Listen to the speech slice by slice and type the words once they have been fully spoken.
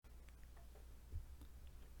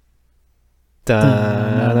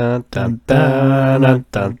Dun, dun, dun, dun,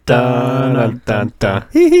 dun, dun, dun, dun.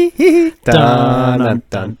 Hee hee hee. Dun, dun,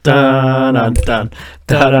 dun, dun, dun, dun,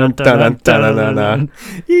 dun, dun, dun, dun, dun.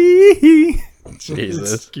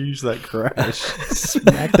 Jesus. Excuse that crash.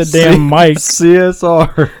 Smack the damn mic.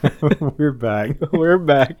 CSR. We're back. We're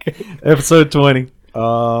back. Episode 20. I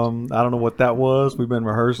don't know what that was. We've been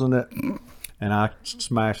rehearsing it, and I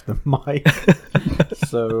smashed the mic.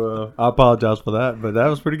 So I apologize for that, but that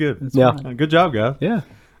was pretty good. Yeah. Good job, guys. Yeah.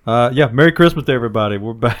 Merry Christmas to everybody.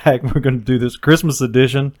 We're back. We're going to do this Christmas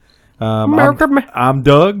edition. I'm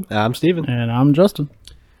Doug. I'm Steven. And I'm Justin.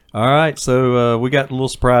 All right, so we got little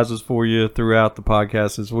surprises for you throughout the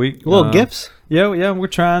podcast this week. Little gifts. Yeah, we're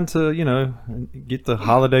trying to, get the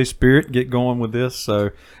holiday spirit, get going with this. So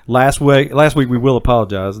last week we will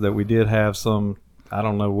apologize that we did have some, I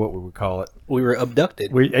don't know what we would call it. We were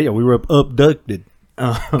abducted. We were abducted.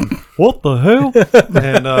 What the hell?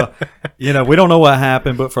 And we don't know what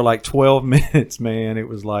happened, but for like 12 minutes, man, it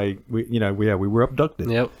was like we were abducted.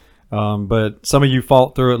 Yep. But some of you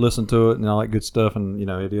fought through it, listened to it, and all that good stuff, and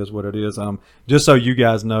it is what it is. Just so you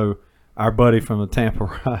guys know, our buddy from the Tampa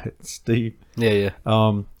Riot, Steve. Yeah.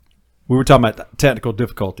 We were talking about technical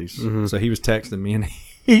difficulties. Mm-hmm. So he was texting me, and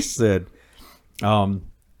he said,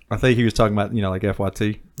 I think he was talking about like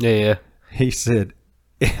FYT. Yeah. He said,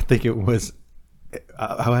 I think it was,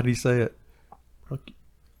 how did he say it?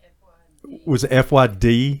 Was it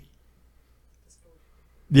FYD?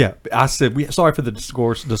 Yeah, I said, sorry for the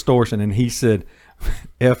distortion, and he said,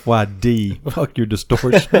 FYD, fuck your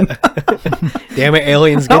distortion. Damn it,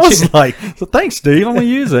 aliens I get was you. like, so thanks, Steve. I'm going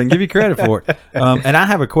to use it and give you credit for it. And I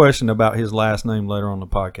have a question about his last name later on the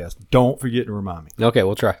podcast. Don't forget to remind me. Okay,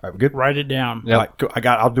 we'll try. All right, we're good? Write it down. Yep. All right,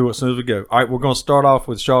 cool. I'll do it as soon as we go. All right, we're going to start off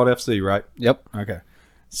with Charlotte FC, right? Yep. Okay.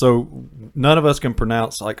 So none of us can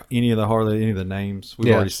pronounce any of the names. We've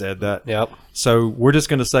Yeah. already said that. Yep. So we're just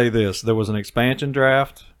going to say this. There was an expansion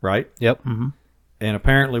draft, right? Yep. And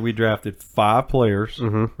apparently we drafted 5 players,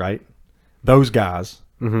 Mm-hmm. right? Those guys.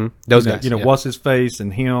 Mm-hmm. Those guys. Yep. What's his face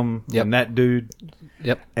and him Yep. and that dude.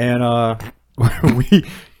 Yep. And we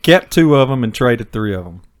kept 2 of them and traded 3 of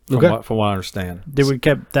them, from what I understand. Did we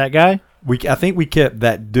kept that guy? I think we kept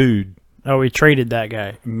that dude, Oh, we traded that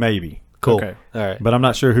guy. maybe. Cool. Okay. All right. But I'm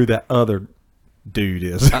not sure who that other dude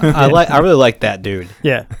is. I really like that dude.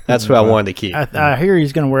 Yeah. That's who I wanted to keep. I hear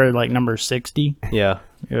he's going to wear like number 60. Yeah.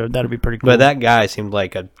 Yeah, that'd be pretty cool. But that guy seemed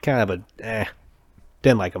like a kind of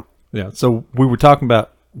didn't like him. Yeah. So we were talking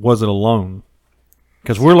about, was it a loan?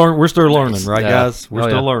 Because we're still learning, right, Yeah. guys? We're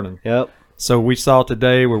still Yeah. learning. Yep. So we saw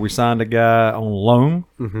today where we signed a guy on loan.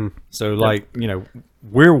 Mm-hmm. So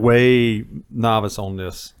we're way novice on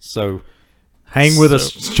this. So hang with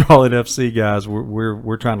us, Charlotte FC guys.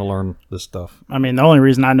 We're trying to learn this stuff. I mean, the only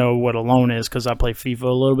reason I know what a loan is because I play FIFA a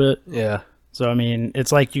little bit. Yeah. So, I mean,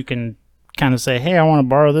 it's like you can kind of say, hey, I want to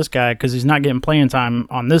borrow this guy because he's not getting playing time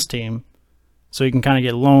on this team. So he can kind of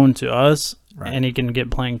get loaned to us, and he can get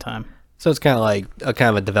playing time. So it's kind of like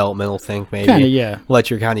a developmental thing, maybe. Kind of, yeah. Let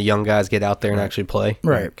your kind of young guys get out there and actually play.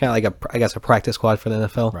 Right. Kind of like a practice squad for the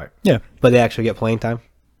NFL. Right. Yeah. But they actually get playing time.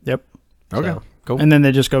 Yep. Okay. So- Cool. And then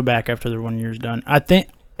they just go back after their 1 year's done. I think,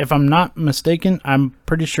 if I'm not mistaken, I'm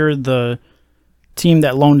pretty sure the team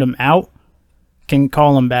that loaned him out can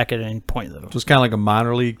call him back at any point, though. So it's kind of like a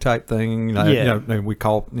minor league type thing. Yeah. We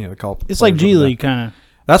call It's like G League, kind of.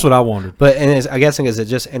 That's what I wondered. But I'm guessing, is it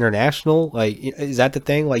just international? Like, is that the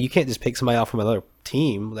thing? Like, you can't just pick somebody out from another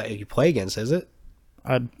team that you play against, is it?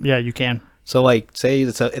 Yeah, you can. So, like, say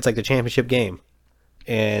it's like the championship game,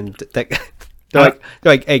 and they're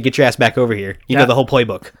like, hey, get your ass back over here. You know the whole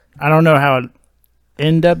playbook, I don't know how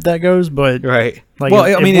in depth that goes, but right? like, Well,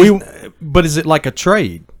 if I mean, we, but is it like a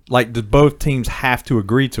trade? Like, do both teams have to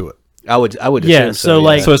agree to it? I would Yeah, assume so,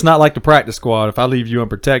 like- So it's not like the practice squad. If I leave you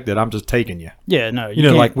unprotected, I'm just taking you. yeah, no, You know,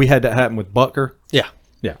 can't- like we had that happen with Butker. yeah,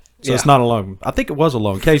 Yeah. So Yeah. it's not a loan. I think it was a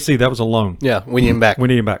loan. KC, that was a loan. yeah, we need him back. We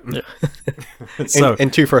need him back. So,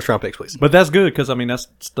 and 2 first-round picks, please. but that's good because I mean that's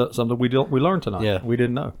something we learned tonight. Yeah. We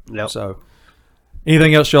didn't know. Yep. So,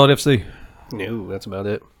 anything else, Charlotte FC? No, that's about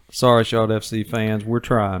it. Sorry, Charlotte FC fans. We're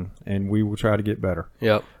trying, and we will try to get better.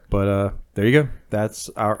 Yep. But there you go. That's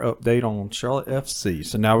our update on Charlotte FC.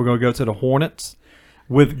 So now we're going to go to the Hornets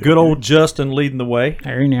with good old Justin leading the way.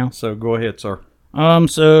 There you now. So go ahead, sir.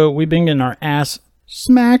 So we've been getting our ass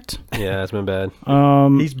smacked. Yeah, it's been bad.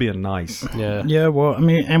 He's being nice. Yeah. Yeah, well, I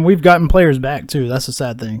mean, and we've gotten players back too. That's the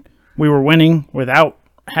sad thing. We were winning without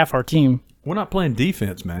half our team. We're not playing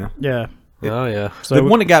defense, man. Yeah. Oh yeah. So The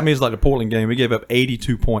one that got me is like the Portland game. We gave up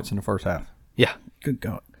 82 points in the first half. Yeah. good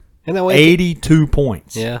God. And that way. 82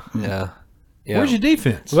 points. Yeah. Yeah. Yeah. Where's your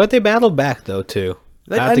defense? But they battled back though too.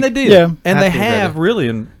 They did. Yeah. And Have they to have credit. really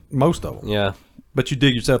in most of them. Yeah. But you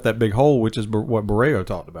dig yourself that big hole, which is what Borrego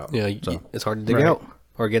talked about. Yeah. So, It's hard to dig Right. out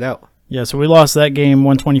or get out. Yeah, so we lost that game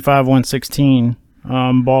 125-116.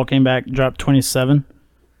 Ball came back, dropped 27.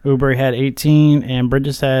 Oubre had 18, and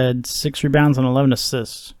Bridges had 6 rebounds and 11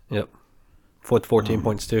 assists. Yep. 14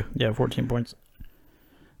 points too. Yeah, 14 points.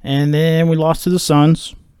 And then we lost to the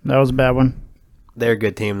Suns. That was a bad one. They're a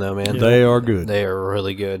good team though, man. they are good. They are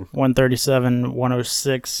really good.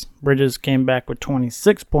 137-106. Bridges came back with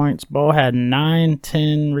 26 points. Ball had 9,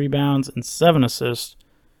 10 rebounds, and 7 assists.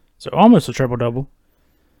 So almost a triple-double.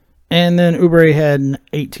 And then Oubre had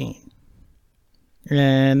 18.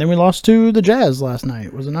 And then we lost to the Jazz last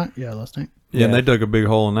night, was it not? Yeah, last night. Yeah, and they dug a big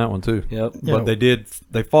hole in that one, too. Yep. Yeah. But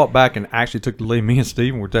they fought back and actually took the lead. Me and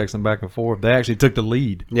Steven were texting back and forth. They actually took the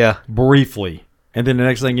lead Yeah. briefly. And then the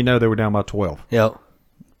next thing you know, they were down by 12. Yep.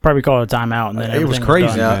 Probably called a timeout. And then It was everything crazy,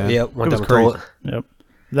 done. Yeah. man. Yep. Went It was down the toilet. crazy. Yep.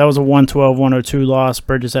 That was a 112-102 loss.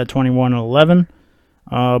 Bridges had 21 and 11.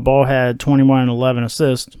 Ball had 21 and 11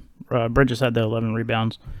 assists. Bridges had the 11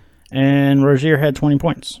 rebounds. And Rozier had 20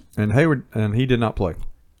 points. And Hayward, and he did not play.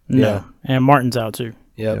 No. Yeah. And Martin's out too.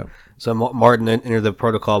 Yep. Yep. So Martin entered the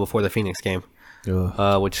protocol before the Phoenix game,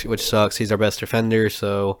 Ugh. which sucks. He's our best defender,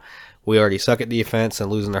 so we already suck at defense and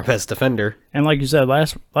losing our best defender. And like you said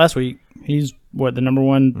last week, he's the number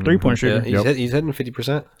one 3-point shooter. Yeah, he's hitting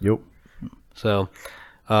 50%. Yep. So,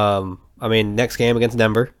 I mean, next game against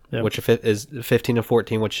Denver, Yep. which is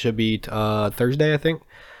 15-14, which should be Thursday, I think.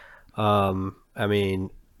 I mean,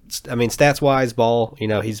 stats wise, Ball,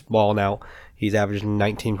 he's balling out. He's averaging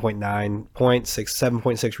 19.9 points,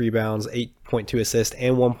 7.6 rebounds, 8.2 assists,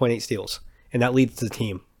 and 1.8 steals, and that leads the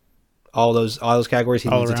team. All those categories, he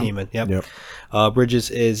All leads the around. team in. Yep. Yep.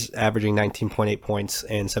 Bridges is averaging 19.8 points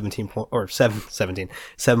and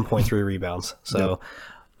 7.3 rebounds. So,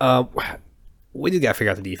 we just got to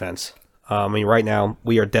figure out the defense. I mean, right now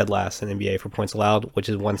we are dead last in NBA for points allowed, which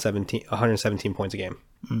is 117 points a game.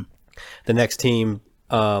 The next team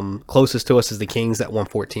closest to us is the Kings at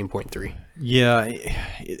 114.3. Yeah,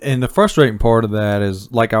 and the frustrating part of that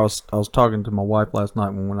is, like I was talking to my wife last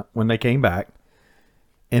night when they came back,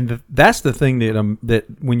 and that's the thing that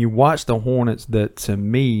when you watch the Hornets, that to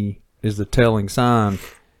me is the telling sign.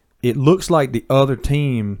 It looks like the other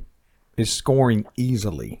team is scoring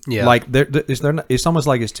easily. Yeah. Like it's almost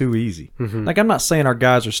like it's too easy. Like, I'm not saying our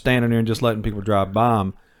guys are standing there and just letting people drive by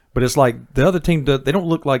them, but it's like the other team, they don't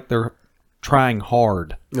look like they're trying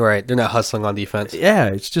hard. Right, they're not hustling on defense. Yeah,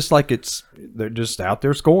 it's just like they're just out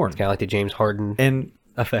there scoring. Kind of like the James Harden And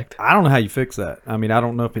effect. I don't know how you fix that. I mean, I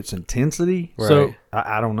don't know if it's intensity. Right. So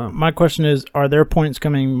I don't know. my question is, are their points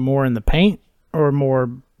coming more in the paint or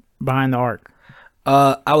more behind the arc?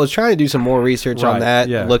 I was trying to do some more research on Right, that.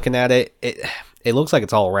 yeah. Looking at it, it looks like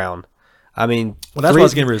it's all around. I mean, Well, that's what I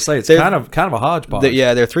was getting ready to say. It's they're- kind of a hodgepodge.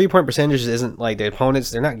 their 3-point percentage isn't like the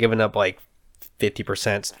opponents. They're not giving up like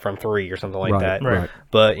 50% from 3 or something like that. Right.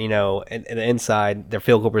 But in the inside, their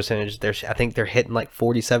field goal percentage, I think they're hitting like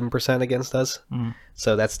 47% against us.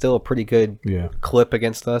 So that's still a pretty good Yeah. clip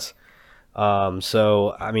against us.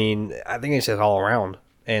 So I mean, I think it's just all around.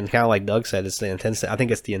 And kind of like Doug said, it's the intensity. I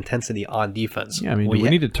think it's the intensity on defense. Yeah, I mean, do we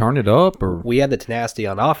need to turn it up or We had the tenacity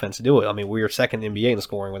on offense to do it. I mean, we were second in the NBA in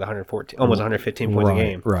scoring with 114, almost 115 points a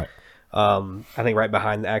game. Right. I think right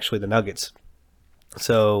behind actually the Nuggets.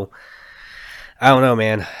 So I don't know,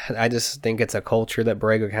 man. I just think it's a culture that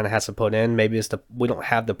Borrego kind of has to put in. Maybe it's we don't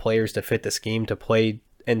have the players to fit the scheme to play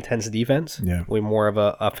intense defense. Yeah. We're more of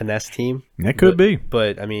a finesse team. It could be.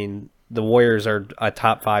 But I mean, the Warriors are a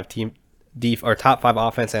top 5 team, or top 5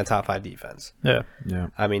 offense and top 5 defense. Yeah. Yeah.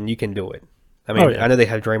 I mean, you can do it. I mean, yeah. I know they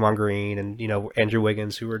have Draymond Green and Andrew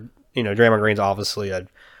Wiggins, who are Draymond Green's obviously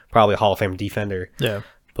probably a Hall of Fame defender. Yeah.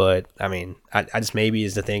 But I mean, I just maybe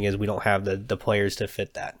is the thing is we don't have the players to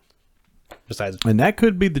fit that. Besides And that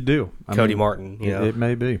could be the deal. I Cody mean, Martin, It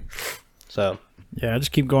may be. So Yeah, I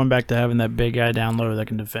just keep going back to having that big guy down low that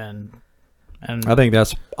can defend. And I think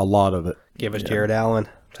that's a lot of it. give us Jared Allen.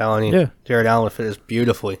 I'm telling you, Yeah. Jared Allen would fit us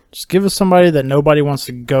beautifully. just give us somebody that nobody wants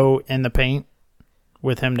to go in the paint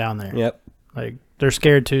with him down there. Yep. Like, they're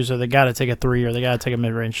scared too, so they got to take a 3 or they got to take a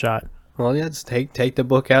mid-range shot. Well, yeah, just take the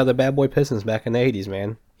book out of the Bad Boy Pistons back in the '80s,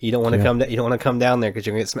 man. You don't want to come. You don't want to come down there because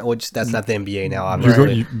you're gonna get smelled. Which that's not the NBA now,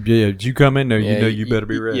 obviously. You come in there, you better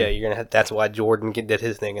be ready. Yeah, you're gonna. That's why Jordan did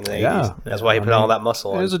his thing in the Yeah. '80s. That's why he put all that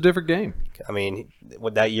muscle It on. was a different game. I mean,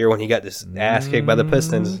 with that year when he got this ass kicked by the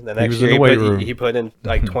Pistons, the next was in year the weight room. he put in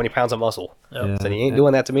like 20 pounds of muscle. Yeah. So he ain't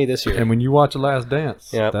doing that to me this year. And when you watch The Last Dance,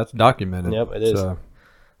 Yep. that's documented. Yep, it is. So,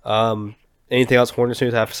 Anything else? Hornets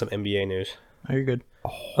news? I have some NBA news. Oh, you're good.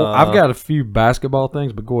 I've got a few basketball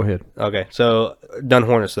things, but go ahead. Okay, so done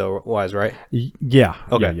Hornets though wise, right? Yeah.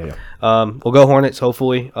 Okay. Yeah. We'll go Hornets.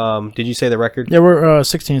 Hopefully. Did you say the record? Yeah, we're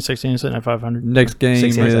 16-16 sitting at 500. Next game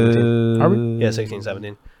 16, is 17. Are we? Yeah,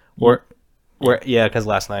 16-17. We're yeah, because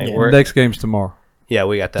last night Yeah. we're next game's tomorrow. yeah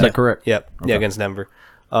we got that. Is that correct? Yep. Okay. Yeah, against Denver.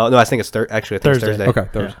 No, I think it's actually I think it's Thursday. Thursday. Okay.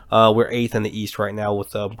 Thursday. We're 8th in the East right now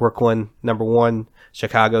with Brooklyn number 1,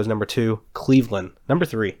 Chicago's number 2, Cleveland number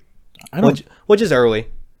 3, which is early,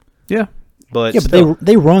 Yeah. but Yeah, but still,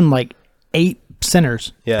 they run like 8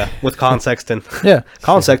 centers. yeah, with Colin Sexton. Yeah.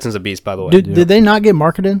 Colin Sexton's a beast, by the way. Did they not get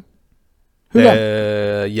marketed? Who got?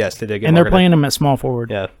 Yes, they did get And they're marketed. playing them at small forward.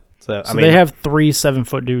 Yeah, so, So I mean, they have 3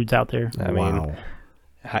 7-foot dudes out there. I mean, Wow.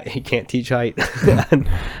 he can't teach height.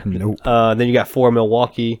 Nope. Then you got 4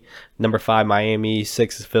 Milwaukee, number 5 Miami,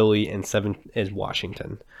 6 is Philly, and 7 is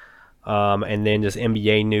Washington. And then just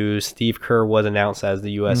NBA news: Steve Kerr was announced as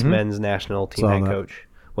the U.S. men's national team Saw head that. coach,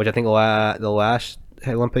 which I think the last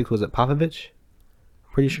Olympics was it Popovich.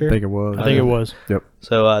 Pretty sure. I think it was. I think it was. Yep.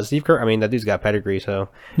 So Steve Kerr, I mean that dude's got pedigree. So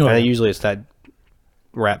Oh, and yeah. usually it's that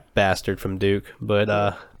rap bastard from Duke,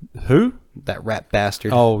 but Who? that rap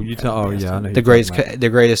bastard, Oh, you tell. Oh, yeah. I know who the you're talking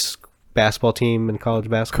about. greatest basketball team in college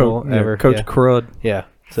basketball Coach, ever. Coach yeah. Crud. Yeah.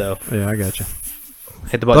 So Yeah, I got you.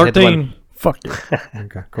 hit the button. Hit the button. 13. Fuck it.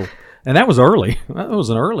 Okay, cool. And that was early. That was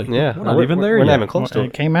an early. Yeah, We're not even there We're yet. not even close to It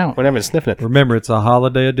it. came out. We're not even sniffing it. Remember, it's a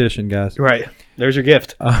holiday edition, guys. Right. There's your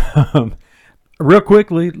gift. Real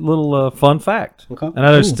quickly, little fun fact. Okay. And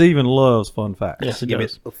I know Steven loves fun facts. Yes, it Give me,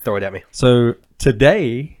 does. throw it at me. So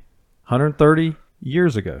today, 130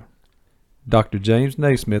 years ago, Dr. James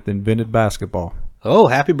Naismith invented basketball Oh,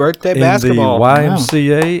 happy birthday, in basketball! the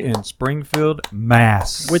YMCA in Springfield,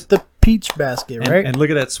 Mass. With the peach basket, and, right? and look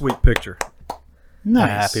at that sweet picture.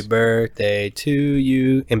 Nice. Happy birthday to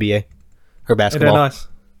you, NBA or Isn't that basketball. nice?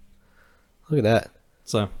 Look at that.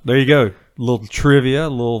 So there you go. Little trivia,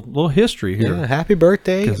 little history here. Yeah, happy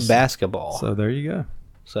birthday, 'Cause- basketball. So there you go.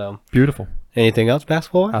 So, Beautiful. anything else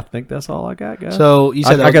basketball? I think that's all I got, guys. So you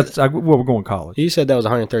said well, we're going college. you said that was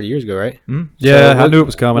 130 years ago, right? Yeah, I what- knew it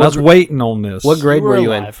was coming. I was what- waiting on this. What grade You were were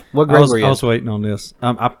you in? alive. What I grade was, were you I in? was waiting on this.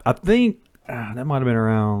 I think that might have been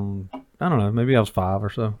around. I don't know. Maybe I was 5 or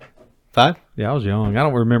so. 5? Yeah, I was young. I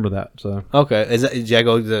don't remember that. So, Okay. Did you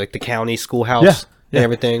go to the county schoolhouse Yeah, and yeah.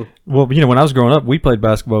 everything? well, when I was growing up, we played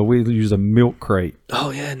basketball. We used a milk crate, Oh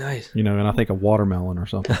yeah, nice. and I think a watermelon or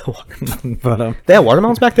something. But They had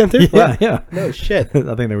watermelons back then too. yeah, yeah. No shit.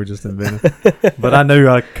 I think they were just invented. But I knew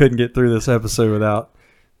I couldn't get through this episode without,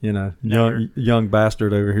 young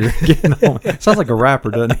bastard over here getting on. Sounds like a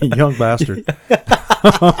rapper, doesn't he? Young bastard.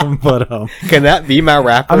 But Can that be my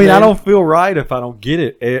rapper? I mean, I name? don't feel right if I don't get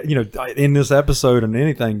it. In this episode and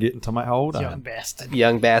anything, getting to my hold Young on. bastard.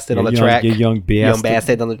 Young bastard on the young, track. you young bastard. Young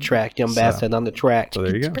bastard on the track. Young bastard on the track. So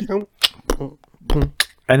there you go. go.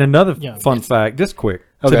 And another Young fun fact, just quick.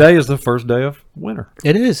 Okay. Today is the first day of winter.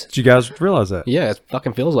 It is. Did you guys realize that? Yeah, it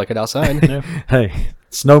fucking feels like it outside. Hey,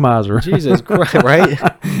 snow miser. Jesus Christ, right?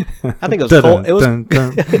 I think it was cold. It was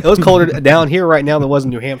it was colder down here right now than it was in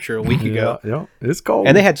New Hampshire a week ago. Yeah, it's cold.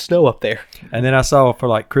 And they had snow up there. And then I saw for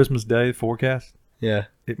like Christmas Day forecast, Yeah.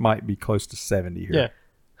 it might be close to 70 here. Yeah,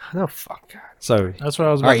 No fuck. God. So that's what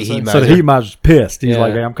I was about All right, to say. he So the Miser. Heat Miser's pissed. He's Yeah.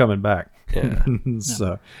 like, hey, I'm coming back. Yeah.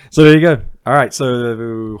 So there you go. All right,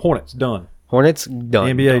 so Hornets done. Hornets done.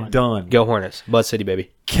 NBA done. Go Hornets. Bud City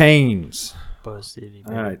baby. Canes. Buzz City,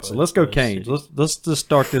 All baby, right, so Buzz let's go City. Canes. Let's just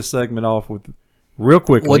start this segment off with real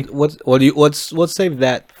quickly. What do you let's save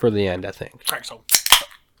that for the end, I think.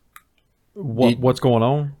 What's going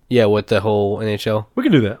on? Yeah, with the whole NHL. We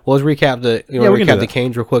can do that. Well, let's recap the Yeah, we can do recap the that.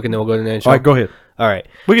 Canes real quick and then we'll go to the NHL. All right, go ahead. All right.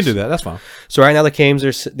 We can do that. That's fine. So right now the Canes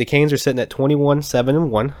are sitting at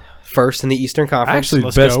 21-7-1, first in the Eastern Conference. Actually,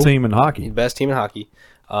 let's best go. team in hockey. Best team in hockey.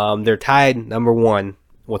 They're tied number 1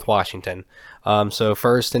 with Washington. So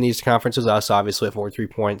first in the Eastern Conference is us, obviously at 43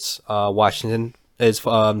 points. Washington is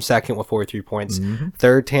second with 43 points.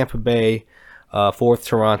 Third, Tampa Bay. Fourth,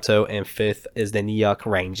 Toronto, and fifth is the New York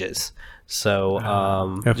Rangers. So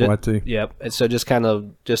FYT. yep. And so just to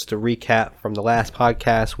recap from the last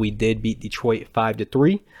podcast, we did beat Detroit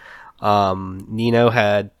 5-3. Nino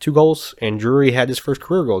had 2 goals, and Drury had his first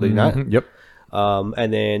career goal. Did he not? Yep.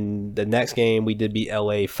 And then the next game we did beat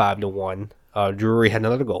LA 5-1. Drury had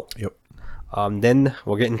another goal. Yep. Then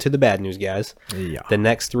we're getting to the bad news, guys. Yeah. The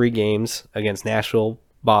next 3 games against Nashville,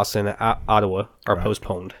 Boston, and Ottawa are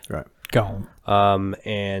postponed. Right. Gone.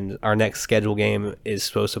 And our next scheduled game is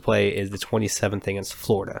supposed to play is the 27th against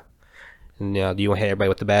Florida. And do you want to hit everybody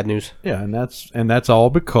with the bad news? Yeah, and that's all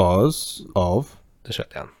because of The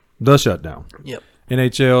shutdown. the shutdown. Yep.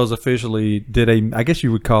 NHL's officially did I guess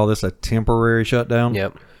you would call this a temporary shutdown.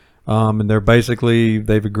 Yep. And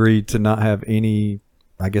they've agreed to not have any,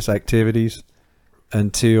 I guess, activities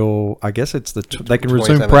until I guess it's they can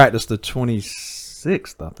resume 27th. practice the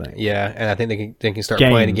 26th, I think. Yeah, and I think they can start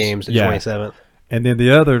playing the games the 27th. And then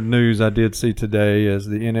the other news I did see today is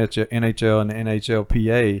the NHL and the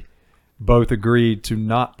NHLPA both agreed to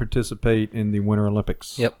not participate in the Winter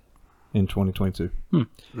Olympics. Yep. In 2022.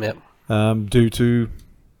 Yep. Due to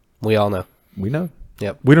We all know. we know.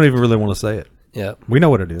 Yep. We don't even really want to say it. Yep. We know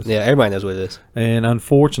what it is. Yeah, everybody knows what it is. And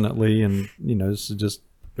unfortunately, and this is just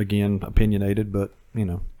again opinionated, but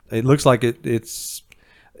it looks like it's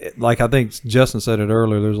like I think Justin said it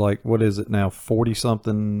earlier. There's like what is it now, 40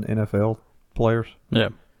 something NFL players Yeah.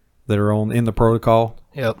 that are in the protocol.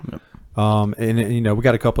 Yep. And we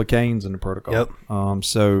got a couple of Canes in the protocol. Yep.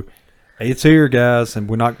 So it's here, guys, and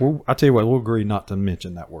I tell you what, we'll agree not to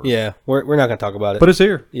mention that word. Yeah, we're not going to talk about it. But it's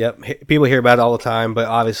here. Yep. People hear about it all the time, but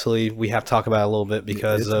obviously we have to talk about it a little bit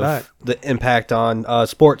because It's of back. the impact on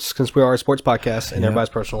sports, since we are a sports podcast and everybody's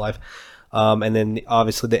personal life. And then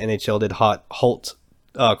obviously the NHL did halt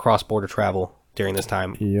cross-border travel during this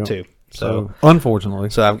time Yep. too. So unfortunately,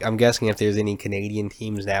 So I'm guessing if there's any Canadian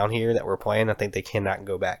teams down here that were playing, I think they cannot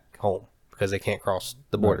go back home because they can't cross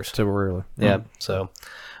the borders. temporarily. Yeah. So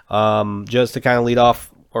just to kind of lead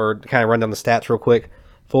off or kind of run down the stats real quick.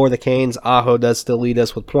 For the Canes, Aho does still lead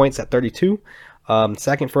us with points at 32.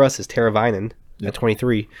 Second for us is Teravainen at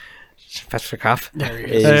 23. Svechnikov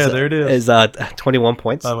is, there it is. 21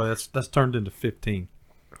 points. By the way, that's turned into 15.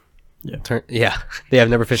 Yeah, they have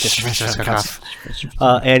number 15.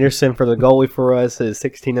 Anderson for the goalie for us is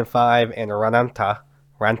 16-5, and Ranta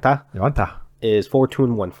Yanta. is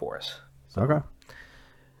 4-1 for us. Okay.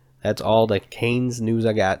 That's all the Canes news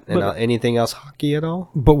I got. And anything else hockey at all?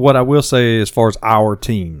 But what I will say as far as our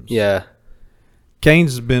teams, Yeah,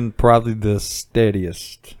 Canes has been probably the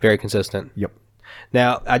steadiest. very consistent. Yep.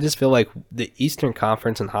 Now, I just feel like the Eastern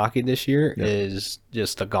Conference in hockey this year is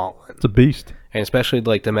just a gauntlet. It's a beast. And especially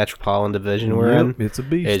like the Metropolitan Division we're in. It's a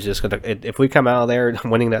beast. It's just if we come out of there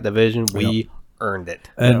winning that division, we earned it.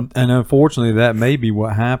 And unfortunately, that may be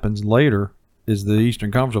what happens later. Is the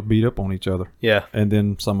Eastern Conference will beat up on each other, Yeah. and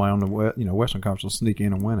then somebody on the Western Conference will sneak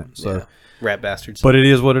in and win it. So, Yeah. Rat bastards. but it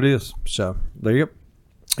is what it is. So there you go.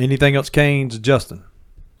 Anything else, Canes? Justin,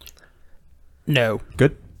 No.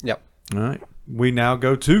 good. Yep. All right. We now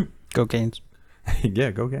go to Go Canes.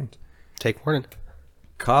 yeah, go Canes. Take warning.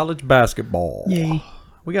 College basketball. Yay.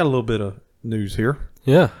 We got a little bit of news here.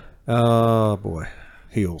 Yeah. Oh boy,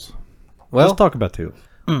 Heels. Well, Let's talk about the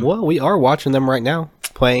Heels. well, we are watching them right now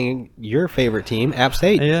playing your favorite team, App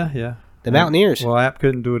State, Yeah. the Mountaineers. Well, App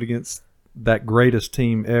couldn't do it against that greatest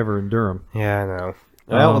team ever in Durham. Yeah, I know.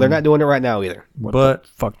 Well, they're not doing it right now either. What But the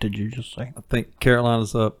fuck did you just say? I think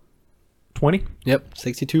Carolina's up 20 Yep,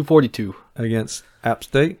 62-42. against App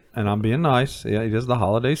State, and I'm being nice. Yeah, it is the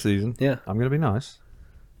holiday season. Yeah. I'm going to be nice.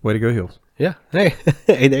 Way to go, Heels. Yeah. Hey,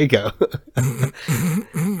 hey, there you go.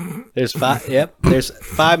 There's 5. Yep. There's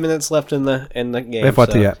 5 minutes left in the game.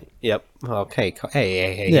 FYT app. Yep. Okay.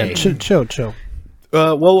 Hey. Yeah, hey. chill.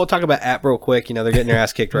 Well, we'll talk about App real quick. They're getting their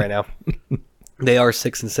ass kicked right now. They are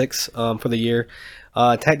 6-6 for the year.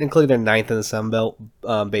 Technically, they're 9th in the Sun Belt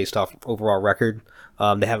based off overall record.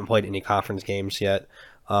 They haven't played any conference games yet.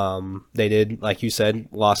 They did, like you said,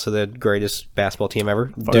 lost to the greatest basketball team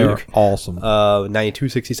ever, Duke. Awesome.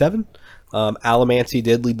 92-67. Alamancy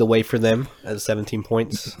did lead the way for them at 17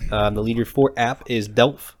 points. The leader for App is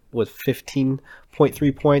Delph with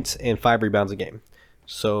 15.3 points and 5 rebounds a game.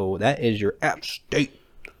 So that is your App State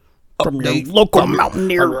From your update. local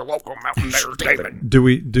Mountaineer.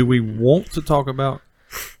 Do we want to talk about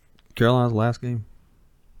Carolina's last game?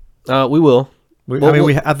 We will.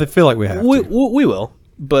 I feel like we have We to. will.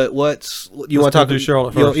 But let's want to talk do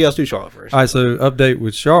Charlotte Yeah, first. let's do Charlotte first. All right, so update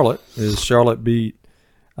with Charlotte is Charlotte beat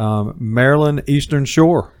Maryland Eastern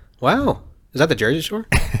Shore. Wow. Is that the Jersey Shore?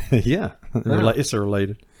 Yeah, it's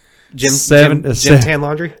related. Jim Seven- Tan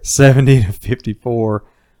Laundry? 70-54.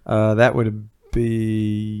 That would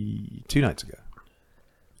be 2 nights ago.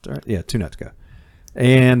 Yeah, 2 nights ago.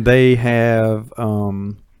 And they have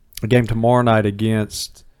a game tomorrow night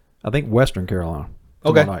against, I think, Western Carolina.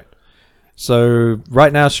 Tomorrow Okay. night. So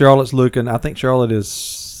right now, Charlotte's looking. I think Charlotte is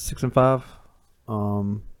 6-5.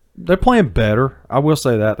 They're playing better. I will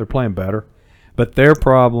say that they're playing better, but their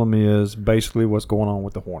problem is basically what's going on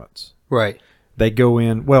with the Hornets. Right. They go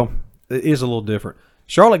in. Well, it is a little different.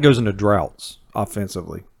 Charlotte goes into droughts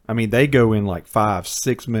offensively. I mean, they go in like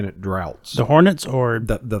 5-6 minute droughts. The Hornets or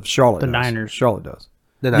The Charlotte The does. Niners. Charlotte does.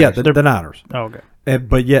 The Yeah, Niners. the Niners. oh, okay.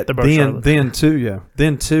 But yet They're both then Charlotte.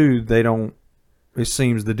 then too they don't it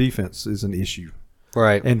seems the defense is an issue.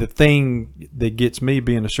 Right. And the thing that gets me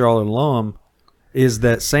being a Charlotte alum is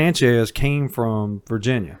that Sanchez came from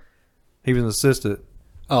Virginia. He was an assistant.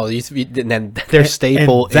 Oh, then their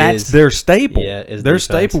staple and that's is their staple. Yeah, is their defense.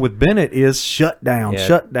 staple with Bennett is shut down, Yeah.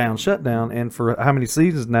 shut down, shut down. And for how many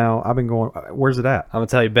seasons now, I've been going, where's it at? I'm gonna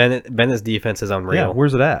tell you, Bennett's defense is unreal. Yeah,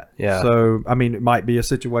 where's it at? Yeah. So, I mean, it might be a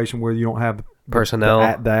situation where you don't have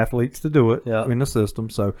Personnel. the athletes to do it Yeah. in the system.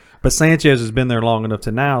 So, but Sanchez has been there long enough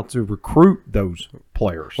to now to recruit those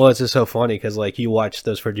players. Well, it's just so funny because like you watch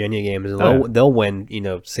those Virginia games, and Oh, yeah. they'll win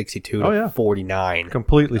 62 Oh, yeah. to 49.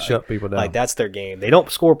 Completely shut people down. Like that's their game. They don't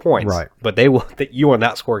score points, Right. But they will. You will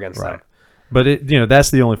not score against Right. them. But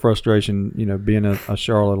that's the only frustration, being a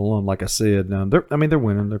Charlotte alum. Like I said, they're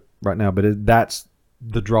winning right now, but that's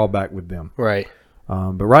the drawback with them. Right.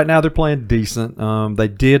 But right now they're playing decent. They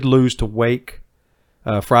did lose to Wake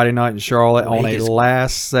Friday night in Charlotte on a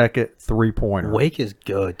last-second three-pointer. Wake is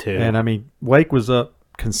good too. And I mean, Wake was up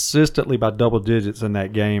consistently by double digits in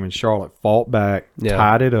that game, and Charlotte fought back,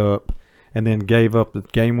 tied it up, and then gave up the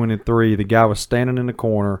game-winning three. The guy was standing in the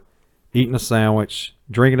corner, eating a sandwich,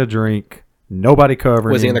 drinking a drink, nobody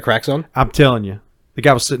covering Was he him. in the crack zone? I'm telling you, the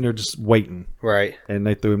guy was sitting there just waiting, Right. and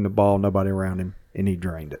they threw him the ball, nobody around him, and he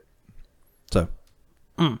drained it. So,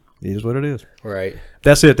 it is what it is. Right.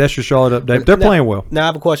 That's it. That's your Charlotte update. They're playing well. Now I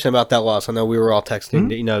have a question about that loss. I know we were all texting,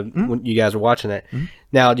 when you guys were watching it.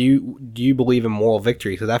 Now, do you believe in moral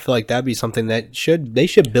victory? Because I feel like that'd be something that they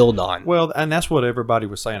should build on. Well, and that's what everybody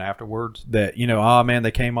was saying afterwards. That oh man,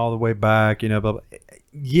 they came all the way back. Blah, blah.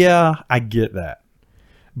 Yeah, I get that.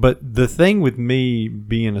 But the thing with me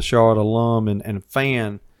being a Charlotte alum and a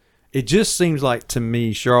fan, it just seems like to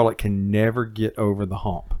me Charlotte can never get over the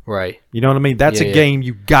hump. Right. You know what I mean? That's a game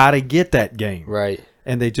you got to get that game. Right.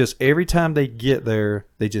 And they just every time they get there,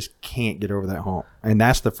 they just can't get over that hump, and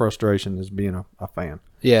that's the frustration as being a fan.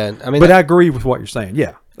 Yeah, I mean, But I agree with what you're saying.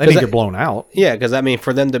 Yeah, they didn't get blown out. Yeah, because I mean,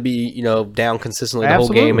 for them to be down consistently the whole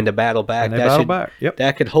game and to battle back,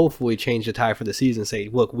 that could hopefully change the tide for the season. Say,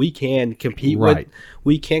 look, we can compete with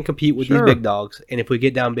these big dogs, and if we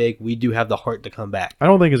get down big, we do have the heart to come back. I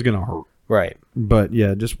don't think it's going to hurt. Right. But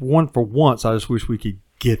yeah, just one for once. I just wish we could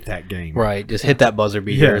get that game. Right. Just hit that buzzer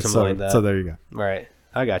beater or something like that. So there you go. Right.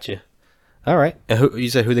 I got you. All right. And you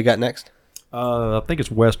said who they got next? I think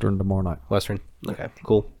it's Western tomorrow night. Western. Okay.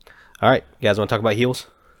 Cool. All right. You guys want to talk about heels?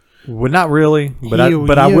 Well, not really, but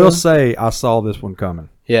I will say I saw this one coming.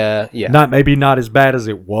 Yeah. Yeah. Not as bad as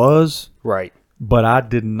it was. Right. But I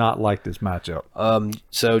did not like this matchup.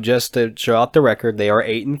 So just to show out the record, they are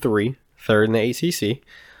 8-3, third in the ACC.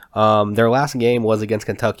 Their last game was against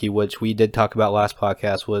Kentucky, which we did talk about last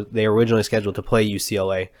podcast. Was they were originally scheduled to play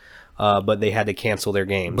UCLA, but they had to cancel their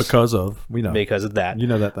games because of that. You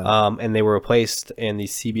know that thing. And they were replaced in the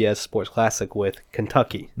CBS Sports Classic with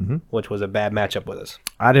Kentucky, which was a bad matchup with us.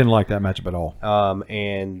 I didn't like that matchup at all.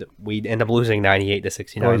 And we end up losing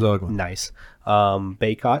 98-69. It was ugly. Nice.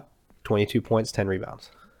 Baycott, 22 points, 10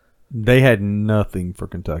 rebounds. They had nothing for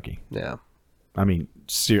Kentucky. Yeah. I mean,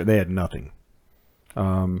 they had nothing.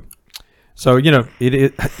 So I don't know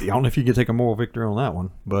if you could take a moral victory on that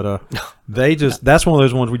one, but that's one of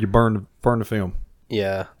those ones where you burn the film.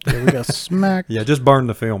 Yeah. We got smacked. Yeah, just burn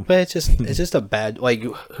the film. But it's just a bad, like,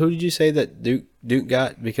 who did you say that Duke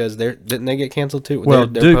got, because didn't they get canceled too? Well,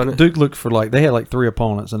 Duke looked for they had 3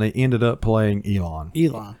 opponents and they ended up playing Elon.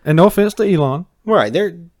 And no offense to Elon. Right,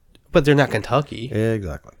 but they're not Kentucky. Yeah,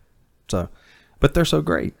 exactly. So, but they're so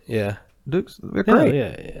great. Yeah. They're great.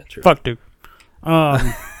 Yeah, true. Fuck Duke.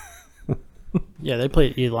 Yeah, they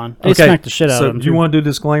played Elon. They smacked the shit out of them. So, do you want to do a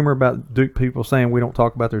disclaimer about Duke people saying we don't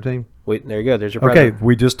talk about their team? Wait, there you go. There's your Okay, president.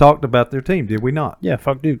 we just talked about their team, did we not? Yeah,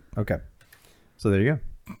 fuck Duke. Okay. So there you go.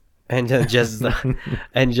 And just the kind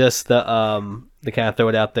of throw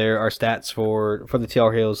it out there, our stats for the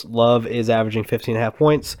TR Heels. Love is averaging 15.5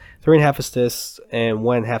 points, 3.5 assists, and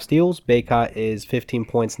 1.5 steals. Baycott is 15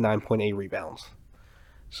 points, 9.8 rebounds.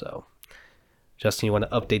 So, Justin, you want to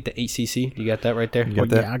update the ACC? You got that right there? You got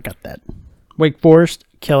that? Yeah, I got that. Wake Forest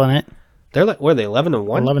killing it. They're what are they, 11-1?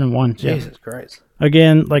 11-1. Jesus Christ.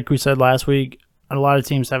 Again, like we said last week, a lot of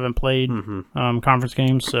teams haven't played conference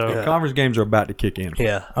games, so Conference games are about to kick in.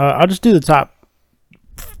 Yeah. I'll just do the top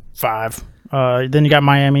 5. Then you got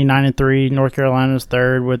Miami 9-3, North Carolina's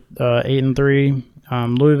third with 8-3.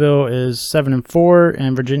 Louisville is 7-4,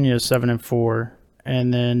 and Virginia is 7-4.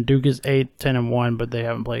 And then Duke is 8, 10-1, but they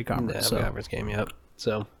haven't played conference. Conference game, yep.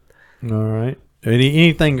 So, all right.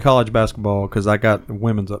 Anything college basketball? Because I got the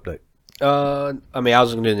women's update. I mean, I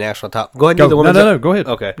was going to do the national top. Go ahead and do the women's. No, go ahead.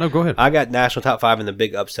 Okay. No, go ahead. I got national top 5 and the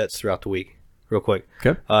big upsets throughout the week. Real quick.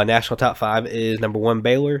 Okay. National top 5 is number 1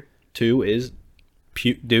 Baylor, 2 is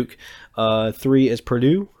Duke. 3 is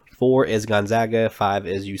Purdue. 4 is Gonzaga. 5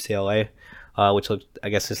 is UCLA. Which I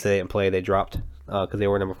guess since they didn't play, they dropped because they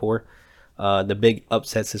were number 4. The big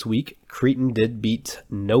upsets this week: Creighton did beat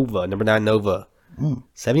Nova, number 9 Nova,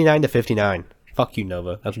 79-59. Fuck you,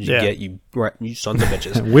 Nova. That's what you get, you sons of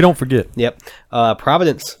bitches. We don't forget. Yep.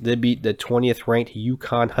 Providence did beat the 20th ranked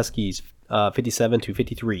UConn Huskies,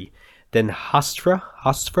 57-53. Then Hofstra.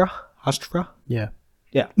 Yeah.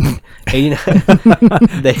 Yeah, 89.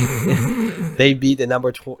 they beat the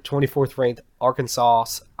number 24th ranked Arkansas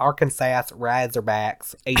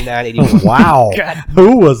Razorbacks, 89-81. Wow.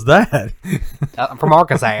 Who was that? From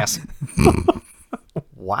Arkansas.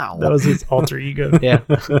 Wow. That was his alter ego. Yeah,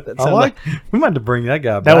 we might have to bring that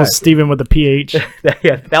guy back. That was Steven with the PH.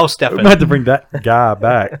 yeah, that was We Stefan. might have to bring that guy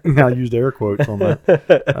back. I used air quotes on that.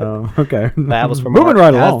 Okay. That was from moving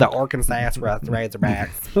right along. the Arkansas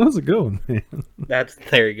Razorbacks. That was a good one, man.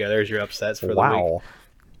 There you go. There's your upsets for the week. Wow.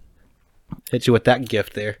 Hit you with that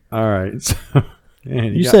gift there. All right. So,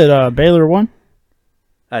 man, You said Baylor won?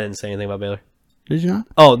 I didn't say anything about Baylor. Did you not?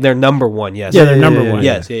 Oh, they're number 1. Yes. Yeah, they're number 1.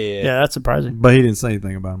 Yes. Yeah. Yeah, that's surprising. but he didn't say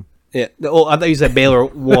anything about him. Yeah. Oh, I thought you said Baylor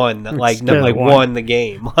won, Baylor won. won the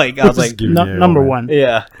game. Like I was like, Giving you hell, Number man. 1.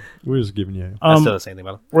 yeah. We're just giving you hell. I still didn't say anything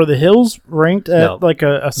about them. Were the Hills ranked at No. like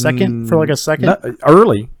a second for like a second? Not-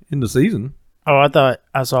 early in the season. Oh, I thought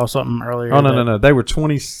I saw something earlier. Oh, no. They were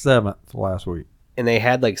 27th last week. And they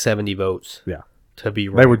had like 70 votes. Yeah. To be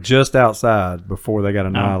They were ranked. just outside before they got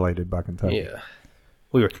annihilated by Kentucky. Yeah.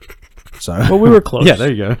 We were So, Well, we were close. yeah,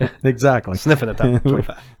 there you go. Exactly. sniffing at top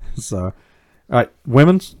 25. So, all right,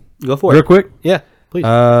 women's. Go for Real it. quick. Yeah. Please.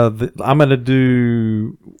 I'm going to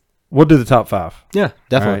do. We'll do the top 5. Yeah. All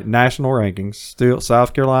Definitely. right, national rankings. Still,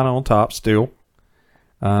 South Carolina on top. Still.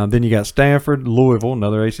 Then you got Stanford, Louisville,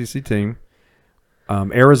 another ACC team.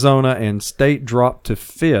 Arizona and State dropped to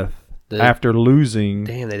 5th after losing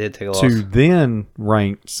Damn, they did take a loss. to then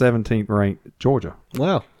ranked 17th ranked Georgia.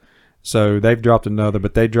 Wow. So they've dropped another,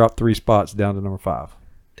 but they dropped 3 spots down to number 5.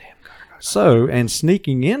 Damn. So, and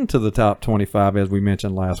sneaking into the top 25, as we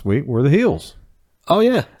mentioned last week, were the Hills. Oh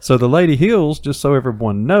yeah. So the Lady Hills, just so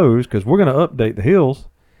everyone knows, because we're going to update the Hills,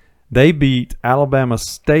 they beat Alabama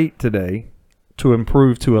State today to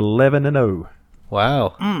improve to 11-0.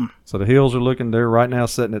 Wow. So the Hills are they're right now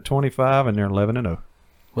sitting at 25, and they're 11-0.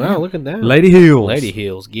 Wow. Look at that. Lady Hills. Lady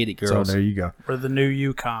Heels. Get it, girls. So there you go. We're the new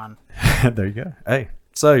Yukon. There you go. Hey,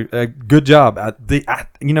 so good job. I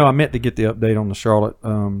meant to get the update on the Charlotte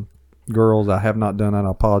girls. I have not done that.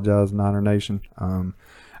 I apologize, Niner Nation.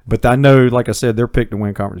 But I know, like I said, they're picked to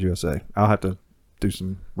win Conference USA. I'll have to do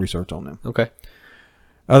some research on them. Okay.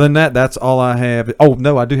 Other than that, that's all I have. Oh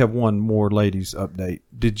no, I do have one more ladies update.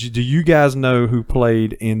 Do you guys know who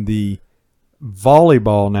played in the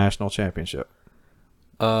volleyball national championship?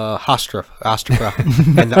 Hofstra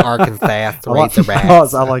and the Arkansas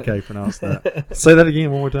Razorbacks. I like how you pronounce that. Say that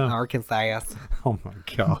again one more time. Arkansas. Oh my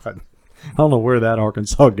god. I don't know where that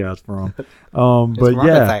Arkansas guy's from. But from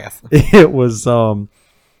yeah, Arkansas.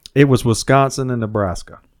 it was Wisconsin and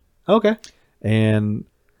Nebraska. Okay. And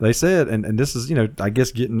they said, and this is, I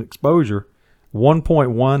guess getting exposure,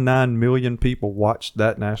 1.19 million people watched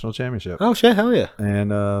that national championship. Oh shit! Hell yeah!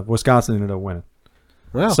 And Wisconsin ended up winning.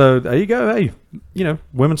 Wow. So there you go. Hey,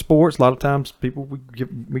 women's sports, a lot of times people,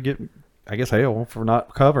 we get, I guess, hell for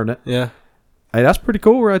not covering it. Yeah. Hey, that's pretty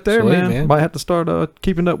cool right there, Sweet, man. Might have to start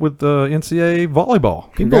keeping up with NCAA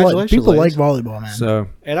volleyball. Congratulations, People like ladies. volleyball, man. So,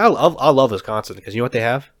 And I love Wisconsin because you know what they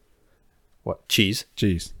have? What? Cheese.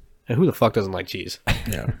 cheese. And who the fuck doesn't like cheese?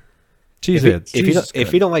 Yeah. Cheese If heads.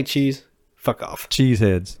 you don't like cheese, fuck off. Cheese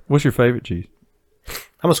heads. What's your favorite cheese?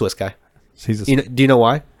 I'm a Swiss guy. He's a Do you know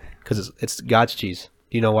why? Because it's God's cheese.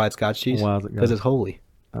 Do you know why it's God's cheese? Why is it Because God's? it's holy.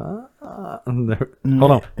 Hold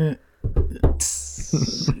on.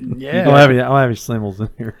 Yeah. I'll have you symbols in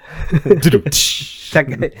here.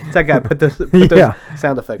 That guy put those Yeah.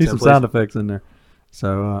 sound effects Need in, some please. sound effects in there.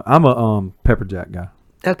 So I'm a pepper jack guy.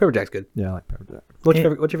 That pepper jack's good. Yeah, I like pepper jack. What's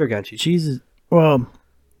your favorite kind of cheese? Cheese is, well,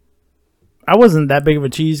 I wasn't that big of a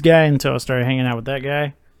cheese guy until I started hanging out with that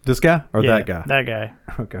guy. This guy or Yeah, that guy? That guy.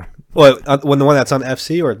 Okay. Well, when the one that's on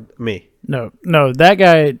FC or me? No, that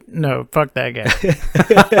guy. No, fuck that guy.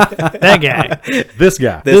 That guy. This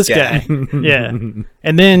guy. This guy. Yeah.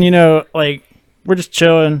 And then, like, we're just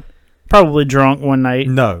chilling, probably drunk one night.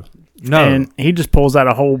 No. And he just pulls out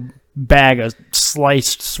a whole bag of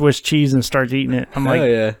sliced Swiss cheese and starts eating it. I'm like, Oh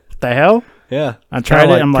yeah, what the hell? yeah. I tried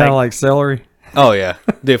it. I'm kind of like, like celery. Oh yeah,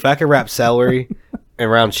 dude. If I could wrap celery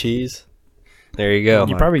around cheese, there you go.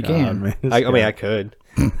 You probably can. Man, I mean, I could.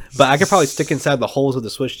 But I could probably stick inside the holes of the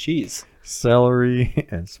Swiss cheese. Celery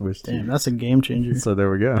and Swiss cheese. Damn, that's a game changer. So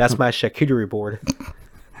there we go. That's my charcuterie board.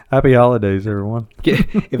 Happy holidays, everyone.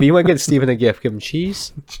 If you want to get Steven a gift, give him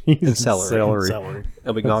cheese Cheese and celery. Celery.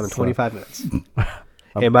 It'll be gone in 25 minutes.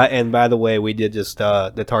 And by the way, we did just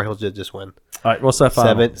the Tar Heels did just win. All right, what's that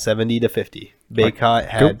final? 70-50. Baycott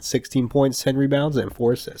had 16 points, 10 rebounds, and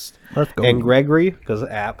 4 assists. Let's go. And Gregory, because of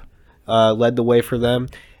App, led the way for them.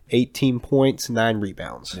 18 points, 9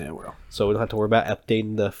 rebounds. Yeah, well. So we don't have to worry about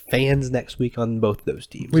updating the fans next week on both those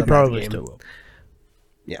teams. We on that probably game. still will.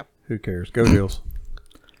 Yeah. Who cares? Go Heels.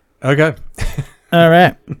 Okay. All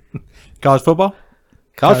right. College football?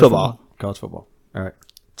 College football. College football. All right.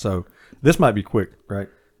 So this might be quick, right?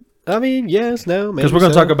 I mean, yes, no, maybe. Because we're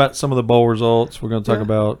going to so. talk about some of the bowl results. We're going to talk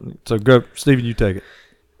about. So go, Steven, you take it.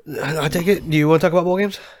 I take it. Do you want to talk about bowl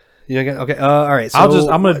games? Okay. All right. So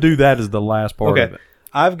I'm going to do that as the last part of it.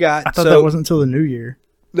 I've got. I thought that wasn't until the new year.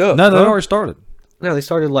 No, No, they already started. no, they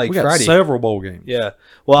started like We got Friday. several bowl games. Yeah.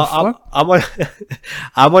 Well, I'm gonna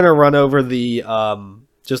I'm gonna run over the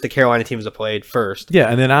just the Carolina teams that played first. Yeah,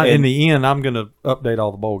 and then in And- the end, I'm going to update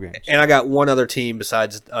all the bowl games. And I got one other team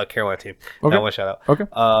besides Carolina team. Okay. That I want to shout out. Okay.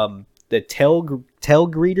 The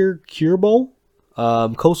Telgreeter Cure Bowl.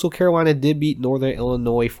 Coastal Carolina did beat Northern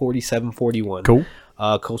Illinois 47-41. Cool.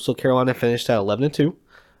 Coastal Carolina finished at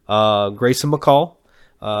 11-2. Grayson McCall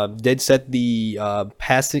did set the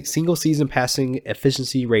single season passing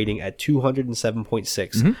efficiency rating at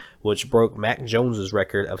 207.6, which broke Mac Jones's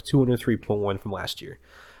record of 203.1 from last year.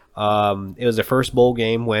 It was their first bowl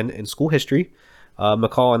game win in school history.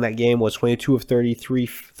 McCall in that game was 22 of 33,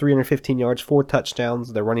 315 yards, 4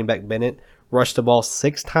 touchdowns. Their running back Bennett rushed the ball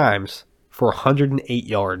 6 times for 108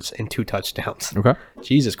 yards and 2 touchdowns. Okay.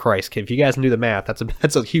 Jesus Christ, kid! If you guys knew the math,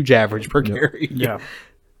 that's a huge average per carry. Yeah.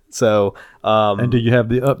 So, And do you have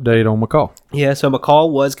the update on McCall? yeah, so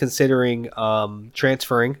McCall was considering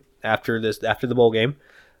transferring after the bowl game.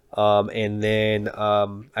 And then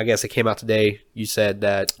I guess it came out today. You said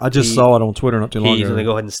that I just saw it on Twitter not too long he's ago. going to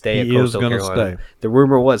go ahead and stay at He is Coastal gonna Carolina. stay. The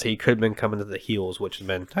rumor was he could have been coming to the Heels, which has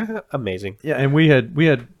been amazing. Yeah, and we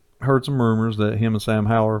had heard some rumors that him and Sam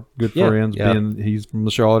Howell are good Yeah, friends, yeah. being he's from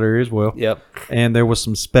the Charlotte area as well. Yep. And there was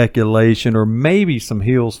some speculation, or maybe some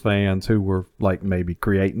Heels fans who were like maybe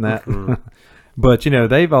creating that. But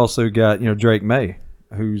they've also got Drake May,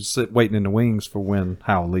 who's waiting in the wings for when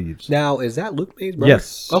Howell leaves. Now, is that Luke May's brother?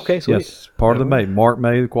 Yes. Okay, sweet. Yes, part of the May. Mark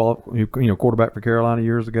May, the quarterback for Carolina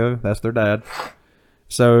years ago. That's their dad.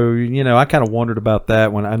 So I kind of wondered about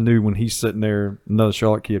that when I knew when he's sitting there, another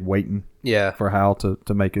Charlotte kid waiting Yeah. for Howell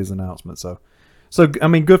to make his announcement. So I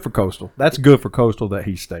mean, good for Coastal. That's good for Coastal that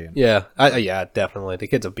he's staying. Yeah. Yeah, definitely. The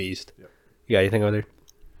kid's a beast. You got anything over there?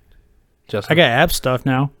 Justin? I got app stuff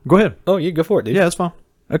now. Go ahead. Oh, you go for it, dude. Yeah, that's fine.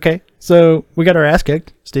 Okay. So we got our ass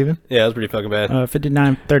kicked, Steven. Yeah, it was pretty fucking bad.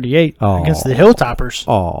 59-38 Aw. against the Hilltoppers.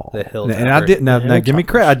 Oh, The Hilltoppers. and I did now. The Give me Hilltoppers.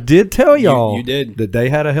 credit. I did tell y'all. You did. that they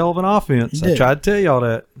had a hell of an offense. You I did. tried to tell y'all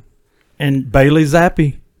that. And Bailey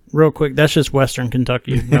Zappi. real quick, that's just Western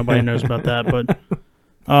Kentucky. Nobody knows about that. But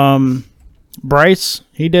Bryce,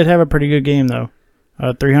 he did have a pretty good game, though.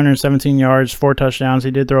 317 yards, 4 touchdowns.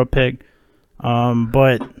 He did throw a pick.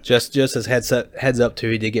 But, Just as heads up too,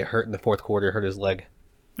 he did get hurt in the fourth quarter, hurt his leg.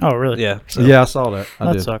 oh, really? Yeah. So, Yeah, I saw that. I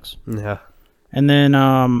That did. sucks. Yeah. And then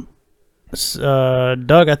Doug,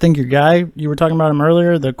 I think your guy, you were talking about him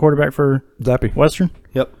earlier, the quarterback for Zappi. Western,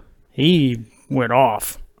 Yep. he went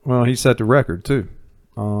off. Well, he set the record too.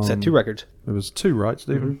 Set 2 records. It was 2, right,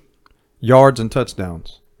 Stephen? Yards and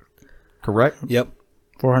touchdowns. Correct. Yep.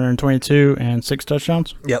 422 and 6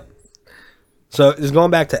 touchdowns. Yep. So just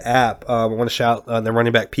going back to App, I want to shout the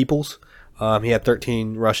running back Peoples. He had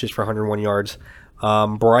 13 rushes for 101 yards.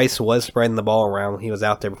 Bryce was spreading the ball around. He was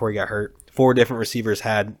out there before he got hurt. 4 different receivers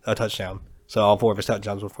had a touchdown. So all 4 of his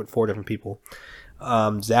touchdowns were for 4 different people.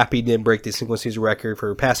 Zappi did break the single season record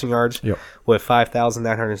for passing yards Yep. with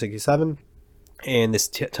 5,967. And this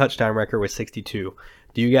touchdown record was 62.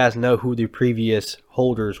 Do you guys know who the previous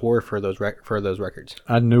holders were for those records?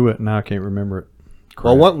 I knew it, and now I can't remember it.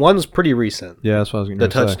 Well, one's pretty recent. Yeah, that's what I was going The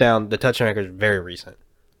to say. touchdown record is very recent.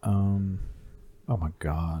 Oh my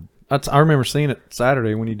God, I remember seeing it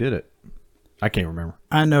Saturday when he did it. I can't remember.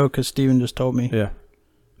 I know because Steven just told me. Yeah.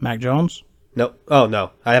 Mac Jones? No. Oh,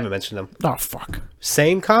 no. I haven't mentioned him. Oh, fuck.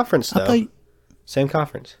 Same conference, I though. thought you- Same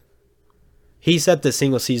conference. He set the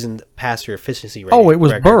single-season passer efficiency rating. Oh, it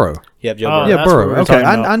was record. Burrow. Yep, Joe Oh, Burrow. Yeah, that's what Burrow. we were Okay,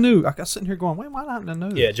 talking about. I knew. I got sitting here going, wait, why not I know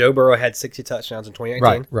that? Yeah, Joe Burrow had 60 touchdowns in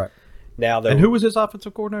 2018. Right. Now, And who was his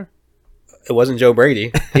offensive coordinator? it wasn't Joe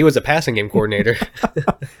Brady. He was a passing game coordinator.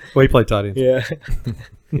 Well, he played tight end. Yeah.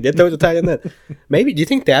 He did throw the tight end then. Maybe. Do you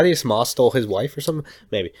think Thaddeus Moss stole his wife or something?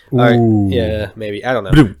 Maybe. All Ooh. right. Yeah, maybe. I don't know.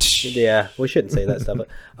 Ba-doom-tsh. Yeah, we shouldn't say that stuff.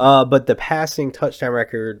 But the passing touchdown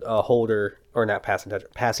record holder, or not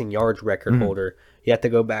passing yards record holder, you have to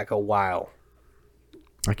go back a while,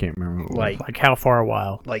 I can't remember. What it was. Like how far a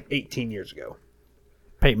while? like 18 years ago.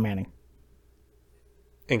 Peyton Manning.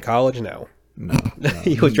 In college, no. No.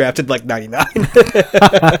 He was drafted like 99.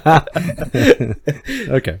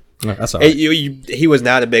 Okay. No, that's all right. He was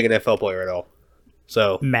not a big NFL player at all.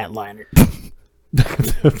 So, Matt Leinart.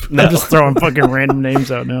 no. I'm just throwing fucking random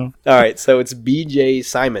names out now. All right, so it's B.J.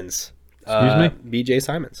 Simons. Excuse me? B.J.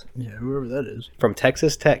 Simons Yeah, whoever that is. from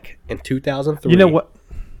Texas Tech in 2003. You know what?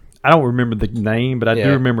 I don't remember the name, but I Yeah.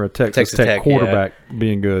 do remember a Texas Tech yeah. quarterback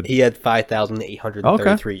being good. He had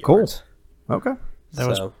 5,833 Okay, cool. yards. Okay. That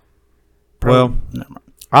was So, Well, Never mind.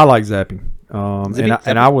 I like Zappy. Zappy.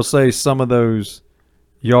 And I will say some of those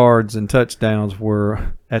yards and touchdowns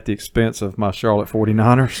were at the expense of my Charlotte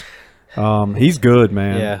 49ers. He's good,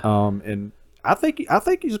 man. Yeah. And I think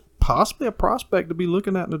he's possibly a prospect to be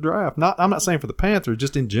looking at in the draft. I'm not saying for the Panthers,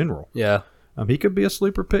 just in general. yeah. He could be a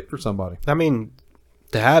sleeper pick for somebody. I mean,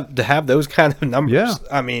 to have those kind of numbers. Yeah.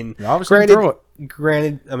 I mean, You obviously throw it.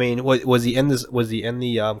 granted. I mean, was he in this? Was he in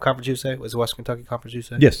the Conference USA? Was the West Kentucky Conference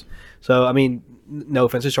USA? Yes. So I mean, no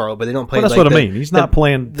offense to Charlotte, but they don't play. Well, that's like what I the- mean. He's not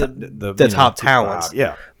playing the the top talents.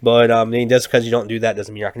 Yeah. But I mean, just because you don't do that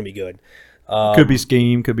doesn't mean you're not going to be good. Could be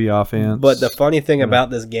scheme, could be offense. But the funny thing about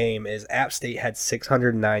this game is App State had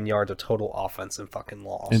 609 yards of total offense and fucking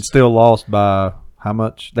lost. and still lost by how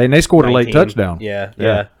much? They scored a late 19. touchdown.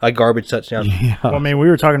 Yeah. A garbage touchdown. Yeah. Well, I mean, we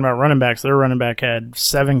were talking about running backs. Their running back had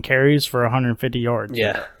 7 carries for 150 yards.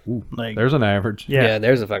 Yeah. Ooh, Like, there's an average. yeah.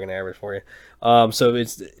 There's a fucking average for you. So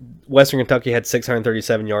it's Western Kentucky had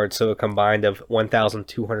 637 yards, so a combined of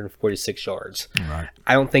 1,246 yards. Right.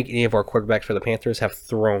 I don't think any of our quarterbacks for the Panthers have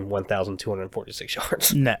thrown 1,246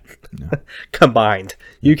 yards Net. combined.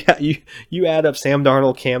 You add up Sam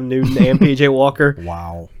Darnold, Cam Newton, and PJ Walker.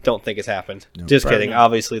 Wow. Don't think it's happened. Just Probably kidding. not.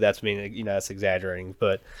 Obviously, that's that's exaggerating,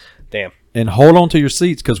 but damn. And hold on to your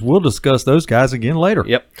seats because we'll discuss those guys again later.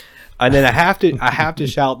 Yep. And then I have to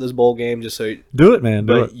shout this bowl game just so. Do it, man.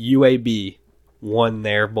 Do But it. UAB won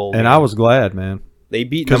their bowl game. And I was glad, man. They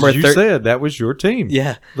beat Because number you 13. said that was your team.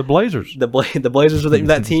 Yeah. The Blazers. The Blazers were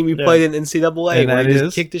that team you Yeah. played in NCAA And where that you just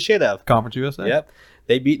is- kicked the shit out of. Conference USA. Yep.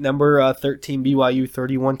 They beat number 13 BYU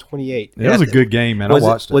 31-28. It was a good game, man. I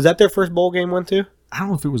watched it. Was that their first bowl game one too? I don't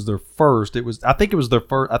know if it was their first. I think it was their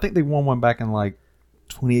first. I think they won one back in like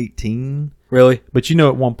 2018. Really? But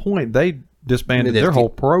at one point they disbanded their whole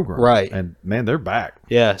program. Right. And man, they're back.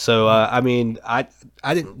 Yeah. So I mean, I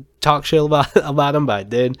didn't talk shit about them, but I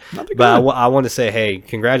did. Not too But good. I want to say, hey,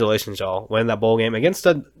 congratulations, y'all, winning that bowl game against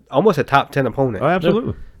almost a top 10 opponent. Oh,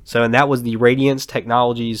 absolutely. So and that was the Radiance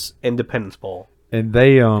Technologies Independence Bowl. And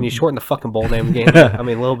they Can you shorten the fucking bowl name game? I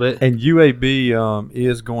mean, a little bit. and UAB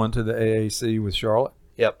is going to the AAC with Charlotte.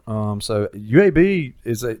 Yep. So UAB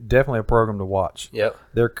is definitely a program to watch. Yep.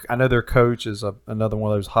 I know their coach is another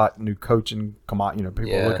one of those hot new coaching people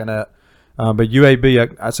Yeah. are looking at. But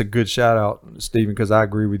UAB, that's a good shout out, Stephen, because I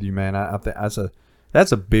agree with you, man. I think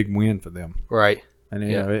that's a big win for them. Right. And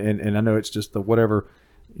Yeah. and I know it's just the whatever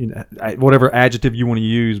adjective you want to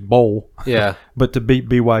use, bowl. Yeah. But to beat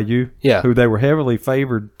BYU, Yeah. who they were heavily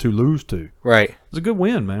favored to lose to, Right. it's a good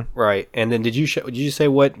win, man. Right. And then did you say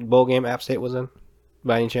what bowl game App State was in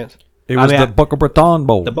by any chance? It was the I- Boca Raton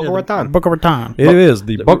Bowl. The Boca Raton. Book of Raton. It is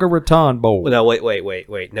the Boca Raton Bowl. No,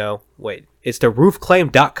 wait. No, wait. It's the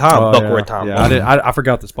roofclaim.com Oh, Boca yeah. Raton. Yeah, Bowl. I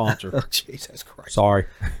forgot the sponsor. Oh, Jesus Christ. Sorry.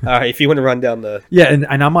 All right, if you want to run down the... Yeah,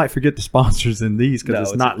 and I might forget the sponsors in these because No,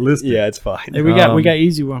 it's not listed. Yeah, it's fine. Hey, we got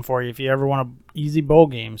easy one for you. If you ever want a easy bowl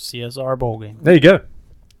game, CSR bowl game. There you go.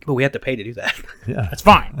 But we have to pay to do that. Yeah. That's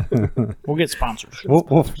fine. We'll get sponsors.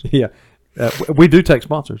 Yeah. We do take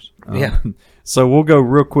sponsors. Yeah. So we'll go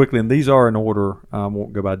real quickly, and these are in order.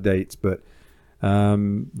 Won't go by dates, but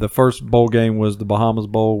the first bowl game was the Bahamas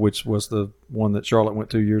Bowl, which was the one that Charlotte went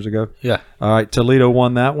 2 years ago. Yeah. All right, Toledo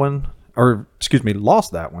won that one,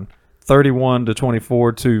 lost that one,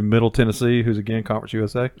 31-24 to Middle Tennessee, who's again Conference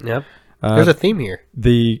USA. Yep. There's a theme here.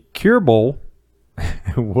 The Cure Bowl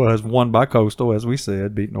was won by Coastal, as we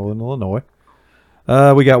said, beat Northern Illinois.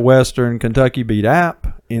 We got Western Kentucky beat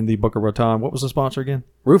App in the Boca Raton. What was the sponsor again?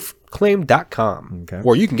 Roofclaim.com. Okay.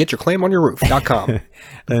 Where you can get your claim on your roof.com.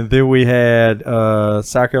 And then we had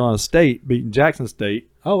South Carolina State beating Jackson State,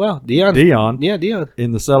 Oh, wow. Dion. Yeah, Dion.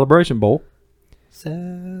 in the Celebration Bowl.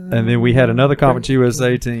 And then we had another Conference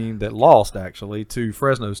USA team that lost, actually, to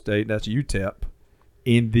Fresno State. That's UTEP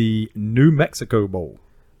in the New Mexico Bowl.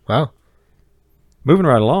 Wow. moving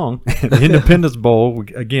right along, the Independence Bowl,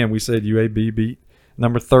 again, we said UAB beat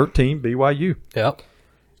number 13, BYU. Yep.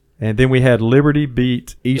 And then we had Liberty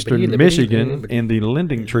beat Eastern Liberty, Michigan Liberty. in the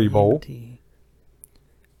Lending Tree Bowl.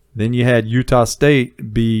 Then you had Utah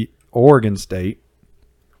State beat Oregon State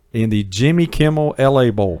in the Jimmy Kimmel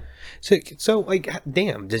LA Bowl. So like,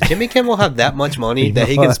 damn, does Jimmy Kimmel have that much money He that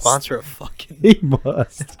he can must. sponsor a fucking He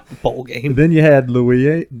must. bowl game? Then you had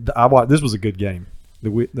this was a good game. The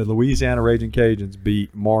Louisiana Raging Cajuns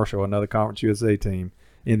beat Marshall, another Conference USA team,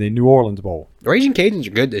 in the New Orleans Bowl. The Raging Cajuns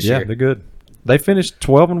are good this Yeah, year. they're good. They finished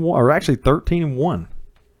 12-1, or actually 13-1.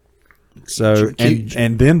 So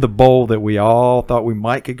and then the bowl that we all thought we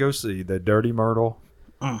might could go see, the Dirty Myrtle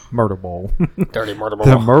Bowl, Dirty murder the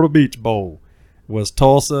bowl. Myrtle Beach Bowl, was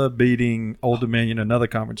Tulsa beating Old Dominion, another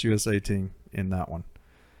Conference USA team in that one.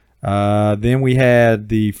 Then we had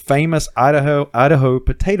the famous Idaho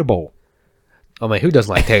Potato Bowl. Oh man, who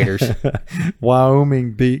doesn't like taters?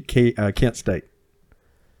 Wyoming beat Kent State.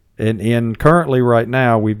 And currently right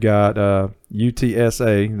now we've got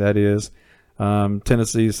UTSA, that is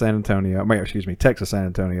Texas San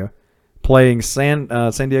Antonio, playing San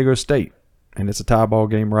Diego State. And it's a tie ball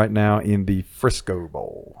game right now in the Frisco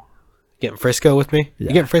Bowl. Getting Frisco with me? Yeah.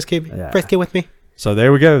 You getting Frisco? Yeah. Frisco with me? So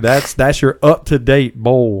there we go. That's your up-to-date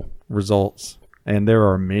bowl results. And there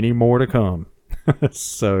are many more to come.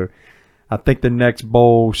 So I think the next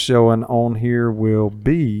bowl showing on here will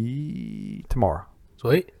be tomorrow,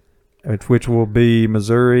 Sweet. which will be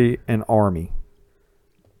Missouri and Army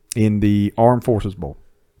in the Armed Forces Bowl.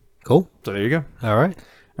 Cool. So there you go. All right.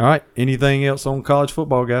 All right. Anything else on college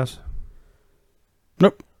football, guys?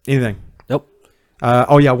 Nope. Anything? Nope.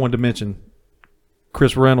 I wanted to mention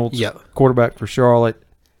Chris Reynolds, Yep. quarterback for Charlotte,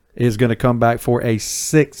 is going to come back for a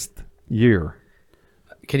 6th year.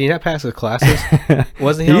 Can he not pass his classes?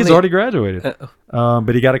 Wasn't he? He's on already graduated,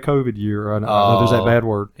 but he got a COVID year. I know there's that bad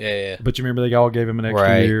word. Yeah. But you remember they all gave him an extra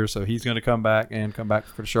Right. year, so he's going to come back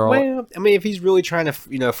for Charlotte. Well, I mean, if he's really trying to,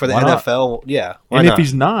 for the Why not? NFL, yeah. Why And not? if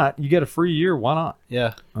he's not, you get a free year. Why not?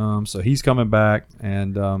 yeah. So he's coming back,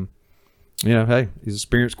 and hey, he's an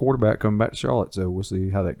experienced quarterback coming back to Charlotte. So we'll see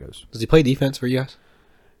how that goes. Does he play defense for you guys?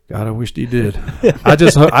 God, I wished he did. I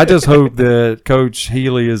just hope that Coach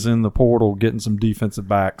Healy is in the portal getting some defensive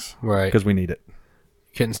backs, Right. because we need it.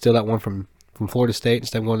 Couldn't steal that one from Florida State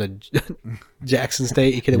instead of going to Jackson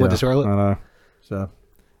State. He could have went to Charlotte. I know. So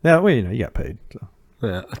yeah, well, you got paid. So.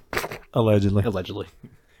 Yeah. Allegedly. Allegedly.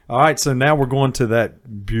 All right, so now we're going to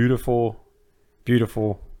that beautiful,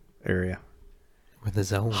 beautiful area. With the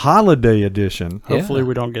zone. Holiday edition. Hopefully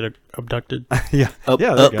we don't get abducted. Yeah. There you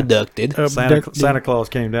go. Abducted. Santa Claus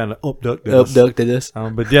came down to abduct us. Abducted us.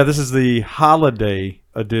 But yeah, this is the holiday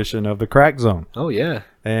edition of the Crack Zone. Oh, yeah.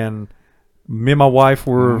 And me and my wife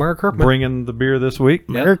were Merry Christmas. bringing the beer this week.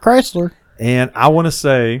 Merry Chrysler. And I want to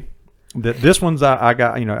say that this one's, I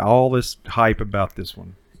got, all this hype about this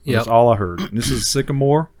one. Yep. That's all I heard. And this is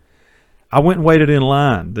Sycamore. I went and waited in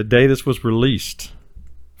line the day this was released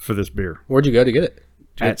for this beer Where'd you go to get it?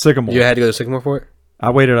 at Sycamore. You had to go to Sycamore for it? I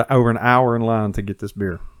waited over an hour in line to get this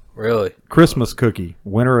beer. Really? Christmas cookie,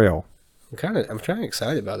 winter ale. I'm kind of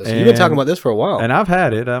excited about this. You've been talking about this for a while. And I've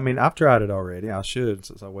had it. I mean, I've tried it already. I should,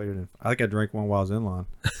 since I waited. I think I drank one while I was in line.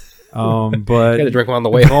 But I had to drink one on the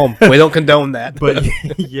way home. We don't condone that. but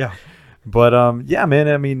yeah, but yeah, man.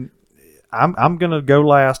 I mean, I'm gonna go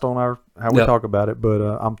last on how we Yep. talk about it. But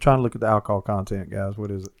I'm trying to look at the alcohol content, guys. What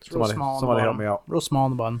is it? Somebody help me out. Real small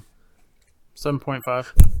on the bottom.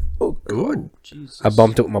 7.5. Oh, good. Jesus. I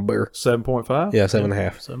bumped it with my beer. 7.5. Yeah,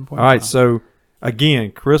 7.5. 7.5. All right. So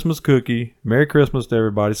again, Christmas cookie. Merry Christmas to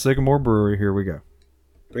everybody. Sycamore Brewery. Here we go.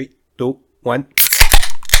 3, 2, 1.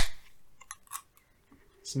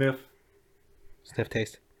 Sniff. Sniff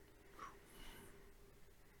taste.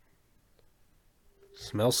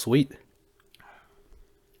 Smells sweet.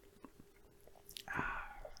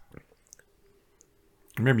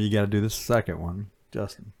 Remember, you got to do this second one,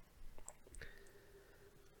 Justin.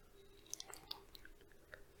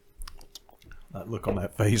 That look on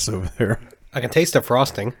that face over there. I can taste the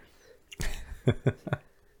frosting.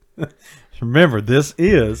 Remember, this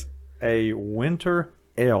is a winter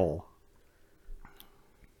ale.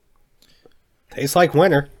 Tastes like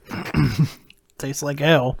winter. Tastes like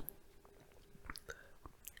ale.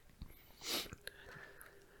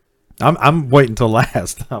 I'm waiting till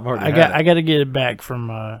last. I've already I got to get it back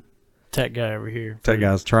from tech guy over here. Tech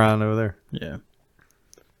guy's trying over there. Yeah.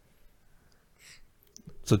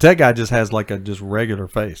 So Tech guy just has like a just regular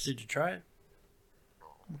face. Did you try it?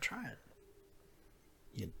 I'll try it.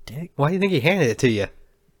 You dick. Why do you think he handed it to you?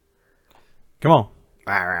 Come on.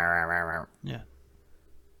 Yeah.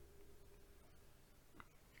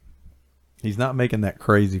 He's not making that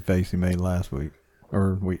crazy face he made last week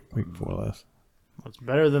or week before last. It's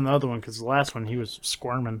better than the other one because the last one he was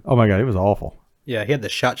squirming. Oh my god, it was awful. Yeah, he had the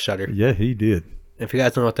shot shudder. Yeah, he did. If you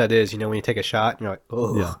guys don't know what that is, when you take a shot, and you're like,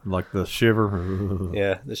 oh. Yeah, like the shiver.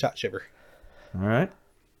 Yeah, the shot shiver. All right.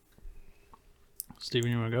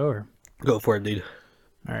 Steven, you want to go or? Go for it, dude.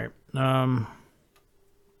 All right.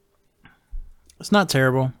 It's not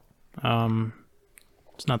terrible.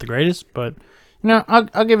 It's not the greatest, but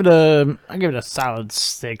I'll give it a solid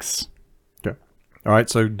 6. Okay. All right.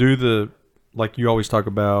 So do the like you always talk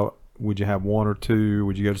about. Would you have one or two?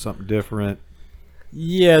 Would you go to something different?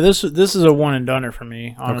 Yeah, this is a one and doneer for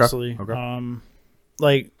me, honestly. Okay.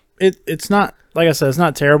 Like it's not, like I said, it's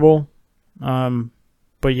not terrible.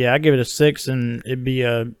 But yeah, I give it a 6, and it'd be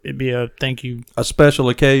a thank you. A special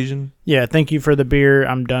occasion. Yeah, thank you for the beer.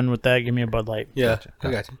 I'm done with that. Give me a Bud Light. Yeah,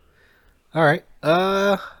 I got you. All right.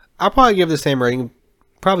 I'll probably give the same rating.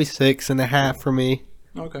 Probably 6.5 for me.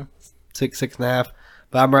 Okay. 6.5.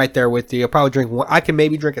 But I'm right there with you. I'll probably drink one. I can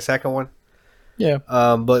maybe drink a second one. Yeah.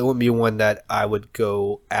 But it wouldn't be one that I would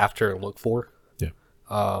go after and look for. Yeah.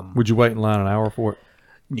 Would you wait in line an hour for it?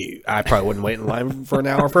 I probably wouldn't wait in line for an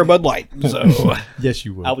hour for a Bud Light. So yes,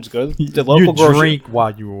 you would. I would just go to the local grocery. Drink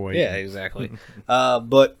while you were waiting. Yeah, exactly.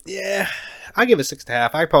 But yeah, I give it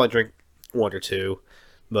 6.5. I'd probably drink one or two,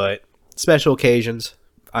 but special occasions,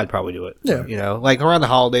 I'd probably do it. Yeah. Like around the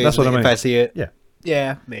holidays. That's what I mean. If I see it,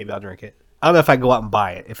 Yeah. maybe I'll drink it. I don't know if I'd go out and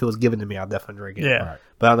buy it. If it was given to me, I'll definitely drink it. Yeah.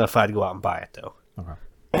 But I don't know if I'd go out and buy it though. Okay.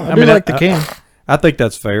 I mean, like the can. I think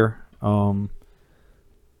that's fair.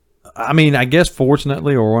 I mean, I guess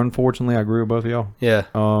fortunately or unfortunately, I agree with both of y'all. Yeah.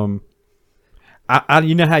 I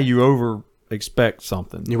you know how you over expect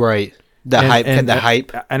something. You're right. The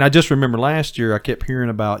hype. And I just remember last year I kept hearing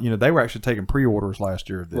about, they were actually taking pre-orders last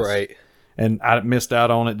year of this. Right. And I missed out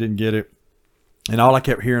on it, didn't get it. And all I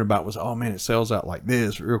kept hearing about was, oh man, it sells out like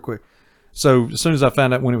this real quick. So as soon as I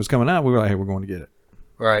found out when it was coming out, we were like, hey, we're going to get it.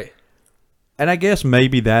 Right. And I guess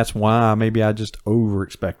maybe that's why. Maybe I just over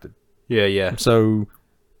expected. Yeah. So,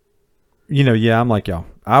 I'm like y'all.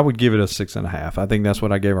 I would give it a 6.5. I think that's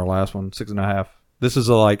what I gave our last one, 6.5. This is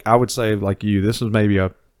I would say like you. This is maybe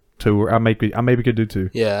a 2. Or I maybe could do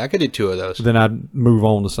 2. Yeah, I could do 2 of those. Then I'd move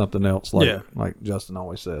on to something else, like Justin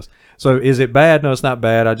always says. So is it bad? No, it's not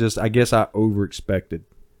bad. I guess I over expected.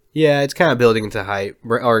 Yeah, it's kind of building into hype,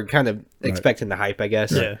 or kind of expecting the hype, I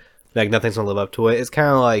guess. Yeah. Like nothing's gonna live up to it. It's kind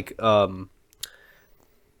of like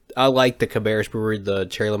I like the Cabarrus Brewery, the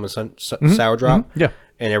cherry lemon sour drop. Mm-hmm. Yeah.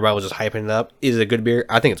 And everybody was just hyping it up. Is it a good beer?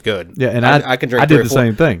 I think it's good. Yeah, and I can drink. I did the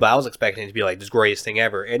same thing, but I was expecting it to be like this greatest thing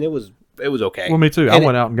ever, and it was okay. Well, me too. I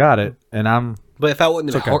went out and got it, and But if I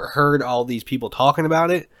wouldn't have heard all these people talking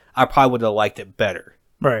about it, I probably would have liked it better.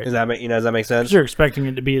 Right. Does that make sense? 'Cause you're expecting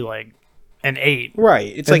it to be like an 8.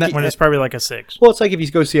 Right. It's and like when it's probably like a 6. Well, it's like if you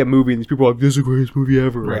go see a movie and these people are like, "This is the greatest movie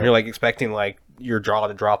ever," Right. and you're like expecting like your jaw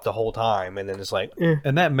to drop the whole time, and then it's like,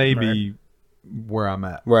 and that may be where I'm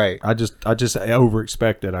at. Right. I just over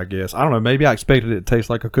expected, I guess. I don't know. Maybe I expected it to taste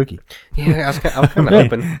like a cookie. Yeah, I was kind of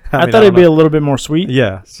hoping. I thought it'd be a little bit more sweet.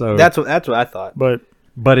 Yeah. So That's what I thought.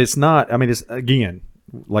 but it's not. I mean, it's again,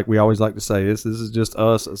 like we always like to say, this is just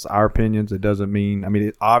us. It's our opinions. It doesn't mean. I mean,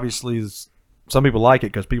 it obviously is. Some people like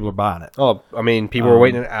it because people are buying it. Oh, I mean, people were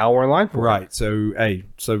waiting an hour in line for it. Right. So,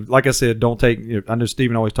 so like I said, don't take. I know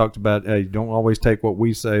Steven always talked about. Hey, don't always take what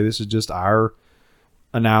we say. This is just our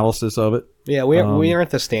analysis of it. Yeah, we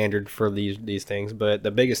aren't the standard for these things, but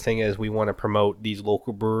the biggest thing is we want to promote these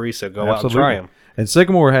local breweries, so go out and try them. And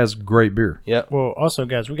Sycamore has great beer. Yep. Well, also,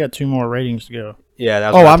 guys, we got 2 more ratings to go. Yeah.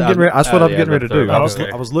 That's what I'm getting ready to do. I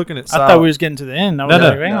was looking at. I thought we was getting to the end.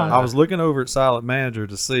 I was looking over at Silent Manager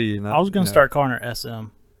to see. And I was going to start calling her SM.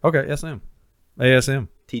 Okay, SM, ASM,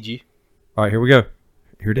 TG. All right, here we go.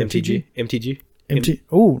 Here it is. MTG.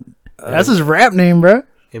 Oh, that's his rap name, bro.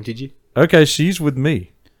 MTG. Okay, she's with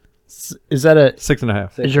me. Is that a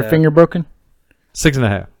 6.5? Is your finger broken?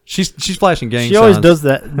 6.5. She's flashing gang signs. She always does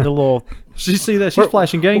that. The little. She see that? She's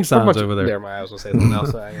flashing gang signs over there. There, my eyes will say something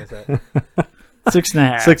else. I guess that.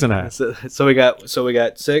 6.5. 6.5. So we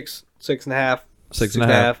got 6, 6.5,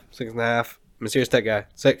 6.5, 6.5. Mysterious Tech Guy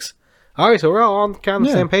 6. All right, so we're all on kind of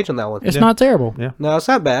the same page on that one. It's not terrible. Yeah. No, it's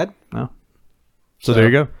not bad. No. So there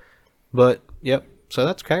you go. But yep. So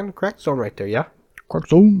that's kind of crack zone right there. Yeah. Crack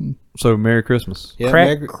zone. So Merry Christmas. Yeah.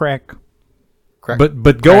 Crack.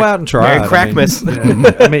 But go out and try Merry it. Crackmas.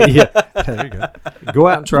 There you go. Go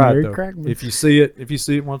out and try Merry it though. Crackmas. If you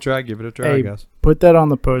see it, want to try it, give it a try, Hey, guys. put that on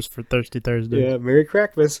the post for Thirsty Thursday. Yeah, Merry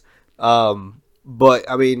Crackmas. But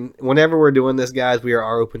I mean, whenever we're doing this, guys, we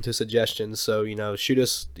are open to suggestions. So shoot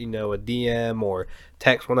us, a DM or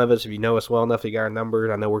text one of us if you know us well enough. You got our numbers.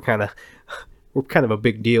 I know we're kind of a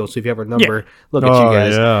big deal. So if you have our number, look at you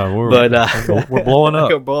guys. Yeah, we're blowing up.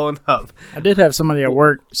 We're blowing up. I did have somebody at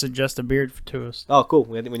work suggest a beard to us. Oh, cool.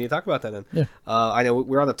 We need to talk about that then. Yeah. I know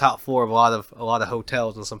we're on the top floor of a lot of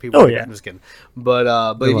hotels, and some people. Oh, yeah. I'm just kidding. But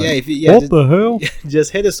yeah, if you, What the hell?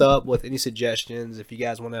 just hit us up with any suggestions. If you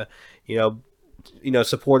guys want to,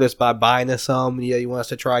 support us by buying us some. You want us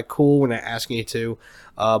to try. Cool. We're not asking you to,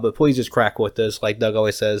 but please just crack with us. Like Doug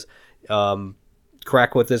always says,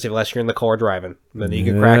 crack with us unless you're in the car driving. Then you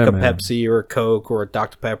can crack a Pepsi or a Coke or a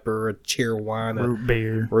Dr Pepper, or a cheer wine,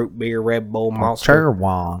 Root beer, Red Bull, Monster,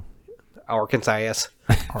 Cherwine. Arkansas.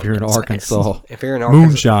 If you're in Arkansas. If you're in Arkansas,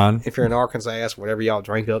 Moonshine. If you're in Arkansas, whatever y'all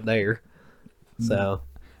drink up there. So.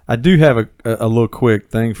 I do have a little quick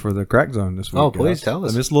thing for the Crack Zone this week. Oh, please guys. tell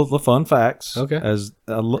us. And it's little fun facts. Okay.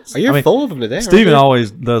 You're full of them today. Steven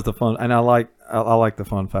always does the fun, and I like the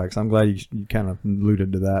fun facts. I'm glad you kind of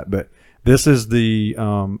alluded to that. But this is the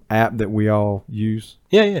app that we all use.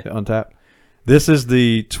 Yeah. Untapped. This is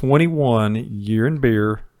the 21 year in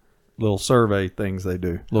beer little survey things they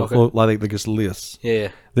do. Like they just lists. Yeah.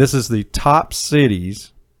 This is the top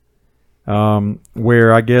cities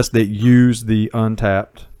where I guess they use the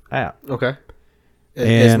Untapped app. Okay.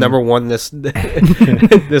 Is number one this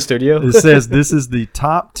studio? It says this is the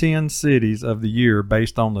top 10 cities of the year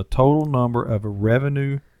based on the total number of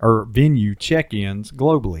revenue or venue check-ins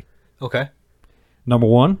globally. Okay. Number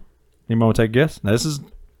one, anyone want to take a guess? Now, this is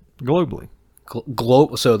globally.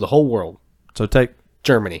 So the whole world. So take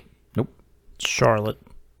Germany. Nope. Charlotte.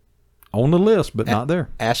 On the list, but not there.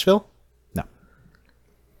 Asheville? No.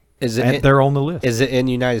 They're on the list. Is it in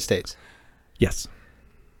the United States? Yes.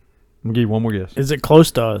 I'm going to give you one more guess. Is it close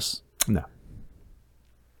to us? No.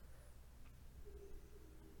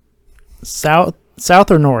 South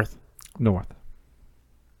or north? North.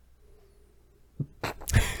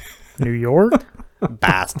 New York?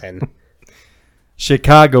 Boston.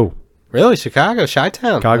 Chicago. Really? Chicago?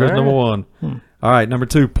 Chi-Town? Chicago's All right. number one. All right, number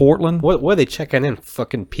two, Portland. What are they checking in?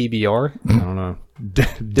 Fucking PBR? I don't know. Do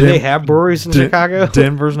they have breweries in Chicago?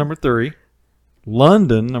 Denver's number 3.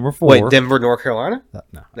 London, number 4. Wait, Denver, North Carolina? No.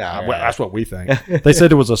 Nah, Well, that's what we think. They said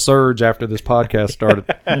there was a surge after this podcast started.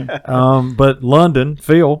 But London,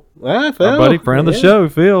 Phil, Well, Phil, our buddy, friend of the show,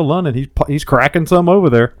 Phil, London, he's cracking some over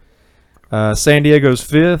there. San Diego's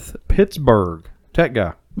 5th, Pittsburgh, tech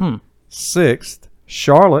guy. 6th,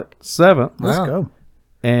 Charlotte, 7th. Let's go.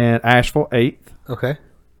 And Asheville, 8th. Okay.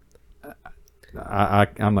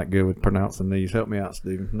 I'm not good with pronouncing these. Help me out,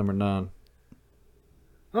 Steven. Number 9.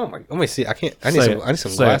 Oh my! Let me see. I can't. I need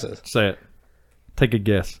some glasses. Say it. Take a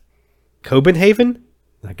guess. Copenhagen.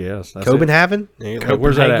 I guess. That's Copenhagen. it.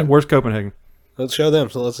 Where's that at? Where's Copenhagen? Let's show them.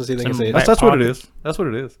 So let's see if they can see it. That's what it is. That's what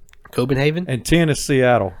it is. Copenhagen. And 10 is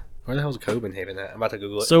Seattle. Where the hell is Copenhagen at? I'm about to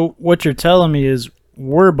Google it. So what you're telling me is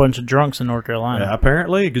we're a bunch of drunks in North Yeah, Carolina.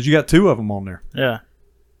 apparently, because you got 2 of them on there. Yeah.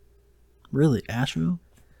 Really, Asheville?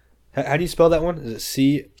 How do you spell that one? Is it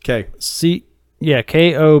C? Okay. Kobenhavn.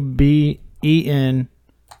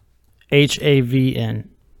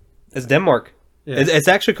 It's Denmark. Yeah. It's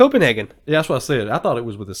actually Copenhagen. Yeah, that's what I said. I thought it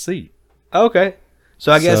was with a C. Okay.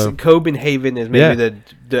 So I guess So- Copenhagen is maybe Yeah.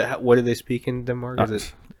 the what do they speak in Denmark? Is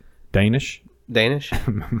it Danish? Danish?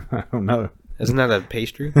 I don't know. Isn't that a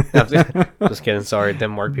pastry? No, just kidding. Sorry,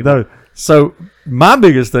 Denmark people. No. So my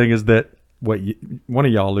biggest thing is that one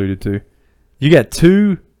of y'all alluded to. You got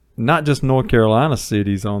 2, not just North Carolina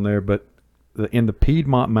cities on there, but in the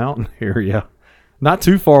Piedmont Mountain area, not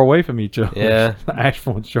too far away from each other. Yeah.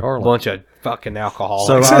 Asheville and Charlotte. Bunch of fucking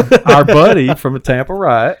alcoholics. So our buddy from the Tampa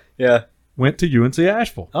Riot yeah. went to UNC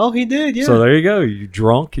Asheville. Oh, he did. Yeah. So there you go. You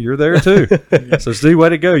drunk, you're there too. So Steve, way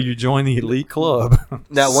to go. You joined the elite club.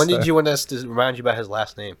 Now, when did you want us to remind you about his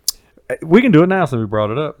last name? We can do it now since we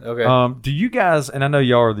brought it up. Okay. Do you guys, and I know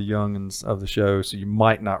y'all are the youngins of the show, so you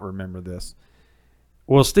might not remember this.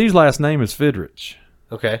 Well, Steve's last name is Fidrich.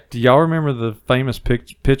 Okay. Do y'all remember the famous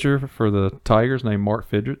pitcher for the Tigers named Mark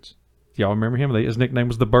Fidrich? Do y'all remember him? His nickname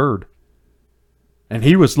was the Bird. And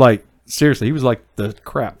he was like, seriously, he was like the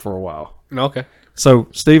crap for a while. Okay. So,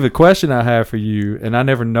 Steve, a question I have for you, and I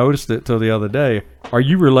never noticed it till the other day. Are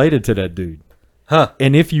you related to that dude? Huh.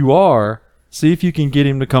 And if you are, see if you can get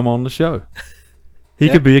him to come on the show. He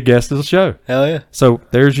could be a guest of the show. Hell yeah. So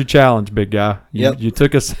there's your challenge, big guy. Yep. You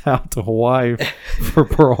took us out to Hawaii for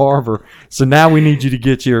Pearl Harbor. So now we need you to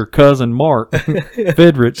get your cousin Mark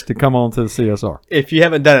Fidrich to come on to the CSR. If you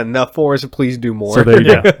haven't done enough for us, please do more. So there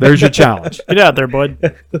you go. There's your challenge. Get out there,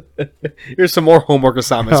 bud. Here's some more homework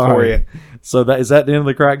assignments All for right. So is that the end of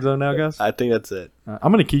the crack zone now, guys? I think that's it.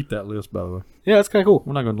 I'm going to keep that list, by the way. Yeah, that's kind of cool.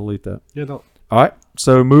 We're not going to delete that. Yeah, don't. All right.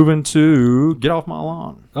 So moving to Get Off My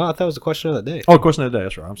Lawn. Oh, I thought it was the question of the day. Oh, question of the day.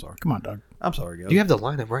 That's right. I'm sorry. Come on, Doug. I'm sorry, guys. You have the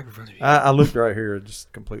lineup right in front of you. I looked right here.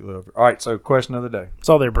 Just completely over. All right. So question of the day. It's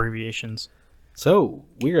all the abbreviations. So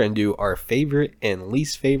we're gonna do our favorite and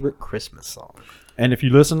least favorite Christmas song. And if you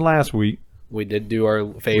listened last week, We did do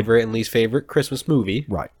our favorite and least favorite Christmas movie.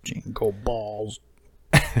 right. Jingle balls.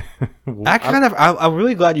 I'm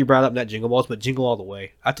really glad you brought up not Jingle Balls, but Jingle All the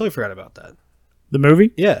Way. I totally forgot about that. The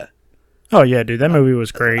movie? Yeah, Oh, yeah, dude. That movie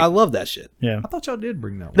was great. I love that shit. Yeah. I thought y'all did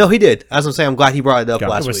bring that one. No, he did. As I'm saying, I'm glad he brought it up Got it.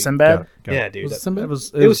 last It was week. Sinbad? Got it. Yeah, dude. Was it that- Sinbad?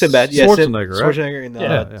 It was Sinbad. Yeah, Schwarzenegger, right? Schwarzenegger and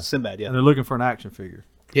Yeah. Sinbad. Yeah, And they're looking for an action figure.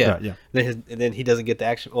 yeah. yeah. And then he doesn't get the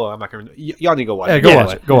action. Oh, I'm not gonna. Y'all need to go watch. Hey, it. go Yeah,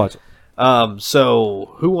 watch it. Go watch it.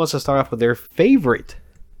 So who wants to start off with their favorite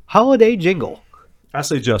holiday jingle? I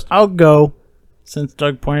say Justin. I'll go since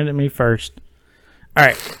Doug pointed at me first. All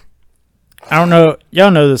right. I don't know. Y'all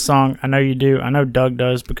know this song. I know you do. I know Doug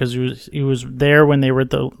does because he was there when they wrote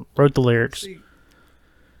the lyrics.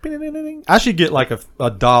 I should get like a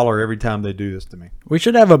dollar every time they do this to me. We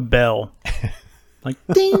should have a bell. Like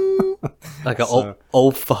ding. Like an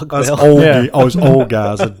old fuck Us bell. old, Yeah. us old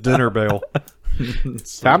guys, a dinner bell.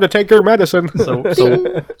 Time to take your medicine.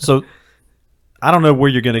 So I don't know where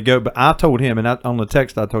you're going to go, but I told him, and on the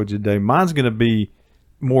text I told you today, mine's going to be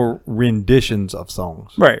more renditions of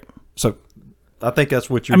songs. Right. So I think that's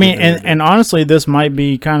what you're. I mean, getting at. and honestly, this might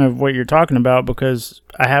be kind of what you're talking about because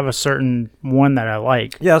I have a certain one that I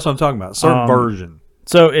like. yeah, that's what I'm talking about. Certain version,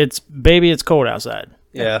 So it's Baby It's Cold Outside.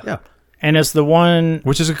 yeah. yeah, And it's the one,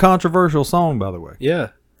 which is a controversial song, by the way. Yeah.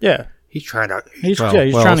 yeah. He's trying to. He's Well, trying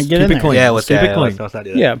to let's get keep in it there. clean. Yeah, Let's let's keep it clean. Let's not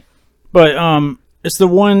do that. Yeah. But it's the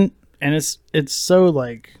one, and it's so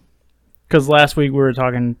like, because last week we were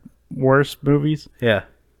talking worst movies, Yeah.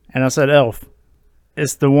 and I said Elf.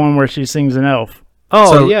 It's the one where she sings an elf.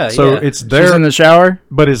 Oh so, yeah. So yeah. it's She's their, in the shower.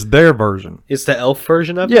 but it's their version. It's the elf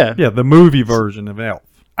version of it. Yeah. Yeah, the movie version of Elf.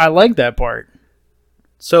 I like that part.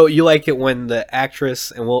 So you like it when the actress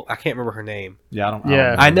and I can't remember her name. Yeah, I don't.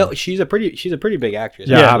 Yeah. I know she's a pretty big actress.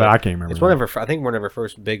 Yeah, Yeah, but I can't remember. It's one of her. I think one of her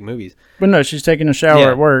first big movies. But no, she's taking a shower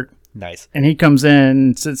Yeah. at work, Nice. and he comes in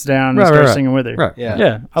and sits down and Right, starts right. singing with her. Right. Yeah.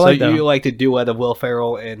 Yeah, I so like that you one. like the duet of Will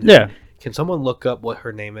Ferrell and Yeah. Can someone look up what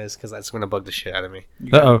her name is? Because that's going to bug the shit out of me.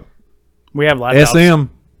 Uh-oh. We have laptops.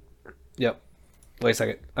 SM. Yep. Wait a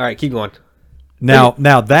second. All right, keep going.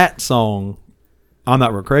 Now that song, I'm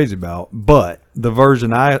not real crazy about, but the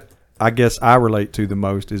version I guess I relate to the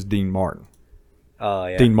most is Dean Martin. Oh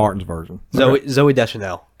yeah. Dean Martin's version. Zoe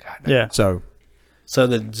Deschanel. God. Yeah. So So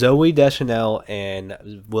the Zoe Deschanel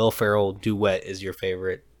and Will Ferrell duet is your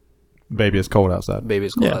favorite Baby It's Cold Outside.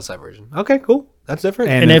 Baby's Cold Yeah. Outside version. Okay, cool. That's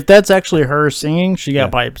different. And if that's actually her singing, she got Yeah.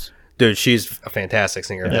 pipes. Dude, she's a fantastic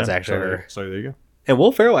singer. If Yeah. that's actually her. So there you go. And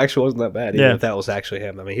Will Ferrell actually wasn't that bad. Even Yeah. if that was actually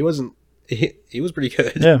him. I mean, he wasn't. He was pretty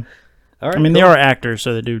good. Yeah. All right. I mean, they cool. are actors,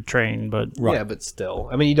 so they do train, but Right. Yeah, but still,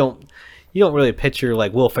 I mean, you don't really picture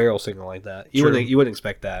like Will Ferrell singing like that. You True. wouldn't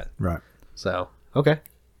expect that. Right. So okay,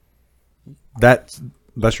 That's it.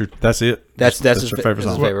 that's your favorite favorite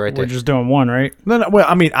song. song. Favorite right we're there. just doing one, right? No. Well,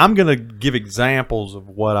 I mean, I'm gonna give examples of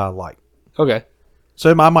what I like. Okay, So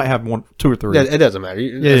I might have 1, 2, or 3. yeah, it doesn't matter. As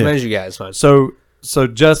yeah. many as you got, it's fine. So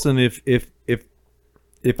Justin,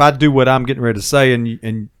 if I do what I'm getting ready to say and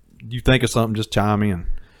you think of something, just chime in.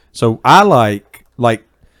 So I like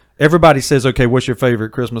everybody says, okay, what's your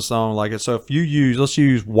favorite Christmas song? Like, so if let's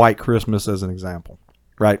use White Christmas as an example,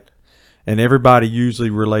 right? And everybody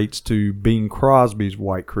usually relates to Bing Crosby's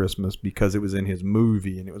White Christmas because it was in his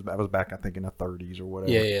movie and that was back, I think, in the 30s or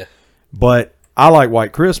whatever. Yeah. But I like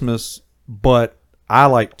White Christmas, but I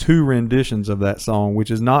like 2 renditions of that song,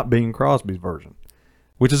 which is not Bing Crosby's version,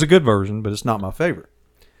 which is a good version, but it's not my favorite.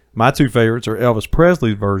 My 2 favorites are Elvis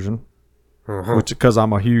Presley's version, which because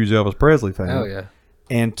I'm a huge Elvis Presley fan. Oh yeah,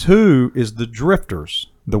 And 2 is the Drifters,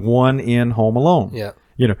 the one in Home Alone. yeah.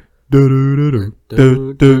 You know, do do do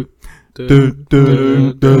do do do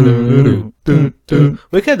do do do.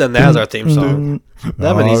 We could have done that as our theme song.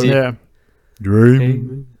 That'd been easy. Yeah.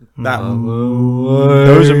 Dream. That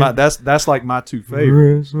those are that's like my 2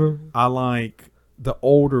 favorites. I like the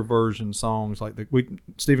older version songs, like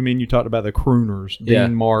Stephen, me and you talked about the crooners, Yeah.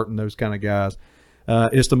 Dean Martin, those kind of guys.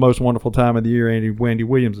 It's the Most Wonderful Time of the Year, Wendy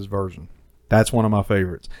Williams' version. That's one of my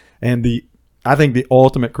favorites. And I think the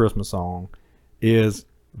ultimate Christmas song is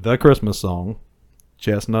the Christmas song,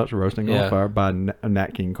 Chestnuts Roasting Yeah. on Fire by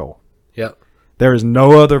Nat King Cole. Yep. There is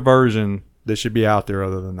no other version that should be out there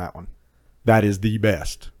other than that one. That is the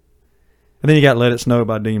best. And then you got Let It Snow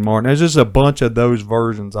by Dean Martin. There's just a bunch of those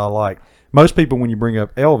versions I like. Most people, when you bring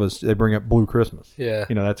up Elvis, they bring up Blue Christmas. Yeah.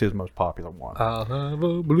 You know, that's his most popular one. I'll have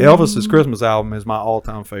a blue- Elvis's Christmas album is my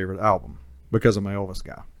all-time favorite album because I'm an Elvis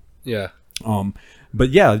guy. Yeah. But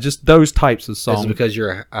yeah, just those types of Is songs. it because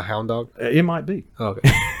you're a hound dog? It might be. Okay.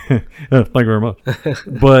 Thank you very much.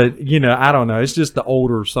 But, you know, I don't know. It's just the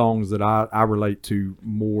older songs that I relate to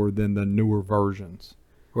more than the newer versions.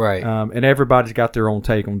 Right. And everybody's got their own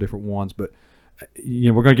take on different ones. But, you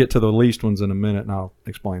know, we're going to get to the least ones in a minute, and I'll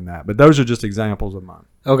explain that. But those are just examples of mine.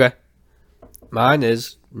 Okay. Mine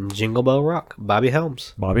is Jingle Bell Rock, Bobby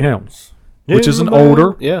Helms. Bobby Helms, which is an Jingle Bell-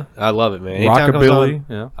 older Yeah, I love it, man. Anytime it comes rockabilly. on,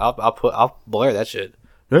 Yeah. I'll blare that shit.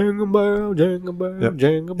 Jingle bell, jingle bell, Yep.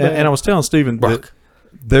 jingle bell. And I was telling Steven Rock.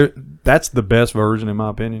 that's the best version in my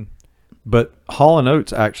opinion. But Hall &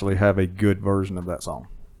 Oates actually have a good version of that song.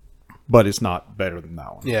 But it's not better than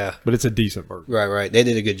that one. Yeah. But it's a decent version. Right. They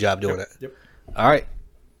did a good job doing it. Yep. All right.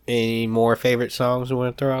 Any more favorite songs we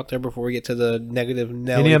want to throw out there before we get to the negative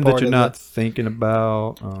Nelly Any of them that part you're of not thinking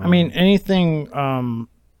about? I mean, anything.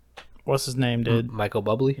 What's his name did? Michael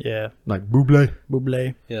Bublé? Yeah, like Bublé.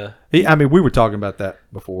 Bublé. Yeah. I mean, we were talking about that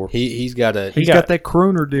before. He's got a He's got- got that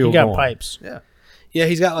crooner deal He got going. pipes. yeah,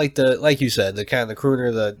 he's got like the like you said, the kind of the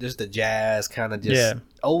crooner, just the jazz kind of just Yeah.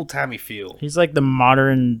 old timey feel. He's like the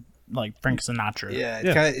modern, like Frank Sinatra. Yeah,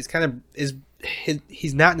 Yeah. it's kind of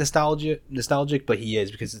he's not nostalgic, but he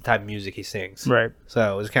is because of the type of music he sings. Right.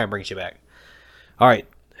 So it kind of brings you back. All right,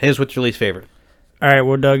 here's what's your least favorite. All right.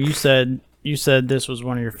 Well, Doug, you said this was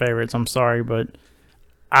one of your favorites. I'm sorry, but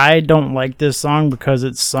I don't like this song because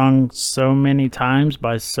it's sung so many times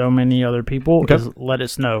by so many other people. Okay. Is Let It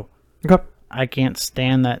Snow. Okay. I can't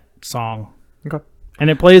stand that song. Okay. And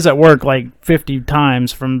it plays at work like 50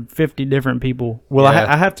 times from 50 different people. Well,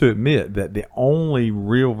 Yeah. I have to admit that the only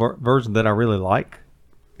real version that I really like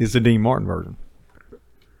is the Dean Martin version.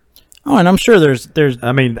 Oh, and I'm sure there's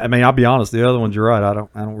I mean, I'll be honest. The other ones, you're right. I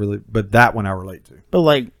don't really, but that one I relate to. but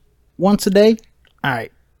like once a day. All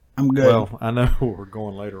right, I'm good. Well, I know we're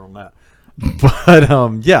going later on that,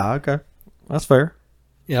 but yeah, okay, that's fair.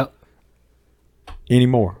 Yep. Any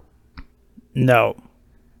more? No.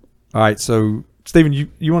 All right, so Steven,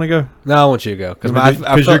 you want to go? No, I want you to go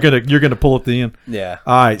because you're gonna pull up the end. Yeah.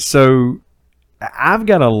 All right, so I've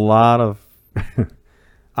got a lot of.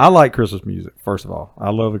 I like Christmas music. First of all, I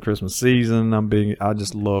love the Christmas season. I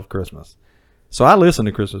just love Christmas, so I listen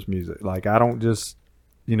to Christmas music. Like I don't just,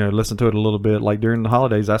 listen to it a little bit. Like during the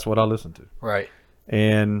holidays, that's what I listen to. Right.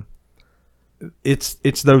 And it's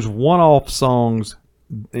those one-off songs.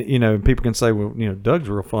 People can say, well, Doug's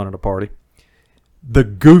real fun at a party. The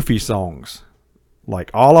goofy songs, like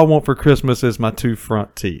All I Want for Christmas Is My Two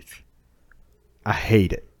Front Teeth. I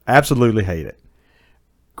hate it. Absolutely hate it.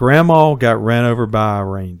 Grandma Got Ran Over by a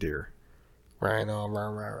Reindeer. Right.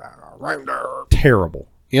 Terrible.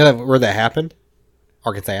 You know where that happened?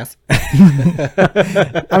 Arkansas.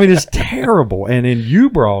 I mean, it's terrible. And then you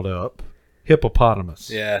brought up Hippopotamus.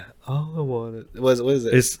 Yeah. All I wanted. What is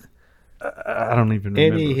it? It's I don't even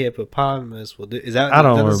remember. Any hippopotamus will do. Is that? I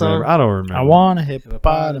don't is that the remember. song? I don't remember. I want a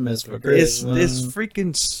hippopotamus for It's Christmas.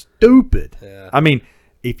 freaking stupid. Yeah. I mean,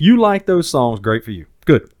 if you like those songs, great for you.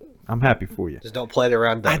 Good. I'm happy for you. Just don't play it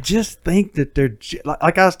around. I just think that they're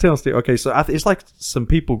like I was telling Steve. Okay, so it's like some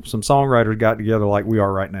songwriters got together like we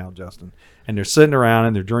are right now, Justin, and they're sitting around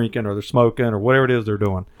and they're drinking or they're smoking or whatever it is they're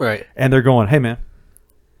doing, Right. and they're going, "Hey, man,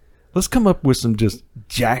 let's come up with some just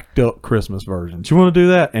jacked up Christmas versions. You want to do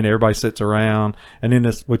that?" And everybody sits around, and then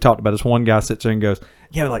we talked about this one guy sits there and goes,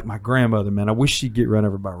 "Yeah, like my grandmother, man. I wish she'd get run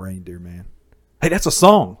over by a reindeer, man." Hey, that's a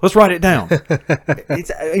song. Let's write it down.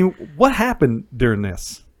 What happened during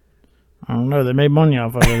this? I don't know. They made money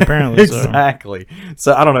off of it apparently. Exactly.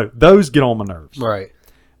 So I don't know. Those get on my nerves. Right.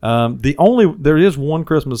 There is one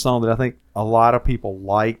Christmas song that I think a lot of people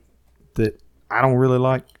like that I don't really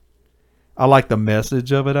like. I like the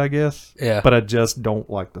message of it, I guess. Yeah. But I just don't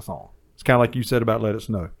like the song. It's kind of like you said about Let It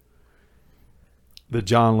Snow. The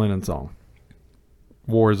John Lennon song.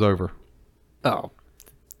 War is over. Oh.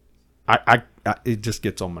 I it just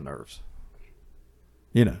gets on my nerves.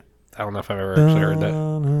 I don't know if I've ever actually heard that. I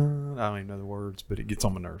don't even know the words, but it gets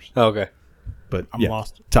on my nerves. Oh, okay. But I'm yeah,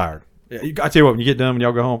 lost. tired. Yeah, I tell you what, when you get done and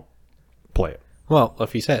y'all go home, play it. Well,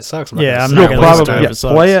 if you say it sucks, Yeah, I'm gonna not say You'll gonna it. listen probably to it if it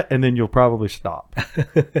sucks. play it, and then you'll probably stop.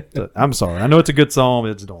 So, I'm sorry. I know it's a good song, but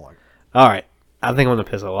I just don't like it. All right. I think I'm gonna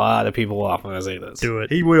piss a lot of people off when I say this. Do it.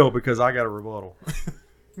 He will because I got a rebuttal.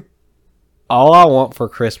 All I Want for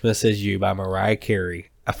Christmas Is You by Mariah Carey.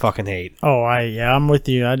 I fucking hate. Oh, I'm with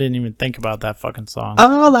you. I didn't even think about that fucking song.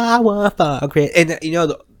 All I want for Christmas.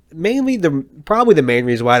 And probably the main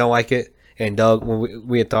reason why I don't like it. And Doug, when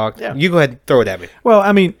we had talked, Yeah. you go ahead and throw it at me. Well,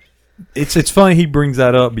 I mean, It's funny he brings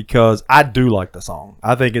that up because I do like the song.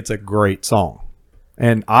 I think it's a great song,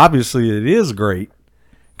 and obviously it is great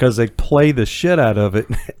because they play the shit out of it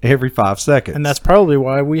every 5 seconds, And that's probably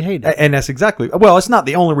why we hate it. and that's exactly well. It's not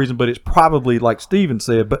the only reason, but it's probably like Steven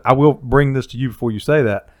said. But I will bring this to you before you say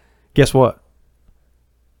that. Guess what?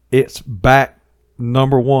 It's back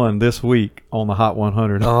number 1 this week on the Hot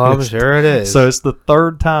 100. Oh, I'm sure it is. So it's the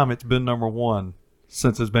 3rd time it's been number 1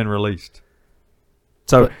 since it's been released.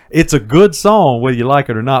 So it's a good song, whether you like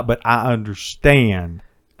it or not, but I understand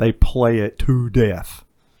they play it to death.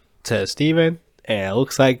 To Steven, and it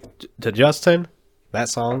looks like to Justin, that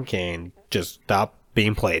song can just stop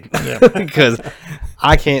being played. Because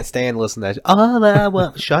I can't stand listening to that. All I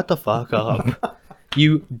want, shut the fuck up.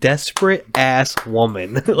 You desperate ass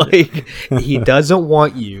woman. Like, he doesn't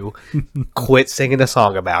want you. Quit singing a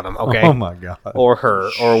song about him, okay? Oh my god. Or her,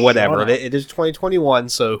 or whatever. It is 2021,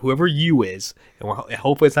 so whoever you is, and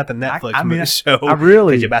hopefully it's not the Netflix show. I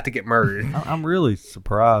really- 'cause you're about to get murdered. I'm really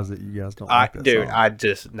surprised that you guys don't like that Dude, song. I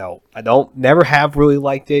just no, I don't. Never have really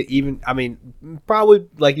liked it. Even probably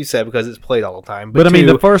like you said because it's played all the time. But I mean,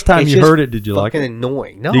 two, the first time it's you just heard it, did you like fucking it?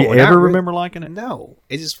 annoying. No, Do you not ever really. remember liking it? No,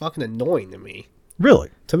 it's just fucking annoying to me. Really?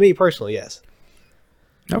 To me personally, yes.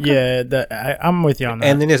 Yeah, I'm with you on that.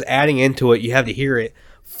 And then just adding into it, you have to hear it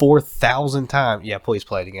 4,000 times. Yeah, please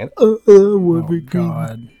play it again. oh,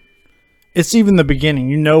 God. It's even the beginning.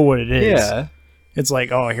 You know what it is. Yeah. It's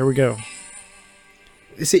like, oh, here we go.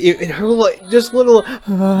 See, it her like just little.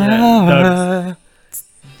 Yeah,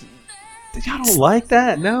 Y'all don't like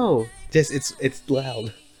that? No, just it's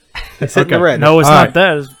loud. It's hitting the red. No, it's All not right.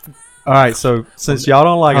 that. It's, All right, so since y'all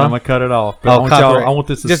don't like it, Huh? I'm gonna cut it off. But Oh, I, want copyright. I want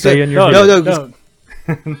this to Just stay say- in your no, head.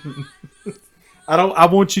 no, I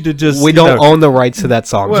want you to just. we you don't know- own the rights to that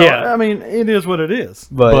song. Well, Yeah. I mean, it is what it is.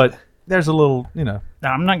 But- But there's a little, no,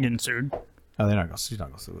 I'm not getting sued. Oh, they're not gonna. She's not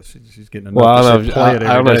gonna sue us. She's getting enough. Well, I to don't know. play it I don't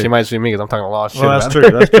every know. day. She might sue me because I'm talking a lot of shit. Well, that's about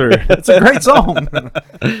true. That's true. It's a great song.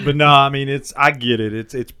 But no, I mean, I get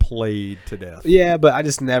it. It's played to death. it. Yeah, but I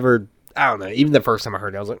just never. I don't know. Even the first time I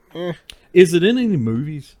heard it, I was like, Is it in any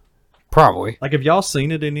movies? probably Like, have y'all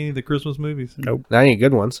seen it in any of the Christmas movies? Nope. not any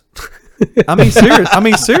good ones. I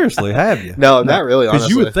mean, seriously, have you? No, not really. Because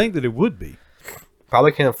Honestly, you would think that it would be.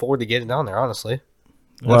 probably can't afford to get it on there. Honestly,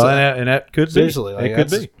 Well, and that could be. seriously, like, it could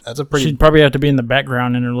that's, be. That's a pretty. She'd probably have to be in the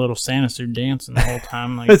background in her little Santa suit dancing the whole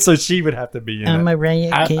time. Like, So she would have to be in it. Mariah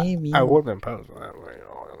I would have been posed.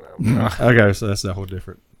 Okay, so that's a whole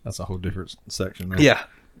different. That's a whole different section. There. Yeah.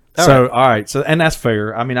 So all right. So and that's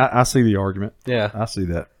fair. I mean, I see the argument. Yeah. I see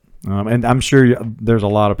that. And I'm sure there's a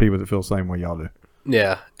lot of people that feel the same way y'all do.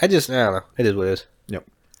 Yeah. I don't know. It is what it is. Yep.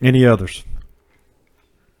 Any others?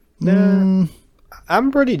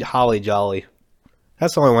 I'm pretty holly jolly.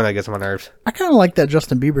 That's the only one that gets on my nerves. I kind of like that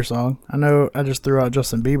Justin Bieber song. I know I just threw out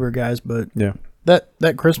Justin Bieber, guys, but Yeah.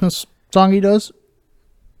 that Christmas song he does,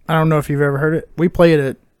 I don't know if you've ever heard it. We play it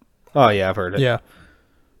at Oh yeah, I've heard it. yeah,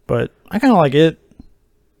 but I kind of like it.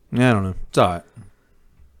 Yeah, I don't know. It's all right.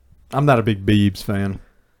 I'm not a big Biebs fan.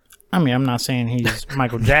 I mean, I'm not saying he's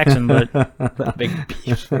Michael Jackson, but Big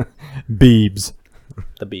beefs. Biebs.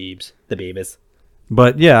 The beebs. The beebs.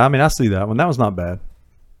 But yeah, I mean, I see that one. That was not bad.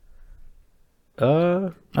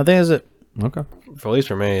 I think is it. Okay. For at least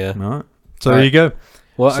for me, yeah. All right. So All there right. you go.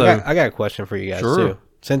 Well, So- I got a question for you guys Sure. too.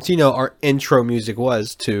 Since our intro music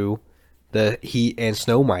was to the Heat and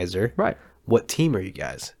Snow Miser, Right. what team are you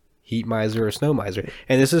guys? Heat Miser or Snow Miser?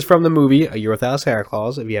 And this is from the movie A Year Without Santa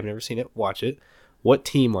Claus. If you have never seen it, watch it. What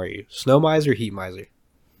team are you? Snow Miser, Heat Miser,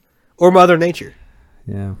 or Mother Nature?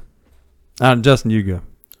 Yeah. Justin, you go.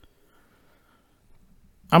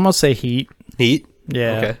 I'm gonna say Heat. Heat.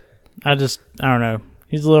 Yeah. Okay. I don't know.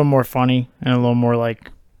 He's a little more funny and a little more like,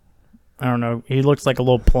 I don't know. He looks like a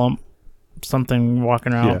little plump, something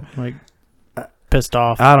walking around like pissed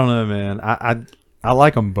off. I don't know, man. I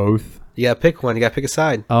like them both. You gotta pick one. You gotta pick a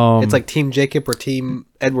side. It's like Team Jacob or Team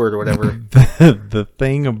Edward or whatever. the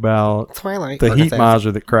thing about Twilight. the Or Heat Nathaniel.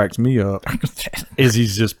 Miser that cracks me up is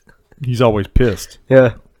he's always pissed.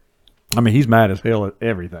 Yeah. I mean, he's mad as hell at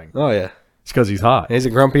everything. Oh yeah. It's because he's hot. He's a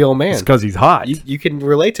grumpy old man. It's because he's hot. You can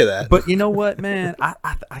relate to that. But you know what, man?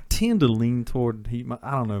 I tend to lean toward Heat.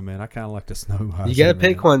 I don't know, man. I kind of like the Snow Miser. You gotta man.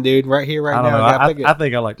 pick one, dude. Right here, right I don't now. know. You gotta pick it. I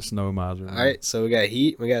think I like the Snow Miser. All right, so we got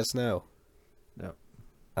Heat, we got Snow. Yep.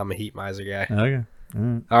 I'm a Heat Miser guy. Okay.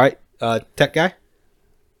 All right. All right, Tech guy.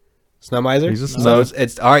 Snow Miser. He's a So Snow.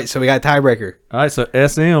 it's all right. So we got a tiebreaker: All right. So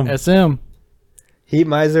SM. SM Heat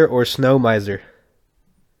Miser or Snow Miser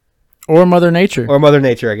or Mother Nature. or Mother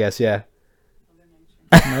Nature, I guess. Yeah.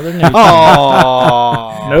 Mother Nature.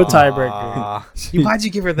 Oh, No tiebreaker. Why'd you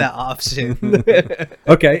give her that option?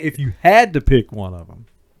 Okay. If you had to pick one of them,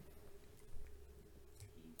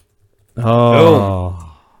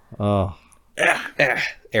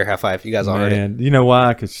 Air high five. You guys all heard it. Man, you know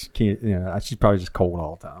why? Because she can't. You know, she's probably just cold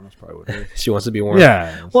all the time. That's probably what it is. She wants to be warm.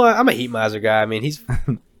 Yeah. Well, I'm a heat miser guy. I mean, he's.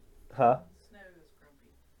 Huh?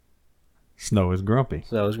 Snow is grumpy.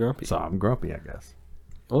 Snow is grumpy. So I'm grumpy, I guess.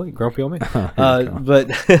 Oh, you grumpy on me.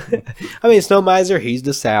 But I mean, Snow Miser. He's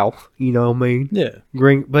the South. You know what I mean? Yeah.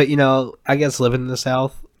 Green. But you know, I guess living in the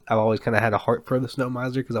South, I've always kind of had a heart for the Snow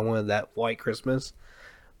Miser because I wanted that white Christmas.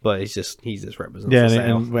 But he just represents Yeah, the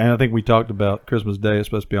South. and I think we talked about Christmas Day. It's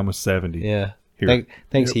supposed to be almost 70. Yeah. Here.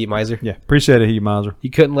 Thanks, Heat Miser. Yeah, appreciate it, Heat Miser. You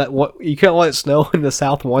couldn't let it snow in the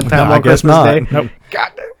South one time No, I on guess Christmas not. Day. Nope.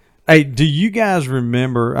 God damn. Hey, do you guys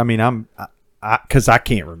remember? I mean, because I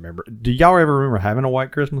can't remember. Do y'all ever remember having a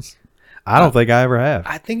white Christmas? I don't think I ever have.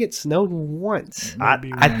 I think it snowed once.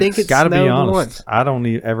 Maybe I think it's Gotta snowed be honest. once I don't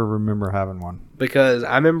ever remember having one. because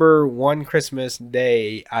I remember one Christmas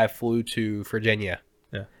day I flew to Virginia.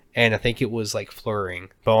 Yeah. And I think it was like flurrying.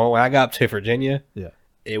 But when I got up to Virginia, Yeah.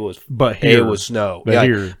 it was But it was snow. but Yeah,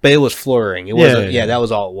 here- but it was flurrying. It Yeah, wasn't. yeah. Yeah, that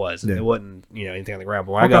was all it was. Yeah. It wasn't anything on the ground.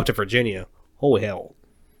 But when I Okay. got up to Virginia, holy hell,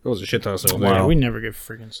 it was a shit ton of snow. Yeah, Wow. we never get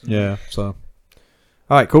freaking snow. Yeah. So,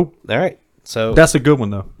 all right, cool. All right, so That's a good one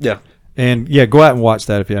though. yeah, And yeah, go out and watch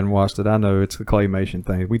that if you haven't watched it. I know it's the claymation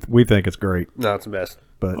thing. We think it's great, no, it's the best.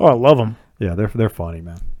 but Oh, I love them. yeah, they're funny,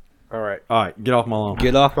 man. All right, All right, get off my lawn.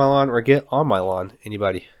 get off my lawn or get on my lawn.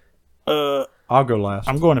 Anybody? I'll go last.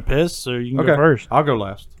 I'm going to piss, so you can okay, go first. I'll go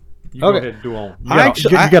last. You Okay. go ahead and do on. You I got,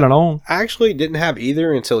 actually- you got it on. I actually didn't have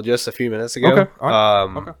either until just a few minutes ago. Okay, all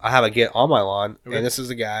right. Okay. I have a get on my lawn, Okay. and this is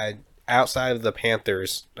a guy outside of the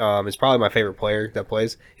Panthers. Is probably my favorite player that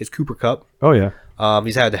plays. Is Cooper Kupp. Oh yeah.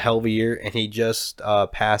 He's had a hell of a year, and he just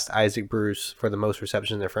passed Isaac Bruce for the most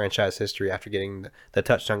receptions in their franchise history after getting the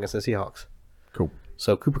touchdown against the Seahawks. Cool.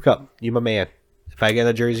 So Cooper Kupp, you my man. If I get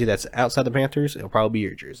a jersey that's outside the Panthers, it'll probably be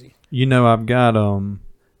your jersey. You know, I've got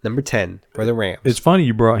Number 10 for the Rams. It's funny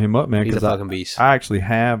you brought him up, man. He's a 'cause fucking beast. I actually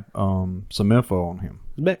have some info on him.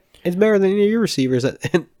 It's better than any of your receivers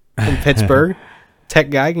in Pittsburgh. Tech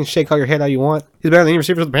guy can shake all your head how you want. He's better than any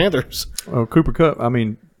receivers of the Panthers. Oh, Cooper Kupp. I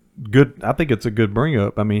mean, good. I think it's a good bring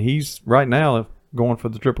up. I mean, he's right now going for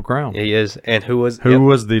the Triple Crown. He is. And who was Who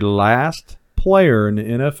was the last player in the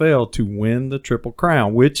NFL to win the Triple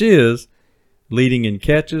Crown, which is leading in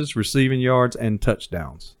catches, receiving yards, and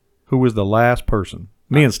touchdowns? Who was the last person?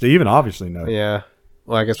 Me and Steven obviously know. Yeah.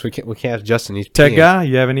 Well, I guess we can't have Justin. He's Tech peeing. guy,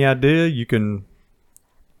 you have any idea? You can.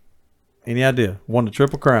 Any idea? Won the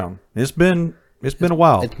Triple Crown. It's been a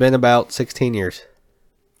while. It's been about 16 years.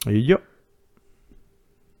 Yep.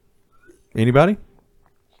 Anybody?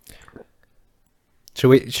 Should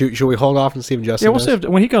we hold off and see if Justin? Yeah, we'll knows? see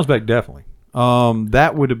when he comes back. Definitely.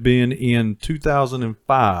 That would have been in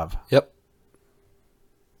 2005. Yep.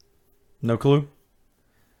 No clue.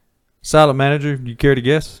 Silent manager, do you care to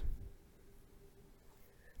guess?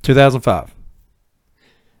 2005.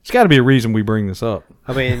 There's got to be a reason we bring this up.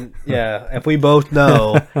 I mean, yeah. If we both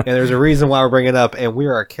know, and there's a reason why we're bringing it up, and we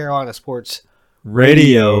are Carolina Sports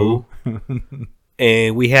Radio,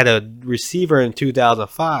 and we had a receiver in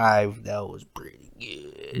 2005 that was pretty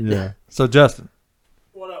good. Yeah. So Justin,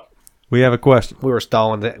 What up? we have a question. We were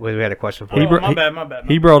stalling. We had a question for He you. br- my bad.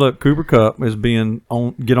 He brought up Cooper Kupp as being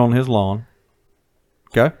on get on his lawn.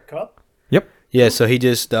 Okay. Cup? Yep. Yeah. So he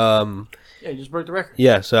just. Yeah, you just broke the record.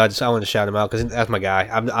 Yeah. So I wanted to shout him out because that's my guy.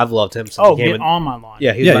 I've loved him since Oh, he came get in. on my lawn.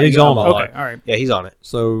 Yeah. Yeah, he's on my the line. Okay, all right. Yeah, he's on it.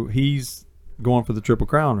 So he's going for the Triple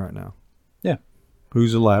Crown right now. Yeah.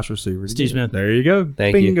 Who's the last receiver? to Steve get it? Smith. There you go.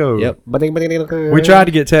 Thank Bingo. you. Yep. We tried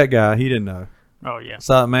to get Tech guy. He didn't know. Oh, yeah.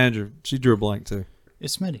 Silent manager. She drew a blank too.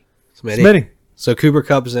 It's Smitty. Smitty. So Cooper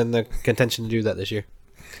Kupp's in the contention to do that this year,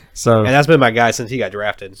 So and that's been my guy since he got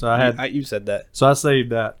drafted. So I had- you said that. I saved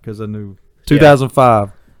that because I knew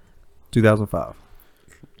 2005. 2005.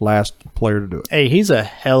 Last player to do it. Hey, he's a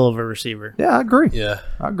hell of a receiver. Yeah, I agree. Yeah.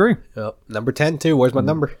 I agree. Yep. Number 10 too. Where's my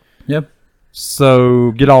number? Yep.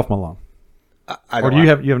 So get off my lawn. I Or do you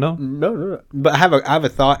have no? No. But I have a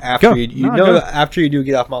thought after Go. you No, know go. that after you do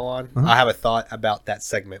get off my lawn. I have a thought about that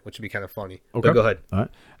segment, which would be kind of funny. Okay. But go ahead. All right.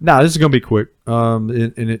 Now this is going to be quick. And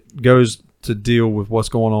it goes to deal with what's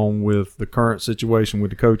going on with the current situation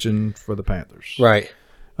with the coaching for the Panthers. Right.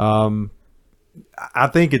 I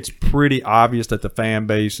think it's pretty obvious that the fan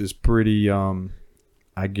base is pretty,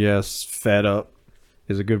 I guess, fed up.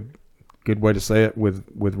 Is a good way to say it with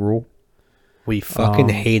Rule. We fucking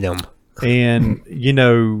hate him. And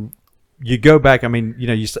you go back. I mean,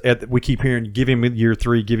 we keep hearing give him year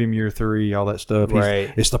 3, all that stuff.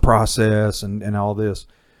 Right. It's the process and all this.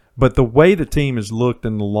 But the way the team has looked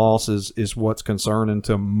and the losses is what's concerning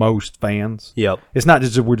to most fans. Yep. It's not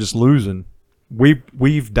just that we're just losing.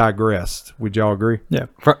 we've digressed. Would y'all agree? Yeah.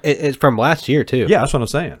 It's from last year too. Yeah, that's what I'm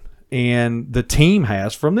saying. And the team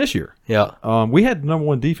has from this year. Yeah. We had number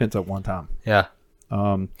one defense at one time. Yeah.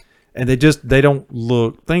 And they don't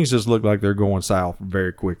look, things just look like they're going south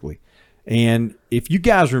very quickly. And if you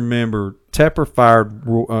guys remember, Tepper fired,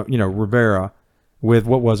 Rivera with,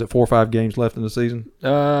 what was it, 4 or 5 games left in the season?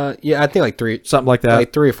 Yeah, I think like 3. Something like that.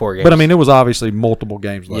 Like 3 or 4 games. But I mean, it was obviously multiple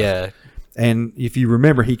games left. Yeah. And if you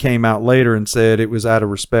remember, he came out later and said it was out of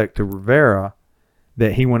respect to Rivera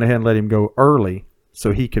that he went ahead and let him go early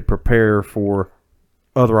so he could prepare for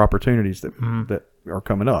other opportunities that are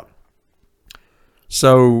coming up.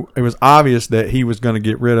 So it was obvious that he was going to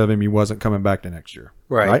get rid of him. He wasn't coming back the next year.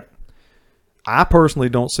 Right. I personally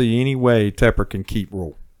don't see any way Tepper can keep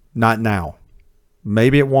Rule. Not now.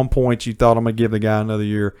 Maybe at one point you thought I'm going to give the guy another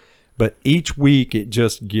year. But each week it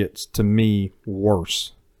just gets, to me,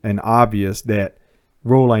 worse and obvious that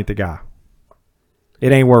Rule ain't the guy.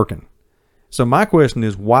 It ain't working. So my question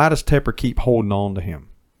is, why does Tepper keep holding on to him?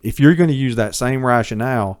 If you're going to use that same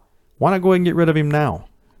rationale, why not go ahead and get rid of him now?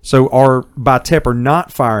 So by Tepper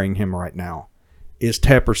not firing him right now, is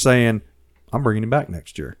Tepper saying, I'm bringing him back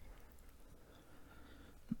next year?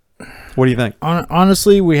 What do you think?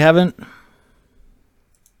 Honestly, we haven't.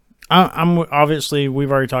 I'm obviously,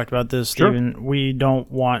 we've already talked about this, Sure. Steven. We don't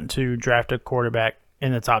want to draft a quarterback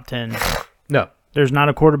in the top 10. No. There's not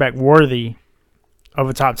a quarterback worthy of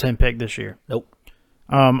a top 10 pick this year. Nope.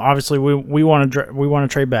 Obviously, we want to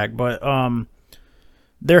trade back, but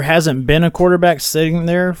there hasn't been a quarterback sitting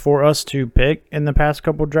there for us to pick in the past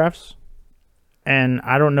couple drafts. And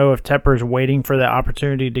I don't know if Tepper's waiting for that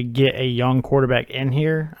opportunity to get a young quarterback in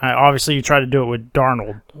here. Obviously, you tried to do it with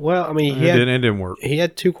Darnold. Well, I mean, It didn't work. he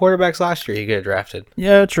had 2 quarterbacks last year he could have drafted.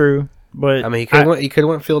 Yeah, true. But I mean, he could have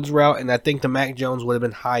went Fields' route, and I think the Mac Jones would have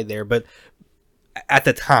been high there. But at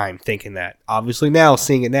the time, thinking that, obviously now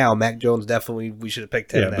seeing it now, Mac Jones definitely we should have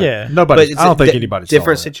picked him. Yeah. Nobody. I don't think anybody saw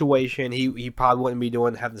different that. situation. He probably wouldn't be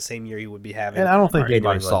having the same year he would be having. And I don't think or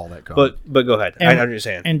anybody anyone. saw that coming. But go ahead. I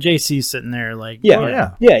understand. And JC's sitting there like Yeah.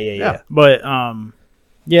 But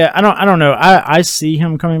I don't know. I see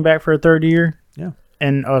him coming back for a third year. Yeah.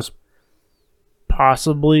 And us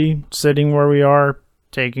possibly sitting where we are,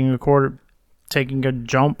 taking a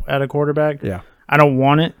jump at a quarterback. Yeah. I don't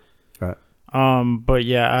want it. Right. But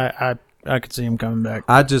yeah, I could see him coming back.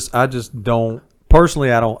 I just don't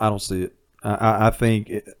personally. I don't see it. I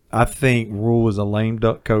think Rule is a lame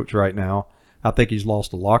duck coach right now. I think he's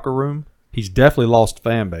lost the locker room. He's definitely lost the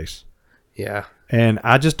fan base. Yeah. And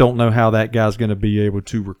I just don't know how that guy's going to be able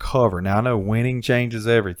to recover. Now I know winning changes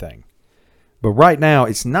everything, but right now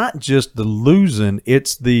it's not just the losing;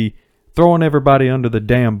 it's the throwing everybody under the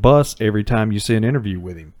damn bus every time you see an interview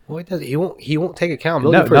with him. Well, he does. He won't take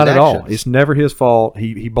accountability No, for not his at actions. all. It's never his fault.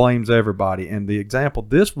 He blames everybody. And the example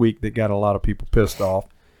this week that got a lot of people pissed off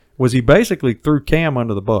was he basically threw Cam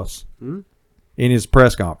under the bus in his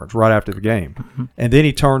press conference right after the game. And then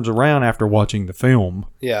he turns around after watching the film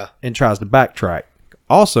Yeah. and tries to backtrack.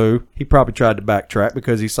 Also, he probably tried to backtrack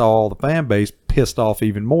because he saw all the fan base pissed off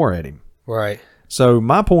even more at him. Right. So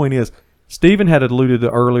my point is, Steven had alluded to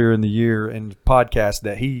earlier in the year in the podcast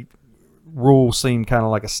that Rule seemed kind of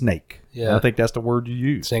like a snake. Yeah. And I think that's the word you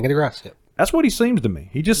use. Snake in the grass. Yep. That's what he seems to me.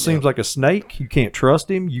 He just seems like a snake. You can't trust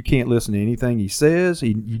him. You can't listen to anything he says.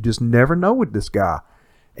 You just never know with this guy.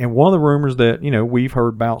 And one of the rumors that, we've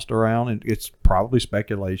heard bounced around, and it's probably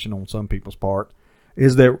speculation on some people's part,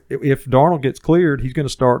 is that if Darnold gets cleared, he's going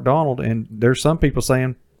to start Donald. And there's some people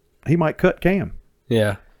saying he might cut Cam.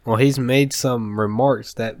 Yeah. Well, he's made some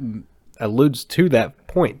remarks that alludes to that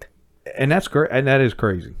point. And that's great. And that is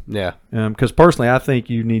crazy. Yeah. Because personally, I think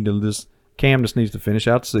you need to Cam just needs to finish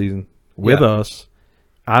out the season with us.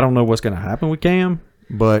 I don't know what's going to happen with Cam,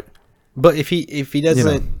 but if he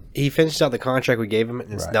doesn't, he finishes out the contract we gave him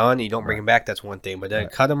and it's done. You don't bring him back. That's one thing. But then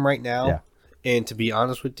cut him right now. Yeah. And to be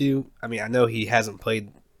honest with you, I mean, I know he hasn't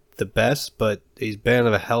played the best, but he's been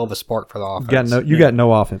a hell of a spark for the offense. you got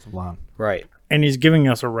no offensive line. Right. And he's giving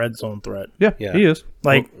us a red zone threat. Yeah, he is.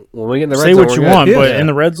 Like, when we get in the red say zone, what you we're good. want, Yeah. but in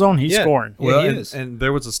the red zone, he's Yeah. scoring. Well, he and, is. and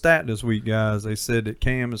there was a stat this week, guys. They said that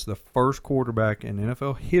Cam is the first quarterback in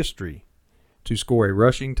NFL history to score a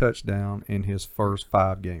rushing touchdown in his first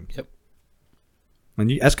 5 games. Yep.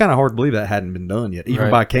 And that's kind of hard to believe that hadn't been done yet, even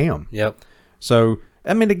Right. by Cam. Yep. So,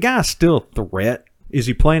 I mean, the guy's still a threat. Is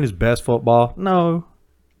he playing his best football? No.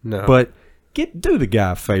 No. But do the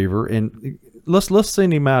guy a favor and let's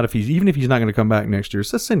send him out if he's not going to come back next year.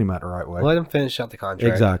 So let's send him out the right way. Let him finish out the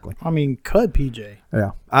contract. Exactly. I mean, cut PJ.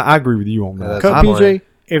 Yeah, I agree with you on that. that's Cut I'm PJ.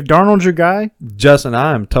 If Darnold's your guy, Justin,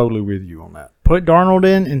 I am totally with you on that. put Darnold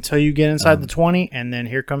in until you get inside the 20, and then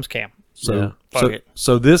here comes Cam. So, Fuck it.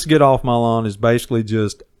 so this get off my lawn is basically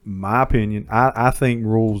just my opinion. I think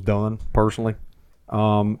Rule's done personally,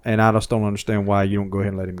 and I just don't understand why you don't go ahead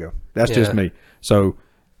and let him go. That's just me. So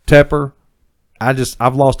Tepper,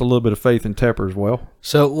 I've lost a little bit of faith in Tepper as well.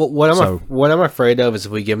 So what I'm afraid of is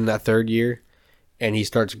if we give him that third year, and he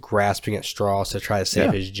starts grasping at straws to try to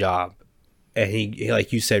save his job, and he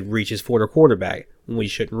like you said reaches for the quarterback when we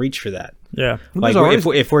shouldn't reach for that. Yeah. Like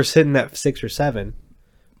if we're sitting at 6 or 7,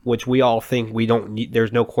 which we all think we don't need,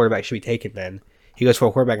 there's no quarterback should be taken. Then he goes for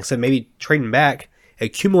a quarterback instead, maybe trading back,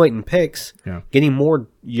 accumulating picks, getting more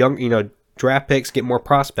young, draft picks, get more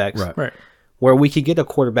prospects. Right. Where we could get a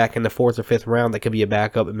quarterback in the 4th or 5th round that could be a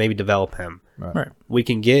backup and maybe develop him. Right. We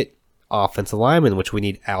can get offensive linemen, which we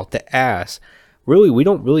need out the ass. Really, we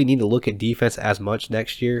don't really need to look at defense as much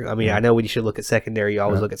next year. I mean, I know we should look at secondary. You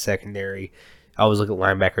always look at secondary. I always look at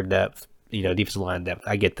linebacker depth, defensive line depth.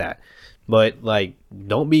 I get that. But,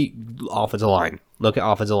 don't be offensive line. Look at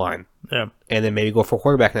offensive line. Yeah. And then maybe go for a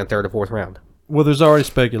quarterback in the 3rd or 4th round. Well, there's already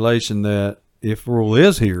speculation that if Rule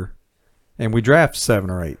is here and we draft 7th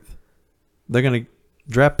or 8th, they're going to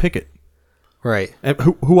draft Pickett. Right. And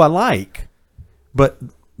who I like, but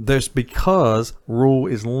there's because Rule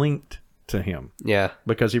is linked to him. Yeah.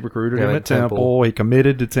 Because he recruited him at Temple. He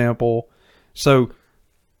committed to Temple. So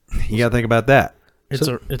you got to think about that.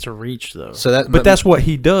 It's a reach, though. But that's what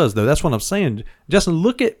he does, though. That's what I'm saying. Justin,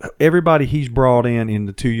 look at everybody he's brought in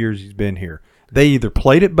the 2 years he's been here. They either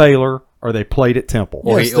played at Baylor or they played at Temple.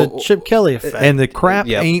 Yeah, it's the Chip Kelly effect. And the crap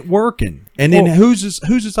ain't working. And then who's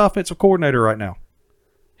his offensive coordinator right now?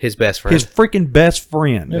 His best friend. His freaking best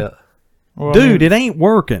friend. Yeah. Well, Dude, it ain't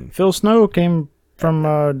working. Phil Snow came from,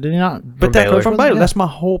 did he not? But from Baylor. That's my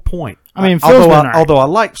whole point. I mean, although I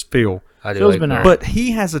like Phil, Phil's been all right. but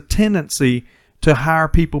he has a tendency to hire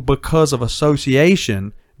people because of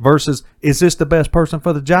association versus is this the best person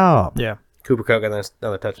for the job? Yeah. Cooper Kupp got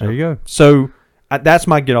another touchdown. There you go. So that's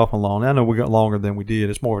my get off alone. I know we got longer than we did.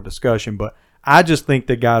 It's more of a discussion, but I just think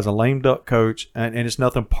the guy's a lame duck coach, and it's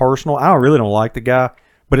nothing personal. I really don't like the guy,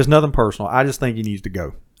 but it's nothing personal. I just think he needs to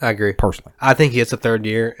go. I agree. Personally. I think he gets a 3rd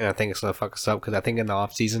year, and I think it's going to fuck us up because I think in the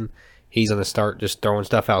offseason, he's going to start just throwing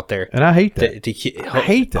stuff out there. And I hate that. I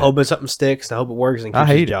hate that. Hoping something sticks, and hope it works, and keeps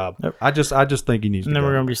his job. Yep. I just think he needs to go. And then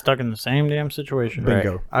we're going to be stuck in the same damn situation.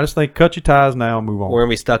 Bingo. Right. I just think cut your ties now and move on. We're going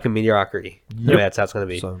to be stuck in mediocrity. Yep. That's how it's going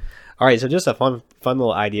to be. So. All right, so just a fun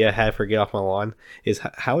little idea I had for Get Off My Lawn is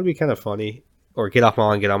how would it be kind of funny, or Get Off My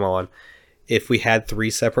Lawn, Get On My Lawn, if we had 3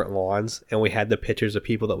 separate lawns and we had the pictures of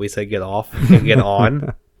people that we said get off and get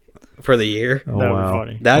on for the year. That would be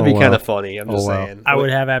funny. That'd be kind of funny. I'm just saying. I would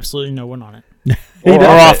have absolutely no one on it. or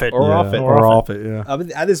off it. Or off it, yeah.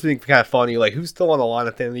 I just think kind of funny, like who's still on the lawn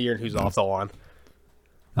at the end of the year and who's off the lawn.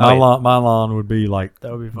 My lawn would be like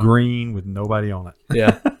that would be fun. Green with nobody on it.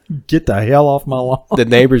 Yeah. Get the hell off my lawn. The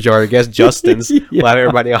neighbor's yard, I guess Justin's. We'll have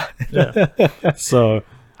everybody on. Yeah. So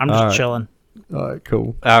I'm just chilling. All right,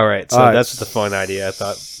 cool. All right, so that's just a fun idea, I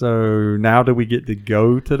thought. So now do we get to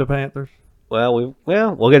go to the Panthers? Well,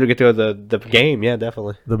 we'll get to the game, yeah,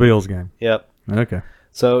 definitely. The Bills game. Yep. Okay.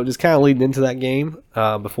 So just kind of leading into that game,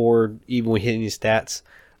 before even we hit any stats,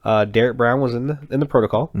 Derek Brown was in the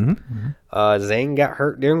protocol. Mm-hmm. Zane got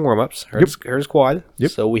hurt during warmups, hurt his quad.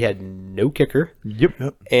 Yep. So we had no kicker.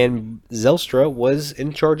 Yep. And Zelstra was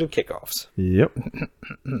in charge of kickoffs. Yep.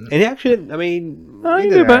 And he actually, he didn't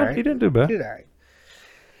do bad. Right. He didn't do bad. He did all right.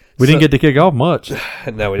 We didn't get to kick off much.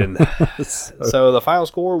 No, we didn't. So the final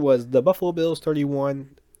score was the Buffalo Bills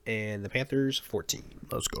 31 and the Panthers 14.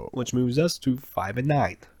 Let's go. Which moves us to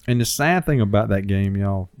 5-9. And the sad thing about that game,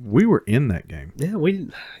 y'all, we were in that game. Yeah, we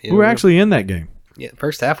didn't. We were actually in that game. Yeah,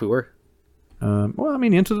 first half we were.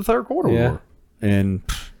 Into the third quarter we were. And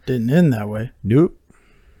didn't end that way. Nope.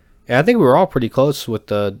 Yeah, I think we were all pretty close with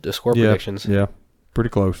the score predictions. Yeah,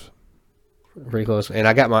 pretty close. Pretty close. And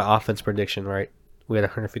I got my offense prediction right. We had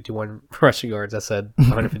 151 rushing yards. I said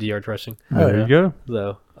 150 yards rushing. There you go.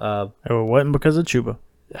 So, it wasn't because of Chuba.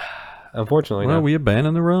 Unfortunately, well, we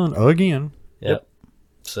abandoned the run again. Yep.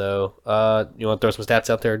 So, you want to throw some stats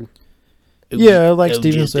out there? Yeah, like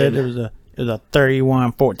Steven said, it was a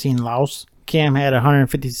 31-14 loss. Cam had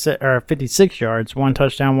 56 yards, 1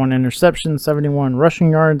 touchdown, 1 interception, 71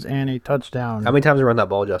 rushing yards, and a touchdown. How many times did you run that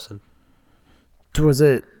ball, Justin? Was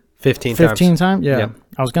it 15 times? Yeah. Yep.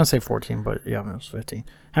 I was going to say 14, but yeah, it was 15.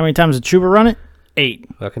 How many times did Chuba run it? 8.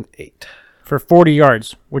 Fucking 8. For 40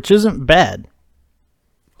 yards, which isn't bad.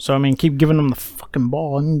 So, keep giving them the fucking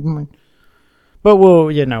ball. But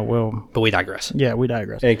But we digress. Yeah, we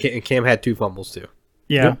digress. And Cam had 2 fumbles, too.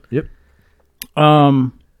 Yeah. Yep.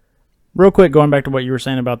 Real quick, going back to what you were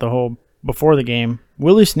saying about the whole before the game,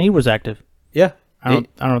 Willie Snead was active. Yeah. I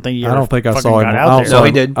don't think he I don't think I fucking saw him. got I out don't there. saw No, he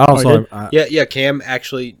him. did. I don't Oh, he saw did? him. Yeah. Cam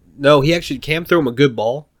Cam threw him a good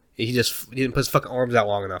ball. He didn't put his fucking arms out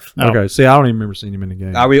long enough. No. Okay, see, I don't even remember seeing him in the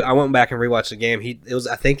game. I went back and rewatched the game.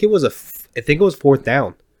 I think it was fourth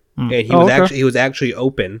down, and he was actually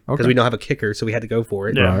open because Okay. we don't have a kicker, so we had to go for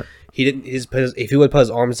it. Yeah. Right. He didn't. If he would have put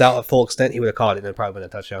his arms out at full extent, he would have caught it, and it probably been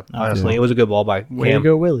a touchdown. Honestly, Yeah. it was a good ball by Way to Cam.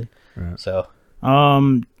 go, Willie. So,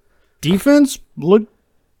 Defense look.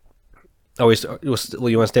 you want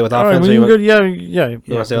to stay with All right, offense? we Or can you go, want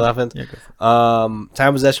yeah. to stay with offense? Yeah, go for it.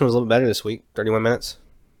 Time possession was a little better this week, 31 minutes.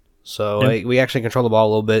 So Yeah. we actually controlled the ball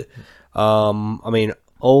a little bit.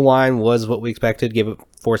 O-line was what we expected. Gave it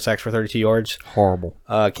 4 sacks for 32 yards. Horrible.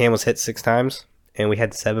 Cam was hit 6 times, and we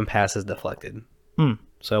had 7 passes deflected. Hmm.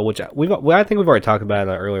 So, I think we've already talked about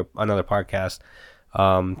in another podcast.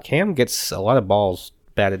 Cam gets a lot of balls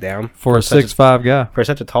batted down For a 6'5" guy. for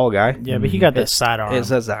such a tall guy. Yeah, but he got that sidearm. It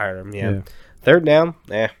says to hire him. Yeah. Yeah. Third down,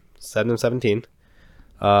 7-17.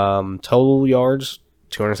 Total yards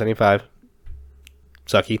 275.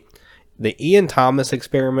 Sucky. The Ian Thomas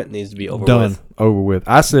experiment needs to be over Done. with. Over with.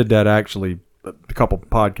 I said that actually a couple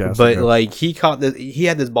podcasts But ago. like he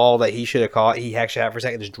had this ball that he should have caught. He actually had for a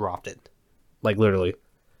second, just dropped it, like literally,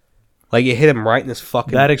 like it hit him right in his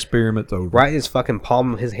fucking That experiment's over. right in his fucking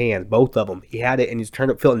palm of his hand, both of them. He had it and he just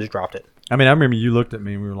turned upfield and just dropped it. I mean, I remember you looked at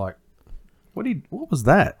me and we were like, what was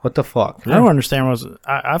that? What the fuck? I don't understand.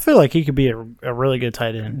 I feel like he could be a really good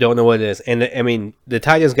tight end. Don't know what it is. And I mean, the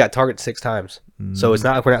tight ends got targeted 6 times, so it's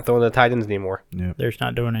not like we're not throwing the tight ends anymore. Yeah. They're just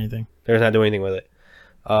not doing anything. They're not doing anything with it.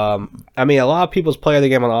 I mean, a lot of people's player of the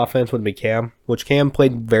game on offense would be Cam, which Cam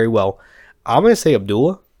played very well. I'm going to say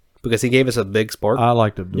Abdullah because he gave us a big spark. I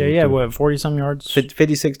liked him. Yeah. What 40-some yards?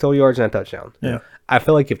 56 total yards and a touchdown. Yeah. I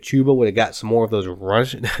feel like if Chuba would have got some more of those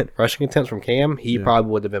rushing attempts from Cam, he probably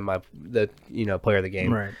would have been the player of the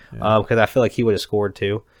game. Right. Because I feel like he would have scored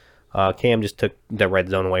too. Cam just took the red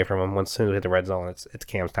zone away from him. Once soon as we hit the red zone, it's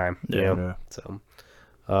Cam's time. You know? Yeah.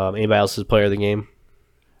 So, anybody else's player of the game?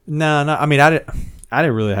 No. I mean, I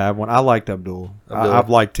didn't really have one. I liked Abdul. I've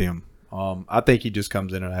liked him. I think he just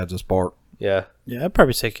comes in and adds a spark. Yeah. Yeah, I'd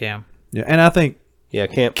probably say Cam. Yeah, and I think Yeah,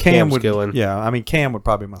 Cam Cam's would. skilling. Yeah, I mean, Cam would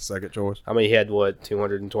probably be my second choice. I mean, he had what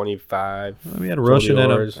 225, I mean, he had a rushing and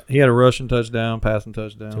yards. he had a rushing touchdown, passing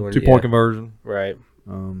touchdown, 200, 2-point yeah. conversion. right?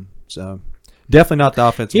 So definitely not the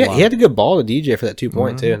offensive line. He had a good ball to DJ for that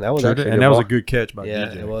 2-point too. That was Sure actually did. a And good that was ball. a good catch by Yeah,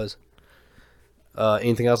 DJ. it was.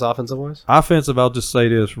 Anything else offensive wise? Offensive, I'll just say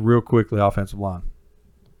this real quickly. Offensive line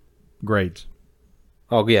grades.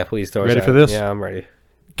 Oh yeah, please throw. us Ready out. for this? Yeah, I'm ready.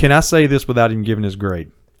 Can I say this without even giving his grade?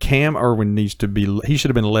 Cam Irwin needs to be. He should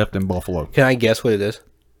have been left in Buffalo. Can I guess what it is?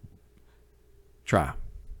 Try.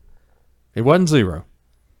 It wasn't 0.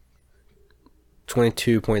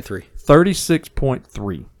 22.3.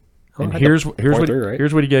 36.3. Oh, And I had here's the what 0.3, right?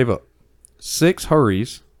 here's what he gave up: 6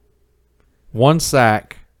 hurries, 1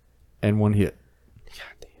 sack, and 1 hit.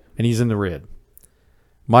 And he's in the red.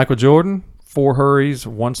 Michael Jordan, 4 hurries,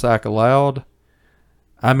 1 sack allowed.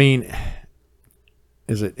 I mean,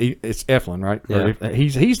 it's Eflin, right? Yeah. Or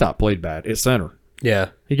he's not played bad. It's center. Yeah,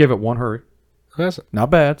 He gave up 1 hurry. that's,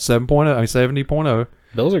 Not bad. 70.0.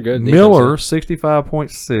 Bills are good. Miller,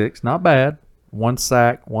 65.6. Not bad. 1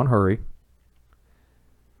 sack, 1 hurry.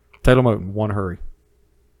 Taylor Moton, 1 hurry.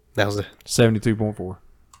 That was it. 72.4.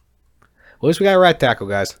 At least we got a right tackle,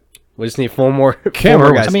 guys. We just need 4 more. Cam 4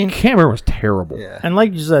 more Irwin, guys. Cam Irwin was terrible. Yeah. And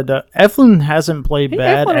like you said, Eflin hasn't played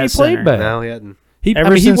bad Eflin ain't as played center. bad. No, he hadn't.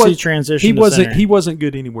 Ever since he transitioned he to wasn't center. he wasn't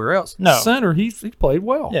good anywhere else. No. Center, he played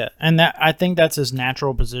well. Yeah, and I think that's his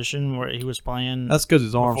natural position where he was playing. That's because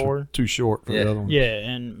his arms Before. were too short for Yeah. the other one. Yeah,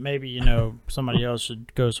 and maybe somebody else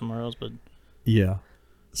should go somewhere else, but Yeah.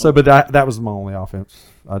 So, but that was my only offense.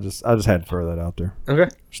 I just had to throw that out there.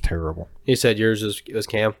 Okay. It's terrible. You said yours was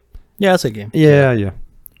Cam. yeah, that's a game. Yeah.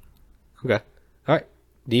 Okay. All right.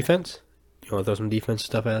 Defense. You want to throw some defense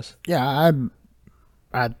stuff at us? Yeah,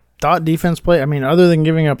 I thought defense played. I mean, other than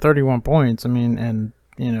giving up 31 points, I mean, and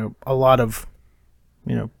a lot of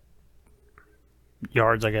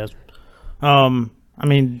yards, I guess. I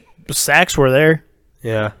mean, sacks were there.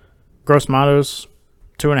 Yeah. Gross Matos,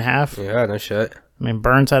 2.5. Yeah. No shit. I mean,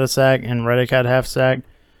 Burns had a sack and Reddick had a half sack.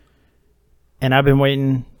 And I've been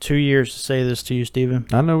waiting 2 years to say this to you, Steven.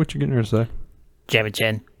 I know what you're getting ready to say. Jamie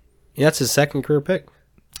Chen. Yeah, that's his second career pick.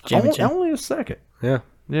 Jamie Chen. Only a second. Yeah.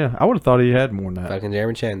 Yeah, I would have thought he had more than that. Fucking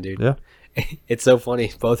Jeremy Chan, dude. Yeah. It's so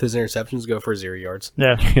funny. Both his interceptions go for 0 yards.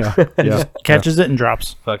 Yeah. Yeah. Catches it and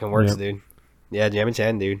drops. Fucking works, Yep. dude. Yeah, Jeremy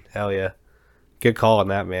Chan, dude. Hell yeah. Good call on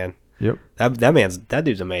that, man. Yep. That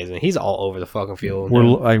dude's amazing. He's all over the fucking field. We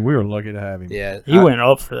were lucky to have him. Yeah. He went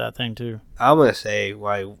up for that thing, too. I'm gonna say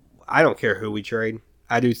I don't care who we trade.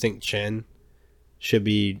 I do think Chen should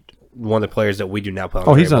be one of the players that we do not put on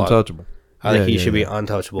the Oh, he's trade block. untouchable. I think he should be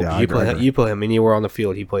untouchable. Yeah, I agree. You put him anywhere on the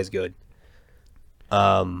field, he plays good.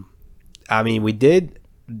 I mean, we did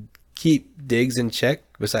keep Diggs in check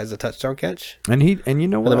besides the touchdown catch And you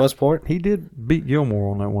know for what? the most part. He did beat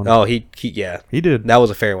Gilmore on that one. Oh, yeah, He did. that was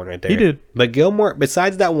a fair one right there. He did. But Gilmore,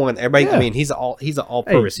 besides that one, everybody. Yeah. I mean, he's an all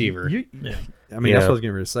pro receiver. I mean, that's what I was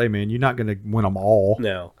getting ready to say, man. You're not going to win them all.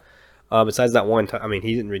 No. Besides that one, I mean,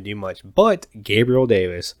 he didn't really do much. But Gabriel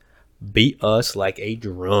Davis beat us like a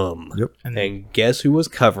drum. Yep. And guess who was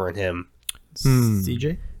covering him?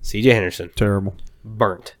 CJ? C.J. Henderson. Terrible.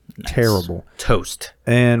 Burnt. Terrible. Toast.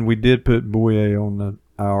 And we did put Boye on the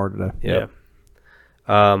hour today. Yeah.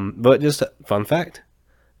 But just a fun fact.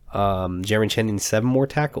 Jeremy Chen needs 9 more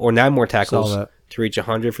tackles Saw that. to reach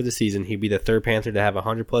 100 for the season. He'd be the third Panther to have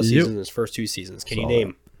 100-plus Yep. seasons in his first 2 seasons. Can you Saw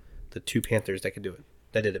name the 2 Panthers that could do it?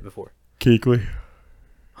 That did it before. Keekly.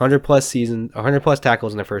 100-plus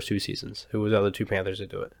tackles in their first 2 seasons. Who was the other 2 Panthers that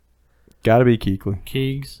do it? Got to be Keekly.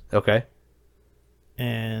 Keegs. Okay.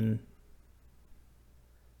 And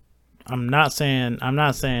I'm not saying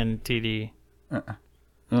TD.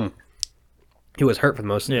 He was hurt for the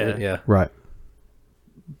most of it. Yeah. Right.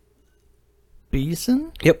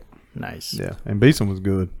 Beeson? Yep. Nice. Yeah. And Beeson was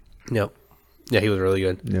good. Yep. Yeah, he was really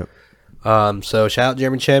good. Yep. So shout out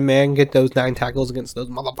Jeremy Chen, man. Get those 9 tackles against those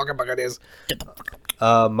motherfucking Buccaneers.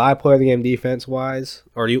 My player of the game defense wise,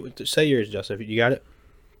 or do you say yours, Justin? You got it?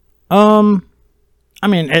 I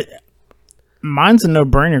mean, mine's a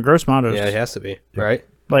no-brainer. Gross Matos. Yeah, it has to be right.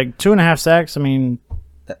 Like 2.5 sacks. I mean,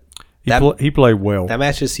 He played well. That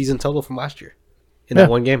matched his season total from last year in Yeah. that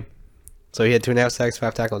one game. So he had 2.5 sacks,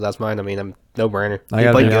 5 tackles. That's mine. I mean, I'm no brainer. I He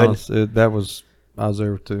got to played be good. honest. I was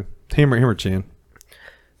there too. Him or Chin.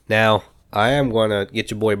 Now I am gonna get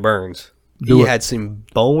your boy Burns. Do He it. had some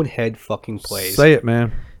bonehead fucking plays. Say it,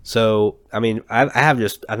 man. So I mean, I have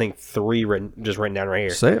I think 3 written down right here.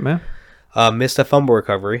 Say it, man. Missed a fumble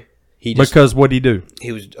recovery. Because what'd he do?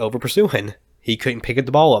 He was over pursuing. He couldn't pick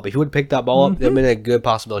the ball up. If he would have picked that ball up, there'd been a good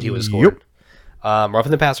possibility he would have scored.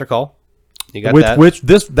 Roughing the passer call. You got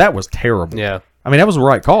that? That was terrible. Yeah, I mean, that was the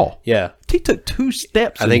right call. yeah. He took 2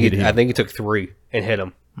 steps. I think he took 3 and hit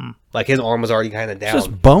him. Like his arm was already kind of down.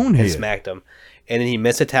 Just bonehead. And smacked him. And then he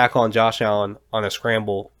missed a tackle on Josh Allen on a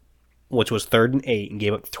scramble, which was 3rd and 8, and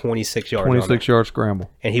gave up 26 yards. 26-yard scramble.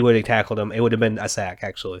 And he would have tackled him. It would have been a sack,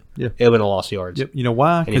 actually. Yeah. It would have been a lost yards. Yep. You know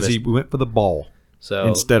why? he Because he missed. went for the ball So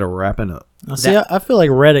instead of wrapping up. see, I feel like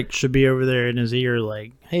Reddick should be over there in his ear,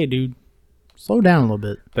 like, "Hey, dude, slow down a little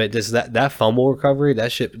bit." But just that fumble recovery,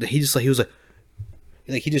 that shit, he was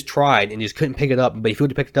like he just tried and just couldn't pick it up. But if he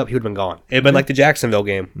would have picked it up, he would have been gone. It'd been like the Jacksonville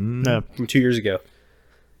game No, from 2 years ago.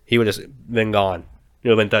 He would have just been gone. It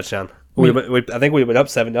would have been touchdown. I think we'd have been up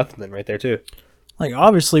 7-0 then right there too. like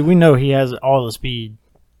obviously we know he has all the speed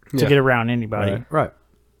to Yeah. get around anybody, Right.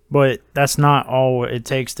 but that's not all it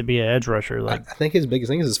takes to be an edge rusher. Like, I think his biggest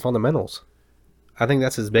thing is his fundamentals. I think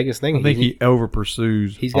that's his biggest thing. I think he over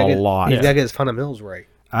pursues he's a got lot. He's got to get his fundamentals right.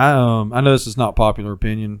 I know this is not popular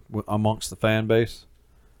opinion amongst the fan base.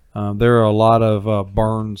 There are a lot of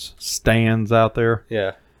Burns stands out there.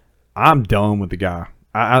 Yeah. I'm done with the guy.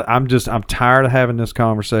 I'm tired of having this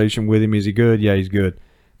conversation with him. Is he good? Yeah, he's good.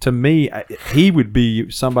 To me, he would be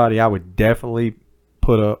somebody I would definitely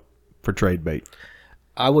put up for trade bait.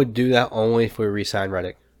 I would do that only if we re-sign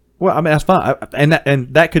Reddick. Well, I mean that's fine,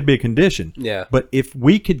 and that could be a condition. Yeah. But if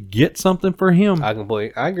we could get something for him, I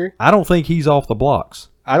agree. I don't think he's off the blocks.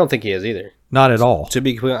 I don't think he is either. Not at all. To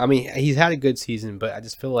be clear, I mean, he's had a good season, but I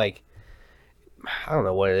just feel like I don't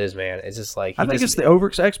know what it is, man. It's just like I think it's the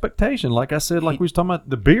over expectation. Like I said, like we was talking about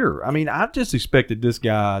the beer. I mean, I just expected this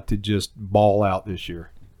guy to just ball out this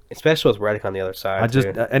year. especially with Reddick on the other side. too.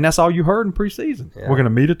 And that's all you heard in preseason. Yeah. We're going to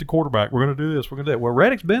meet at the quarterback. We're going to do this. We're going to do that. Well,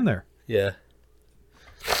 Reddick's been there. Yeah.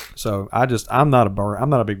 So I'm not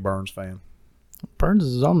a big Burns fan. Burns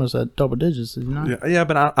is almost at double digits, is he not? Yeah,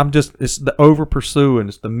 but I'm just it's the over pursuing,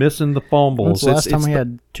 it's the missing the fumbles. When's the last time we the-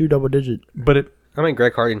 had 2 double digit? But I mean,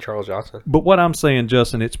 Greg Hardy and Charles Johnson. but what I'm saying,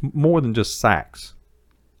 Justin, it's more than just sacks.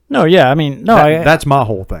 No, yeah, I mean, no, That's my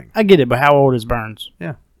whole thing. I get it, but how old is Burns?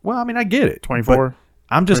 Yeah. Well, I mean, I get it. 24? But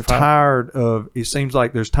I'm just 25? tired of. It seems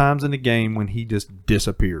like there's times in the game when he just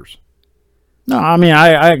disappears No, I mean,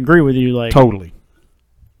 I agree with you. Like, totally.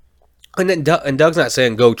 And then Doug's not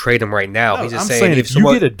saying go trade him right now. He's just I'm saying, saying if if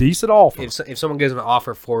someone you get a decent offer, if someone gives him an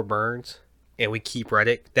offer for Burns and we keep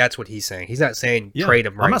Reddick, that's what he's saying. He's not saying yeah. trade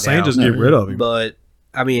him right now. I'm not saying just get rid of him. But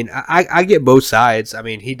I mean, I get both sides. I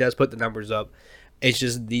mean, he does put the numbers up. It's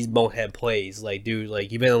just these bonehead plays. Like, dude,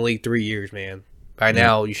 like you've been in the league 3 years, man. By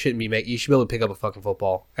now, you shouldn't be you should be able to pick up a fucking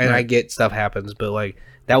football. And I get stuff happens, but like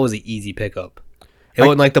that was an easy pickup. It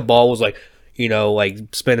wasn't like the ball was like like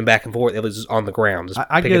spinning back and forth. It was just on the ground. Just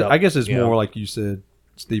I pick it up, guess it's you more know? like you said,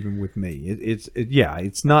 Stephen. With me,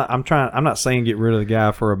 it's not. I'm not saying get rid of the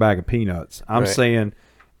guy for a bag of peanuts. I'm Right. saying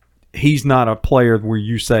he's not a player where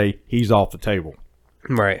you say he's off the table.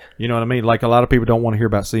 Right. You know what I mean? Like a lot of people don't want to hear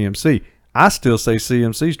about CMC. I still say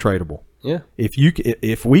CMC's tradable. Yeah.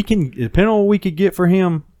 If we can, depending on what we could get for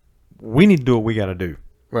him, we need to do what we got to do.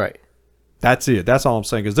 Right. That's it. That's all I'm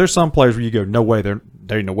saying. Because there's some players where you go, no way, there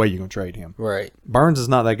ain't no way you're gonna trade him. Right. Burns is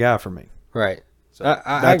not that guy for me. Right. So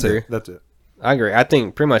I That's agree. it. That's it. I agree. I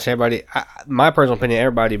think pretty much everybody. My personal opinion,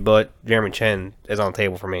 everybody but Jeremy Chen is on the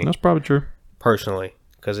table for me That's probably true. personally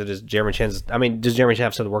because it is Jeremy Chen's. I mean, does Jeremy Chen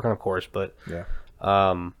have stuff to work on? Of course, but Yeah.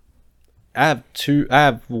 I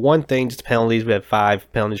have one thing, just penalties. We have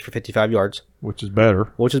 5 penalties for 55 yards, Which is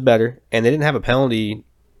better. which is better. And they didn't have a penalty,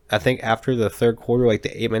 I think, after the third quarter, like the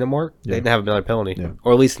 8-minute mark. They didn't have another penalty, Yeah.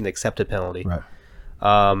 or at least an accepted penalty. Right.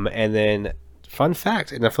 And then, fun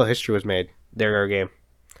fact, NFL history was made during our game.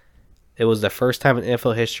 It was the first time in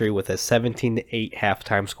NFL history with a 17-8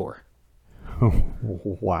 halftime score.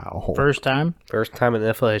 Wow. First time. First time in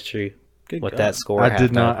NFL history Good with God. that score. at I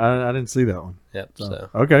did halftime. not. I didn't see that one. Yep. So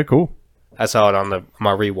Okay, cool. I saw it on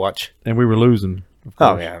my rewatch. And we were losing. of Oh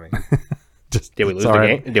course. yeah, I mean, Just, did we lose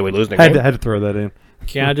sorry. the game? Did we lose the Had game? to throw that in.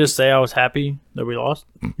 Can I just say I was happy that we lost?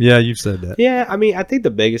 Yeah, you've said that. Yeah, I mean, I think the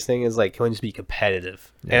biggest thing is like, can we just be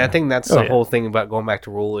competitive? And I think that's the yeah. whole thing about going back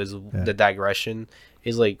to rule is the digression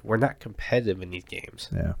is like we're not competitive in these games.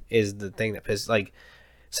 Yeah. Is the thing that pisses like,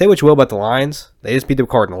 say what you will about the Lions, they just beat the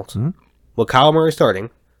Cardinals. Well, Kyle Murray starting,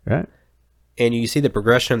 Right. and you see the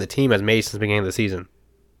progression of the team has made since the beginning of the season.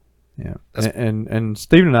 Yeah. And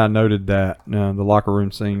Stephen and I noted that the locker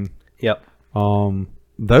room scene. Yep.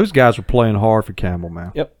 Those guys are playing hard for Campbell,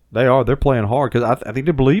 man. Yep. They are. They're playing hard because I think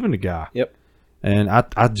they believe in the guy. Yep. And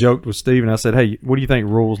I joked with Stephen. I said, "Hey, what do you think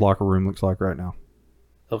Rule's locker room looks like right now?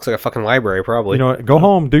 Looks like a fucking library, probably. You know, go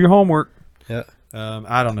home, do your homework." Yeah.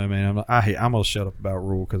 I don't know, man. I'm gonna shut up about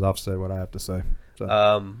Rule because I've said what I have to say.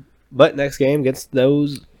 So. But next game against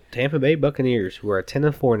those Tampa Bay Buccaneers, who are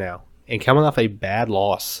 10-4 now, and coming off a bad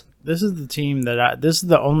loss. This is the team this is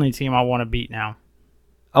the only team I want to beat now.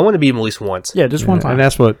 I want to beat them at least once. Yeah, just one time. And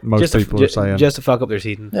that's what most Just people are saying. Just to fuck up their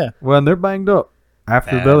season. Yeah. Well, and they're banged up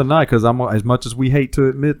after Bad. the other night because as much as we hate to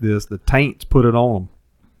admit this, the taints put it on them.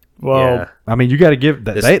 Well, Yeah. I mean, you got to give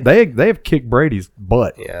that they have kicked Brady's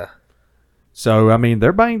butt. Yeah. So I mean,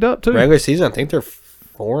 they're banged up too. Regular season, I think they're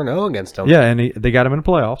 4-0 against them. Yeah, and they got him in the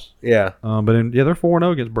playoffs. Yeah. But they're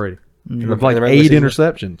 4-0 against Brady. In With the like regular 8 season.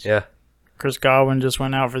 interceptions. Yeah. Chris Godwin just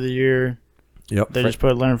went out for the year. Yep. They just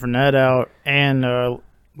put Leonard Fournette out, and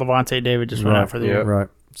Levante David just went out for the year. Right.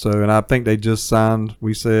 So, and I think they just signed,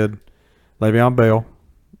 we said, Le'Veon Bell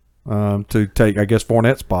to take, I guess,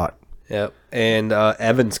 Fournette's spot. Yep. And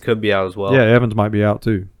Evans could be out as well. Yeah, Evans might be out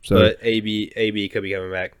too. So, But AB could be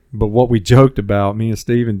coming back. but what we joked about, me and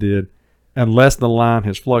Steven did, unless the line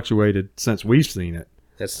has fluctuated since we've seen it,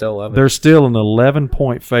 That's still 11. they're still an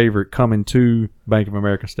 11-point favorite coming to Bank of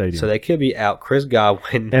America Stadium. So they could be out Chris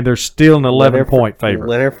Godwin. and they're still an 11-point favorite.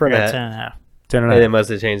 Leonard I got Fournette. 10.5. 10 and And a it half. must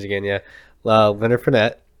have changed again, yeah. Leonard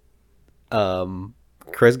Fournette.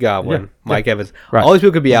 Chris Godwin. Yeah. Mike Evans. Right. All these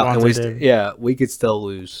people could be out. And Levante David. we could still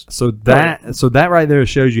lose. So that right there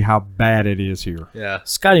shows you how bad it is here. Yeah.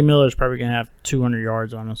 Scotty Miller's probably going to have 200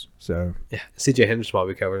 yards on us. So Yeah. CJ Henderson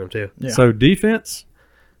probably covered him too. Yeah. so defense,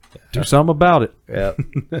 do something about it. Yeah.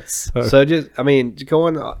 So, So just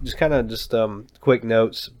quick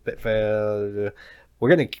notes. We're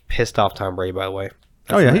getting pissed off Tom Brady, by the way.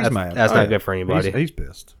 he's That's- mad. That's Oh, not yeah. good for anybody. He's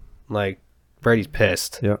pissed. Like Brady's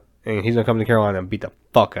pissed. Yep. And he's gonna come to Carolina and beat the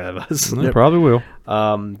fuck out of us. He probably will.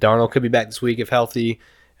 Darnold could be back this week if healthy,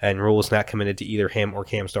 and Rule's not committed to either him or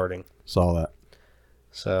Cam starting. Saw that.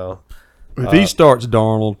 So If he starts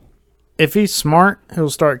Darnold, If he's smart,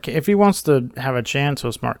 he'll start. If he wants to have a chance,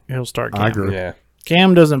 he'll start Cam. I agree. yeah,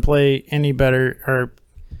 Cam doesn't play any better, or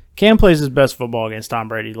Cam plays his best football against Tom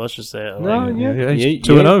Brady. Let's just say it. yeah, he's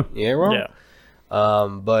 2-0. Yeah, wrong. Yeah.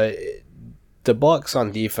 But the Bucs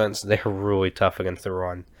on defense, they're really tough against the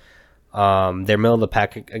run. They're middle of the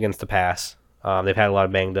pack against the pass. They've had a lot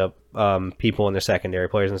of banged up people in their secondary,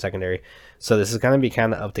 players in the secondary. So this is going to be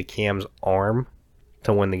kind of up to Cam's arm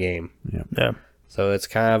to win the game. Yeah. So it's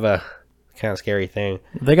kind of a scary thing.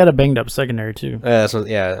 They got a banged up secondary too. I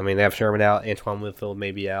mean, they have Sherman out. Antoine Winfield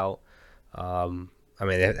may be out. I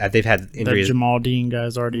mean, they've had That injuries. Jamal Dean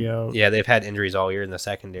guy's already out. Yeah, they've had injuries all year in the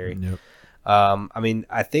secondary. Yep. I mean,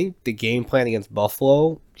 I think the game plan against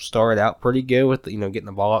Buffalo started out pretty good with getting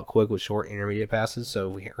the ball out quick with short intermediate passes. So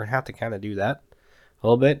we're gonna have to kind of do that a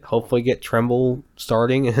little bit. Hopefully, get Tremble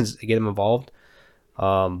starting and get him involved.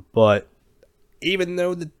 But even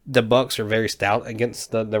though the Bucks are very stout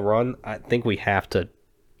against the run, I think we have to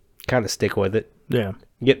kind of stick with it. Yeah.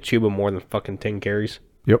 Get Chuba more than fucking 10 carries.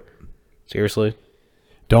 Yep. Seriously.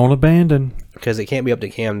 Don't abandon. Because it can't be up to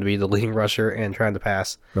Cam to be the leading rusher and trying to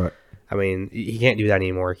pass. Right. I mean, he can't do that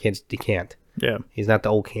anymore. He can't. Yeah. He's not the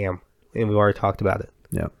old Cam. And we've already talked about it.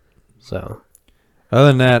 Yeah. So. Other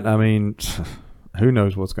than that, I mean, who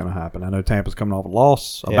knows what's going to happen. I know Tampa's coming off a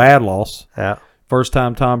loss, a Yeah. bad loss. Yeah. First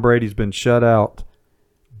time Tom Brady's been shut out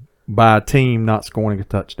by a team not scoring a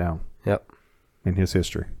touchdown. Yep. In his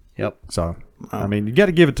history. Yep. So, I mean, you got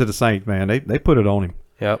to give it to the Saints, man. They put it on him.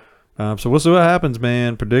 Yep. So we'll see what happens,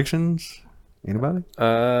 man. Predictions? Anybody?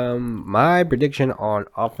 My prediction on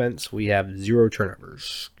offense, we have 0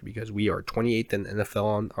 turnovers because we are 28th in the NFL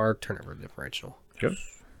on our turnover differential. Good.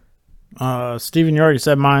 Steven, you already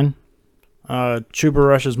said mine. Chuba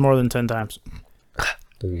rushes more than 10 times.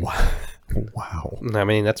 Wow. I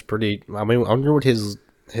mean, that's pretty. I mean, I wonder what his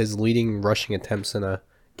leading rushing attempts in a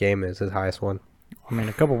game is, his highest one. I mean,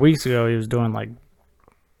 a couple weeks ago, he was doing like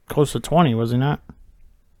close to 20, was he not?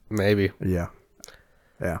 Maybe. Yeah.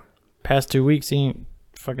 Yeah. Past 2 weeks, he ain't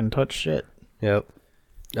fucking touched shit. Yep.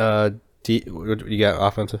 You got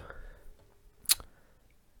offensive?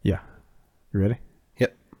 Yeah. You ready?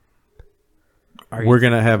 Yep. We're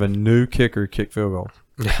going to have a new kicker kick field goals.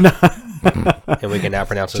 And we can now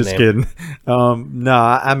pronounce his Just name. kidding. No,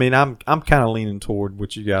 I mean, I'm kind of leaning toward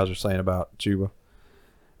what you guys are saying about Chuba.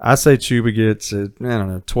 I say Chuba gets,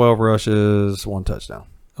 12 rushes, 1 touchdown.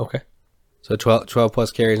 Okay. So 12 plus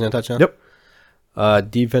carries and a touchdown? Yep.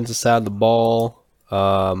 Defensive side of the ball,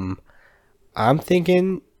 I'm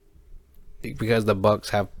thinking because the Bucks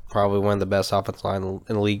have probably one of the best offensive line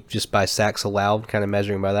in the league just by sacks allowed, kind of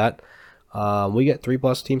measuring by that. We get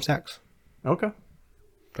 3+ team sacks. Okay.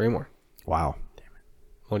 3 more. Wow.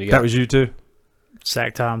 What do you got? That was you too?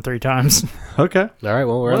 Sack Tom 3 times. Okay. All right,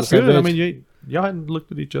 well, we're on the That's same good. I page. mean, y'all hadn't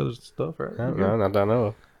looked at each other's stuff, right? No, not that I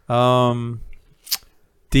know of.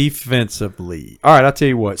 Defensively. All right, I'll tell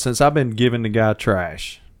you what. Since I've been giving the guy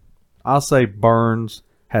trash, I'll say Burns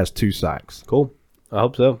has 2 sacks. Cool. I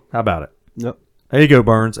hope so. How about it? Yep. There you go,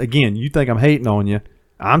 Burns. Again, you think I'm hating on you.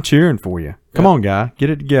 I'm cheering for you. Come on, guy. Get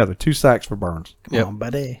it together. 2 sacks for Burns. Come on,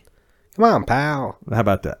 buddy. Come on, pal. How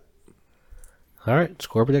about that? All right,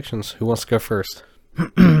 score predictions. Who wants to go first?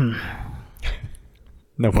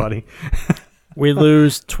 Nobody. We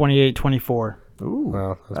lose 28-24. Ooh,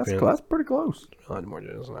 Well, that's pretty close. a lot more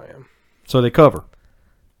generous than I am. So they cover.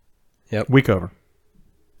 Yep. We cover.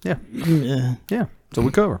 Yeah. Yeah. Yeah. So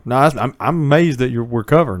we cover. No, I'm amazed that we're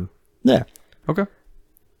covering. Yeah. Okay.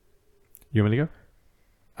 You want me to go?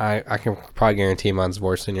 I can probably guarantee mine's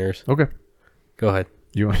worse than yours. Okay. Go ahead.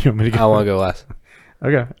 You want me to go? I want to go last.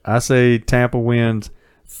 Okay. I say Tampa wins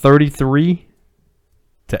 33-18.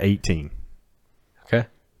 Okay.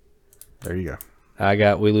 There you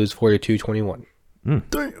We lose 42-21. go.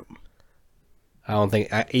 Damn. I don't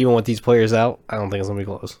think, even with these players out, I don't think it's going to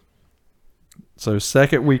be close. So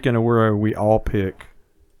second week in a row, we all pick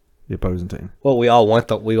the opposing team. Well, we all want.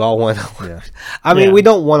 Yeah. I mean, Yeah. we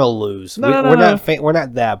don't want to lose. No, we're no. not. We're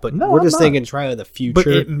not that. But No, we're I'm just not. thinking, try to the future. But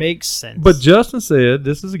it makes sense. But Justin said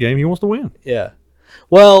this is a game he wants to win. yeah.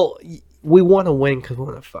 Well, we want to win because we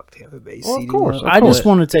want to fuck Tampa Bay. Well, of seeding course. up. I just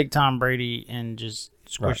want to take Tom Brady and just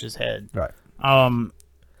squish Right. his head. Right.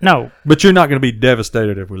 No, But you're not going to be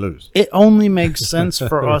devastated if we lose. it only makes sense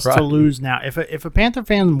for us Right. to lose now. If a Panther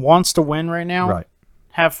fan wants to win right now, Right.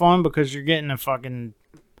 have fun because you're getting a fucking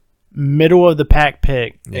middle of the pack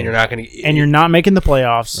pick, and you're not going to. and you're not making the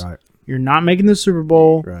playoffs. Right. You're not making the Super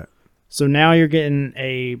Bowl. Right. So now you're getting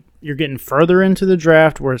further into the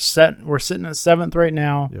draft. We're sitting at 7th right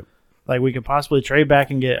now. Yep. Like we could possibly trade back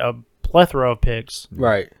and get a plethora of picks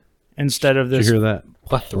right. instead of Did this you hear that?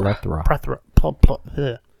 Plethora.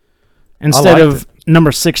 plethora. Instead liked of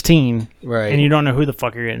number 16, Right. and you don't know who the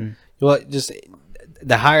fuck you're getting. Well, just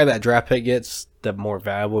the higher that draft pick gets, the more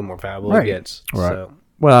valuable Right. it gets. Right. So,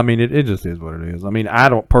 Well, I mean, it just is what it is. I mean, I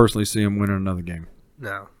don't personally see him winning another game.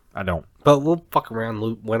 no. I don't. But we'll fuck around,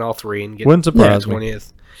 win all 3, and get Wouldn't surprise me.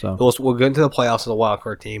 20th. So We'll get into the playoffs as a wild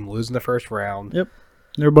card team, losing the first round. Yep.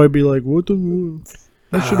 Everybody be like, "What the?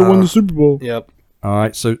 I should have won the Super Bowl." Yep. all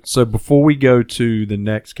right. So before we go to the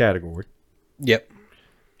next category, Yep.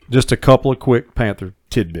 just a couple of quick Panther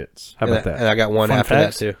tidbits. How about And that? I got one Fun after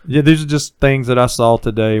facts? that, too. Yeah, these are just things that I saw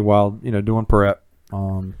today while doing prep.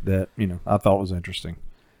 That I thought was interesting.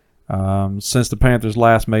 Since the Panthers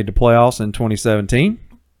last made the playoffs in 2017,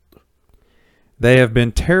 they have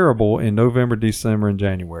been terrible in November, December, and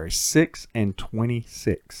January.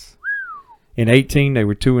 6-26. In 18, they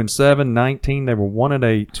were 2-7. 19, they were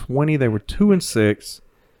 1-8. 20, they were 2-6.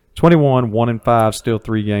 21, 1-5. Still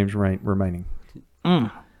 3 games remaining.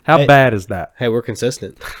 How bad is that? Hey, we're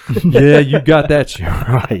consistent. Yeah, you got that shit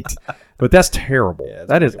right. But that's terrible. Yeah,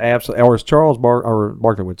 that is absolutely. Or as Charles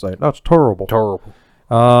Barkley would say, that's terrible. Terrible.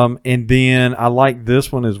 And then I like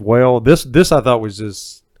this one as well. This I thought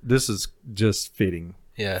was just fitting.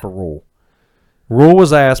 Yeah. For Rule. Rule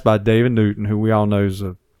was asked by David Newton, who we all know is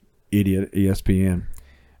a idiot at ESPN.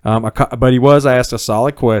 But he was asked a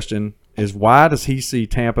solid question: is why does he see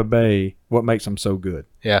Tampa Bay? What makes them so good?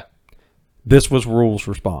 Yeah. This was Rule's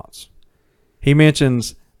response. He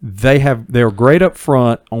mentions they're great up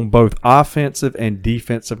front on both offensive and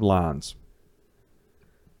defensive lines.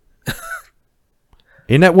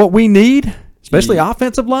 Isn't that what we need? Especially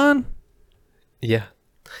offensive line? Yeah.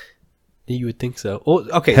 You would think so. Well,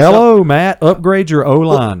 okay. Hello, Matt. Upgrade your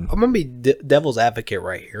O-line. I'm going to be devil's advocate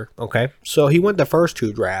right here, okay? So he went the first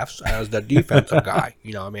 2 drafts as the defensive guy,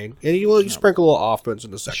 you know what I mean? And he sprinkle a little offense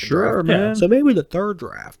in the second draft. Man. So maybe the 3rd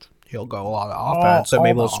draft, he'll go a lot of offense, so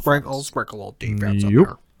maybe he'll sprinkle a little defense up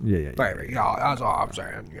there. Yeah. Maybe, that's all I'm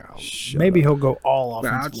saying. Maybe he'll go all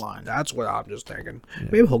offensive line. That's what I'm just thinking. Yeah.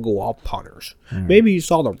 Maybe he'll go all punters. Maybe you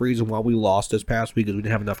saw the reason why we lost this past week is we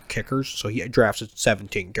didn't have enough kickers, so he drafted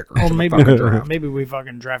 17 kickers. Or maybe we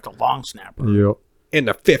fucking draft a long snapper. Yep. In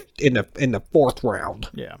the 4th round.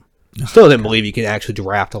 Yeah. Still didn't believe you could actually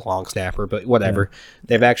draft a long snapper, but whatever. Yeah.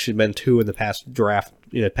 They've actually been 2 in the past draft.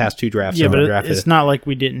 Past 2 drafts. Yeah, but it's not like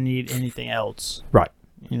we didn't need anything else. Right.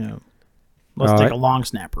 Let's take a long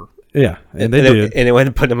snapper. Yeah, and they did. And they went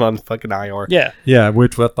and put him on fucking IR. Yeah. Yeah,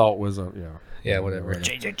 which I thought was Yeah, whatever.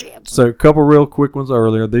 JJ Jansen. So a couple real quick ones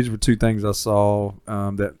earlier. These were 2 things I saw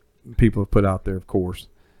that people have put out there, of course.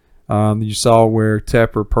 You saw where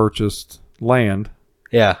Tepper purchased land.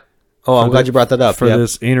 Yeah. Oh, I'm glad you brought that up. For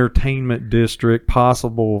this entertainment district,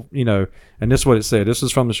 possible, and this is what it said. This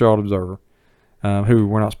is from the Charlotte Observer, who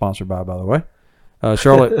we're not sponsored by the way.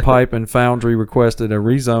 Charlotte Pipe and Foundry requested a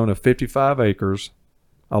rezone of 55 acres,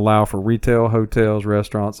 allow for retail, hotels,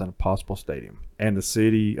 restaurants, and a possible stadium. And the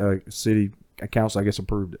city council, I guess,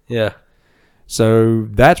 approved it. Yeah. So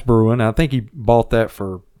that's brewing. I think he bought that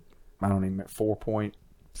for, I don't even know,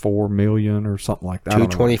 $4.4 million or something like that.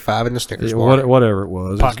 $225 in the Snickers bar. Whatever it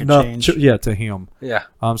was. Pocket change. To him. Yeah.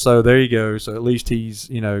 So there you go. So at least he's,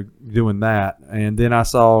 doing that. And then I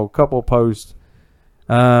saw a couple of posts.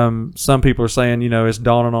 Some people are saying, it's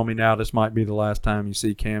dawning on me now this might be the last time you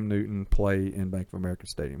see Cam Newton play in Bank of America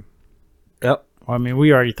Stadium. Yep. Well, I mean,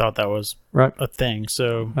 we already thought that was right a thing.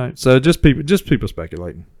 So, right. So just people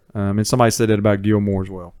speculating. And somebody said that about Gilmore as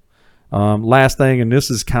well. Last thing, and this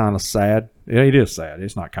is kind of sad. It is sad.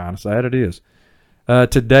 It's not kind of sad. It is.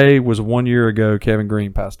 Today was 1 year ago. Kevin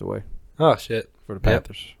Green passed away. Oh shit! For the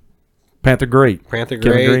Panthers. Yep. Panther great. Kevin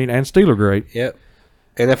Green and Steeler great. Yep.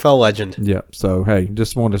 NFL legend. Yep. So hey,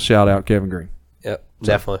 just wanted to shout out Kevin Green. Yep.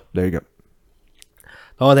 Definitely. There you go.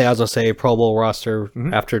 The only thing I was gonna say, Pro Bowl roster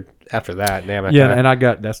after that. Damn it. Yeah, and I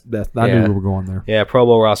got that's I knew we were going there. Yeah, Pro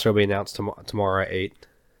Bowl roster will be announced tomorrow at 8.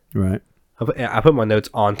 Right. I put my notes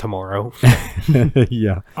on tomorrow.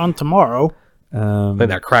 Yeah. On tomorrow. Then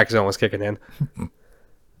that crack zone was kicking in.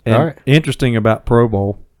 And all right. Interesting about Pro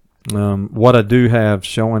Bowl, what I do have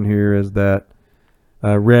showing here is that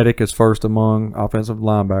Reddick is first among offensive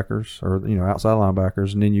linebackers, or outside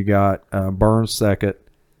linebackers, and then you got Burns second,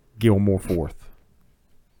 Gilmore fourth.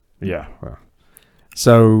 Yeah. Well,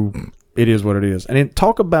 so it is what it is. And then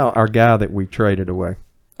talk about our guy that we traded away.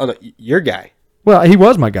 Oh, no, your guy. Well, he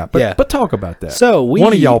was my guy, but talk about that. So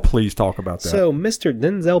one of y'all please talk about that. So Mr.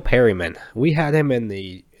 Denzel Perryman, we had him in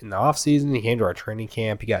the off season. He came to our training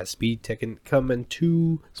camp. He got a speed ticket coming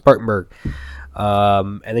to Spartanburg,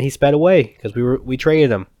 and then he sped away because we traded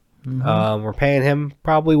him. Mm-hmm. We're paying him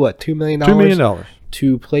probably $2 million. $2 million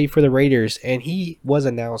to play for the Raiders, and he was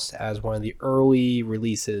announced as one of the early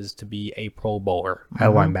releases to be a Pro Bowler at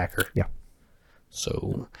linebacker. Yeah.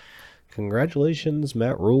 So. Congratulations,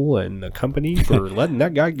 Matt Rule and the company for letting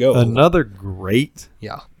that guy go. Another great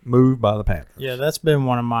move by the Panthers. Yeah, that's been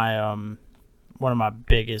one of my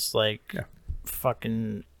biggest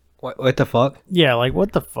fucking. What the fuck? Yeah,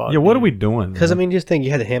 what the fuck? Yeah, what are we doing? Because just think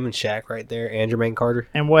you had him and Shaq right there, and Jermaine Carter.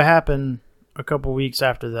 And what happened a couple weeks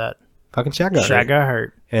after that? Fucking Shaq got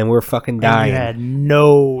hurt. And we're fucking dying. And you had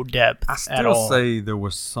no depth at all. I still say there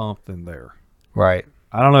was something there. Right.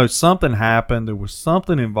 I don't know. Something happened. There was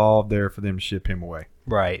something involved there for them to ship him away.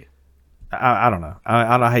 Right. I don't know.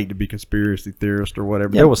 I hate to be conspiracy theorist or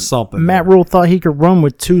whatever. There was something. Matt there. Rule thought he could run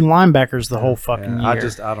with 2 linebackers the whole fucking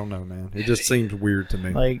year. I don't know, man. It just seems weird to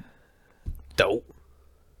me. Like, Dope.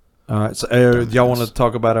 All right, so do y'all want to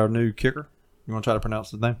talk about our new kicker? You want to try to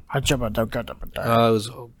pronounce his name? It was,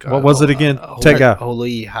 What was it again? Tech guy.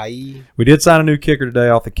 Holy Hai. We did sign a new kicker today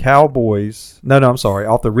off the Cowboys. No, I'm sorry,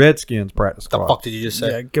 off the Redskins practice The squad. fuck did you just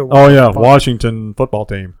say? yeah, go. Oh yeah, Washington football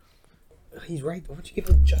team. He's right. Why don't you give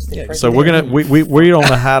him Justin? So we're gonna we don't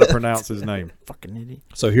know how to pronounce his name. Fucking idiot.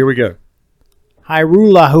 So here we go.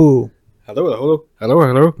 Hyrulahu. Hello.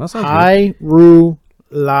 That sounds good. Hyrulahu.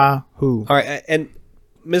 All right, and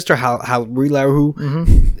Mr.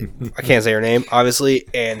 Halilahu, I can't say her name, obviously,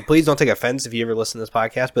 and please don't take offense if you ever listen to this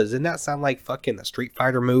podcast, but doesn't that sound like fucking a Street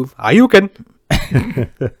Fighter move? Ayukin.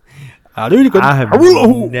 I have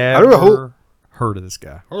never heard of this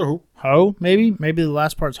guy. Ho, maybe? Maybe the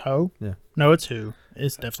last part's ho? Yeah. No, it's who.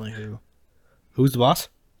 It's definitely who. Who's the boss?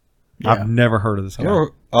 Yeah. I've never heard of this guy.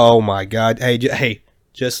 Oh my god. Hey,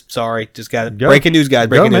 just got it. Go. Breaking news, guys.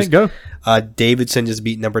 Breaking news. Go. Davidson just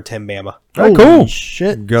beat number 10 Bama. Oh, cool.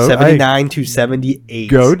 Shit. Go. 79 to 78.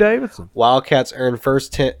 Go, Davidson. Wildcats earned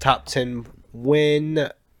first top 10 win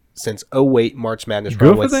since 08 March Madness Good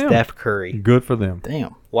run for with them. Steph Curry. Good for them.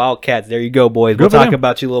 Damn. Wildcats, there you go, boys. Good We'll for talk them.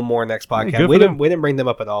 about you a little more next podcast. good We for them. didn't bring them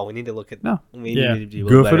up at all. We need to look at. No. We Yeah. need to do a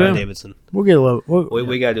Good little for better on them. Davidson. We'll get a little.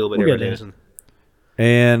 We got to do a little bit We'll better on get Davidson.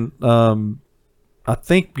 And I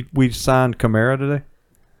think we signed Kamara today.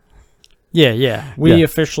 Yeah. We Yeah.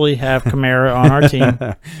 officially have Kamara on our team.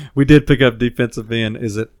 We did pick up defensive end.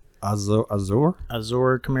 Is it Azor Azor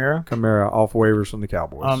Kamara. Kamara off waivers from the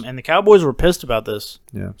Cowboys? And the Cowboys were pissed about this.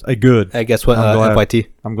 Yeah. Hey, good. Hey, guess what? I'm glad. FYT.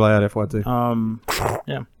 I'm glad FYT.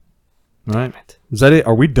 Yeah. All right. Is that it?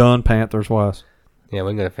 Are we done Panthers wise? Yeah,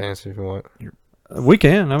 we can go to fantasy if you want. We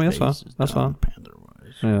can. I mean, that's fine. That's fine.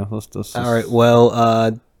 Yeah. Let's All right.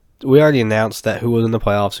 Well, we already announced that who was in the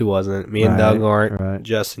playoffs, who wasn't. Me and Right, Doug aren't. right.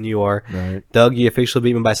 Justin, you are. Right. Doug, you officially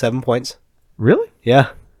beat me by 7 points. Really? Yeah.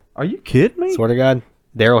 Are you kidding me? Swear to God.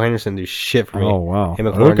 Daryl Henderson do shit for me. Oh wow. Him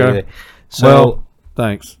and Corn Okay. did it. So, Well,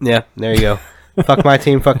 thanks. yeah, there you go. Fuck my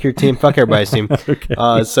team, fuck your team, fuck everybody's team.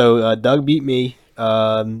 Okay. So Doug beat me.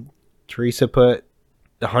 Teresa put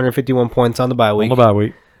 151 points on the bye On week. the bye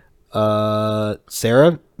week.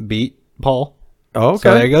 Sarah beat Paul. Oh, okay.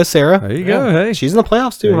 So there you go, Sarah. There you go. Hey. She's in the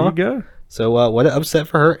playoffs too, There huh? you go. So what an upset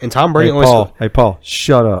for her. And Tom Brady Hey only Paul. Hey Paul.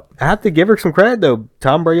 Shut up. I have to give her some credit though.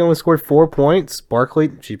 Tom Brady only scored 4 points.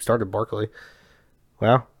 She started Barkley.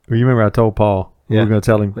 Wow. You remember I told Paul we Yeah. were going to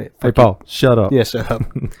tell him. Wait, Hey fuck Paul. Shut up. Yeah, shut up.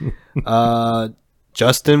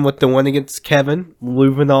 Justin with the one against Kevin.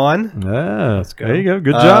 Moving on. Yeah. There you go.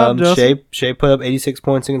 Good job, Justin. Shay put up 86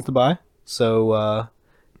 points against the bye. So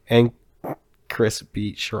and Chris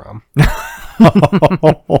beat Shram.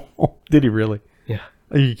 Did he really? Yeah.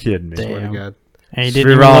 Are you kidding me? Swear to Damn. God. And he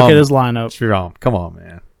didn't even Shriram. look at his lineup. Shriram. Come on,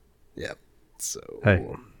 man. Yep. So Hey.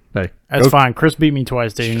 Hey. That's fine. Chris beat me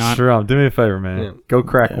twice, did he not? Shriram, do me a favor, man. Yeah. Go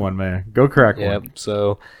crack one, man. Go crack Yep. one.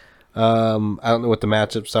 So I don't know what the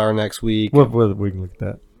matchups are next week. We can look at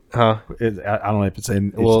that. Huh? I don't know if it's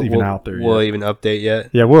even We'll out there We'll yet. even update yet.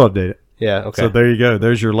 Yeah, we'll update it. Yeah. Okay. So there you go.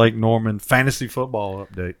 There's your Lake Norman fantasy football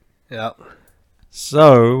update. yeah.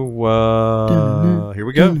 So here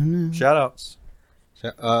we go. Shout outs.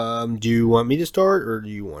 So, do you want me to start or do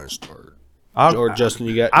you want to start? I've Or Justin,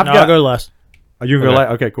 you got? I've No, got. I'll go last. Are you gonna Okay.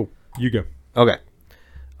 go? Okay, cool. You go. Okay.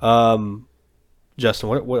 Justin,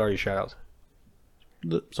 what are your shout outs?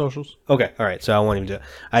 The socials. Okay. All right. So I won't even do it.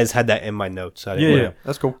 I just had that in my notes. So I didn't Yeah,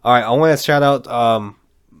 that's cool. All right. I want to shout out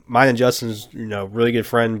mine and Justin's, really good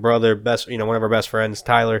friend, brother, best, one of our best friends,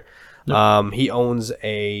 Tyler. He owns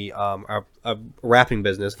a wrapping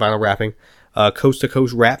business, vinyl wrapping, Coast to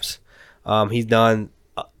Coast Wraps. He's done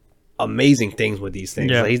amazing things with these things.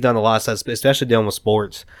 Yeah. Like, he's done a lot of stuff, especially dealing with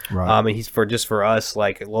sports. Right. And he's for us,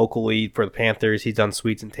 like locally for the Panthers. He's done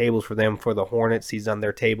suites and tables for them. For the Hornets, he's done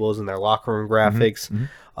their tables and their locker room graphics.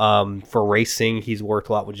 For racing, he's worked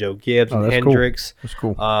a lot with Joe Gibbs and that's cool. Hendricks. That's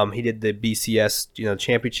cool. He did the BCS,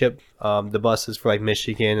 championship, the buses for like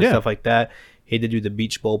Michigan and Yeah. stuff like that. He did do the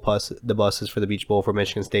Beach Bowl the buses for the Beach Bowl for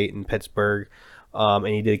Michigan State and Pittsburgh. And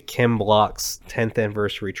he did Kim Block's 10th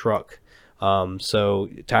anniversary truck. So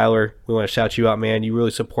Tyler, we want to shout you out, man. You really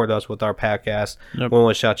support us with our podcast. Yep. We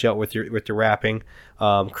want to shout you out with your rapping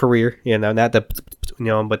career. Not the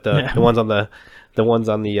but the ones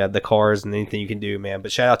on the cars and anything you can do, man.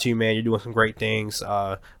 But shout out to you, man. You're doing some great things.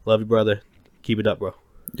 Love you, brother. Keep it up, bro.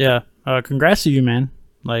 Yeah. Congrats to you, man.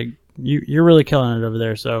 Like you're really killing it over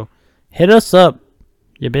there. So hit us up,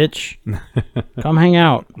 you bitch. Come hang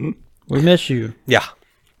out. We miss you. Yeah.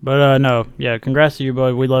 But no, yeah, congrats to you,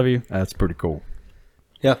 bud. We love you. That's pretty cool.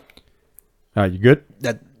 Yeah, All right, you good?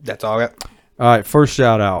 that's all I got. All right, first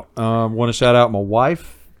shout out. Want to shout out my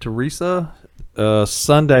wife, Teresa.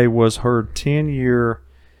 Sunday was her 10-year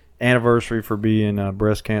anniversary for being a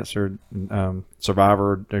breast cancer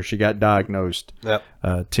survivor. She got diagnosed.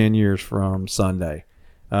 Yep. 10 years from Sunday.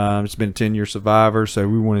 It's been a 10-year survivor, so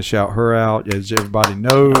we want to shout her out. As everybody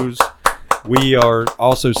knows, we are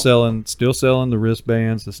also still selling the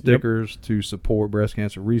wristbands, the stickers to support breast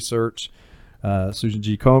cancer research. Susan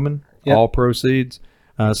G. Komen, all proceeds.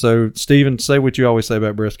 So, Stephen, say what you always say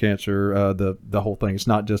about breast cancer. The whole thing. It's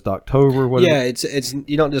not just October. It's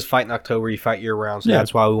you don't just fight in October. You fight year round. So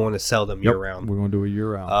that's why we want to sell them year round. We're going to do a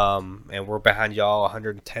year round. And we're behind y'all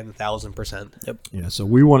 110,000%. Yep. Yeah. So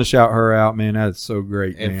we want to shout her out, man. That is so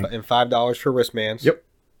great, man. And $5 for wristbands. Yep.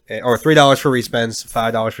 Or $3 for wristbands,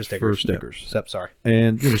 $5 for stickers. For stickers. Yep. Sorry.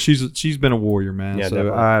 And she's been a warrior, man. Yeah, so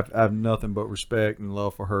definitely. I have nothing but respect and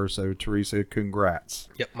love for her. So Teresa, congrats.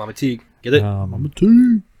 Yep. Mama T. Get it? Mama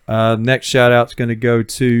T. Next shout out is going to go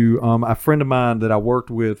to a friend of mine that I worked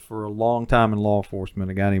with for a long time in law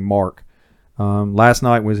enforcement, a guy named Mark. Last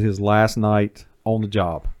night was his last night on the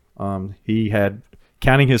job. He had,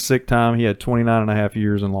 counting his sick time, he had 29 and a half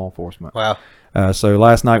years in law enforcement. Wow. So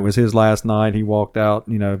last night was his last night. He walked out,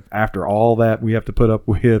 after all that we have to put up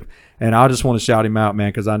with. And I just want to shout him out, man,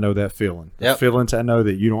 because I know that feeling. Yep. The feeling to know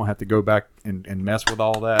that you don't have to go back and mess with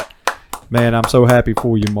all that. Man, I'm so happy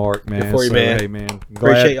for you, Mark, man. Good for you, man. Hey, man.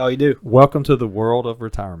 Appreciate all you do. Welcome to the world of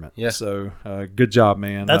retirement. Yeah. So, good job,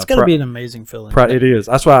 man. That's got to be an amazing feeling. It is.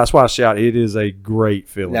 That's why I shout. It is a great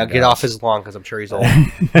feeling. Now get off his lawn because I'm sure he's old.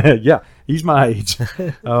 Yeah, he's my age.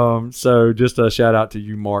 So just a shout out to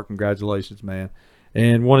you, Mark. Congratulations, man.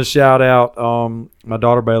 And want to shout out my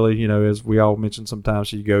daughter Bailey. As we all mentioned, sometimes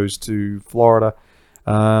she goes to Florida.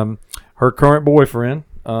 Her current boyfriend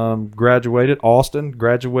graduated. Austin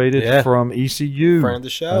graduated from ECU. Friend of the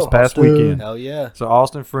show. This past Austin. weekend. Hell yeah. So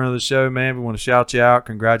Austin, friend of the show, man. We want to shout you out.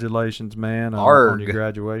 Congratulations, man, on your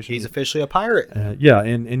graduation. He's officially a pirate. Yeah,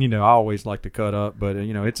 and I always like to cut up, but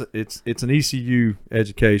it's an ECU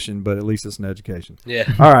education, but at least it's an education.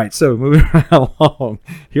 Yeah. All right, so moving right along,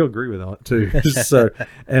 he'll agree with that too. So,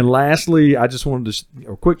 and lastly, I just wanted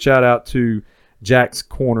to a quick shout out to Jack's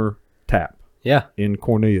Corner Tap. Yeah. In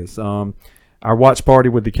Cornelius. Our watch party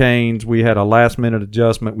with the Canes, we had a last minute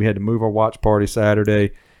adjustment. We had to move our watch party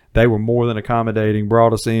Saturday. They were more than accommodating,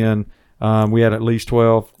 brought us in. We had at least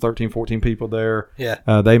 12, 13, 14 people there.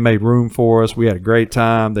 Yeah. They made room for us. We had a great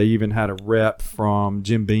time. They even had a rep from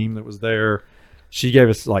Jim Beam that was there. She gave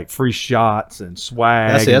us like free shots and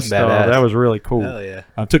swag and stuff. Badass. That was really cool. Hell yeah.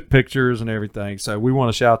 I took pictures and everything. So we want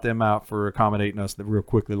to shout them out for accommodating us real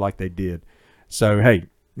quickly like they did. So, hey,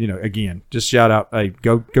 again, just shout out. Hey,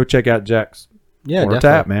 go check out Jack's Corner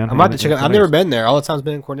Tap, man. I'm about to check it out. I've never been there. All the time's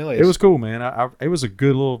been in Cornelius. It was cool, man. It was a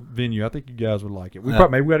good little venue. I think you guys would like it.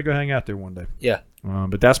 Maybe we got to go hang out there one day. Yeah.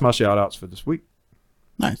 But that's my shout outs for this week.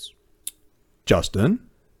 Nice. Justin.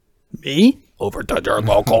 Me? Over to your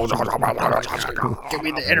local. Give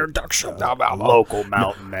me the introduction. Local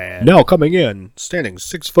mountain man. Now coming in, standing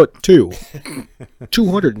 6'2",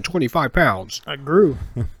 225 pounds. I grew.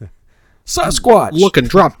 Sasquatch. Looking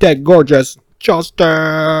drop dead gorgeous.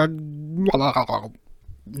 Justin.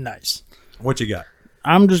 Nice. What you got?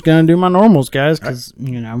 I'm just going to do my normals, guys, because,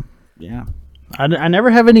 yeah. I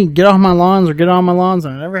never have any get off my lawns or get on my lawns,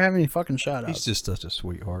 and I never have any fucking shout outs. He's just such a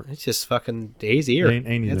sweetheart. It's just fucking he's here. Ain't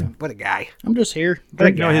he though? What a guy. I'm just here. His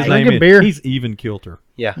Drink name a beer. He's Even Kilter.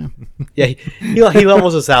 Yeah. Yeah. He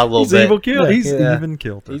levels us out a little He's bit. Evil Kilter. Yeah. He's Yeah. Even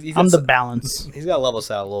Kilter. I'm the balance. He's got to level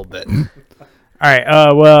us out a little bit. All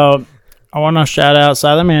right. Well, I want to shout out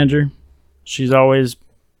Silent Manager. She's always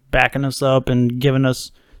backing us up and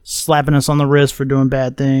slapping us on the wrist for doing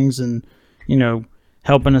bad things and,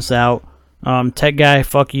 helping us out. Tech guy,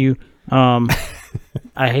 fuck you. I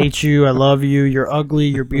hate you. I love you. You're ugly.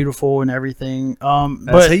 You're beautiful and everything.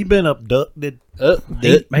 But he been abducted?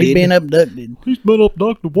 he been abducted. He's been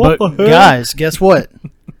abducted. What But guys, guess what?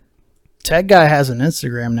 Tech guy has an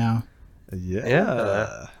Instagram now.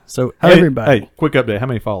 Yeah. So everybody, Hey, quick update. How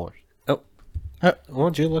many followers? Why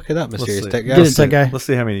don't you look it up, Mysterious see. Tech Guy? get it, Tech guy. Let's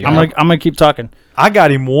see how many. I'm gonna keep talking. I got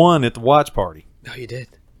him one at the watch party. No, you did.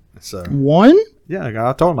 So One? yeah,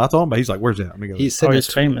 I told him, but he's like, "Where's that?" Let me go. He's Oh, sitting he's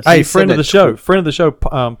at famous. Hey, he's friend of sitting the show,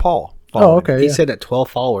 Paul. Oh, okay. He's sitting at 12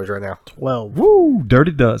 followers right now. 12. Woo,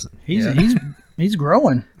 dirty dozen. He's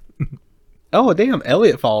growing. Oh, damn.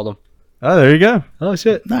 Elliot followed him. Oh, there you go. Oh,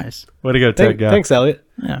 shit. Nice. Way to go, tech guy. Thanks, Elliot.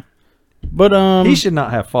 Yeah. But He should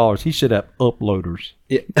not have followers. He should have uploaders.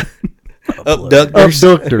 Yeah. Abductors.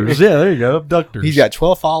 Abductors. Yeah, there you go. Abductors. He's got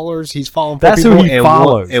 12 followers. He's following 4 That's who people he and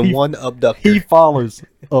follows. One, and He- one abductor. He follows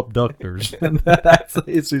abductors.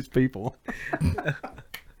 It's his people.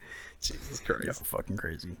 Jesus Christ. Fucking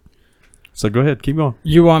crazy. So go ahead, keep going.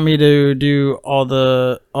 You want me to do all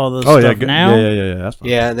the Oh stuff yeah, now? yeah. That's fine.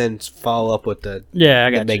 Yeah, and then follow up with the. Yeah,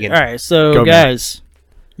 I got you. Megan. All right, so Go, guys,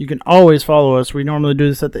 you can always follow us. We normally do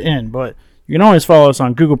this at the end, but you can always follow us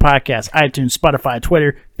on Google Podcasts, iTunes, Spotify,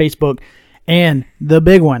 Twitter, Facebook, and the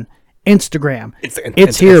big one, Instagram.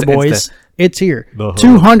 It's here, boys. It's here. The hub.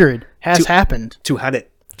 200 has happened. 200.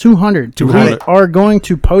 200. 200. We are going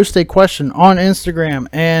to post a question on Instagram,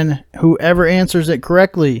 and whoever answers it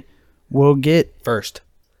correctly will get First.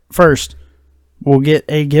 We'll get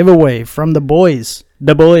a giveaway from the boys.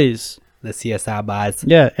 The boys. The CSI buys.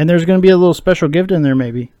 Yeah, and there's going to be a little special gift in there,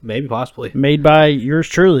 maybe Maybe, possibly. made by yours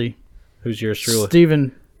truly, Who's yours truly?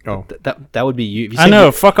 Steven. Oh, That would be you. If you I said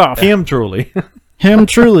know. Fuck off. him truly. Him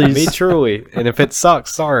truly. Me truly. And if it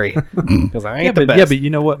sucks, sorry. Because I ain't the best. yeah, but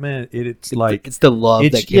you know what, man? It's like it's the love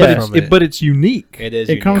it's that came yeah, from it. but it's unique. It is.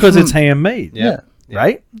 It unique. comes Because from- it's handmade. Yeah.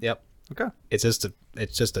 Right? Yep. Okay. It's just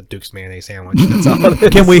a Duke's mayonnaise sandwich. That's all it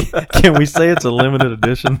is. Can we say it's a limited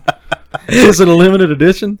edition? Is it a limited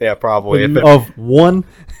edition Yeah, probably. If it- of one?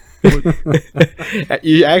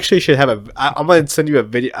 you actually should have a. I'm gonna send you a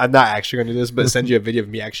video. I'm not actually gonna do this, but send you a video of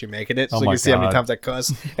me actually making it, so you my can see how many God. times I cuss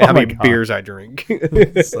and how my many God. beers I drink.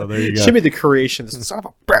 So there you go. Should be the creations. Son of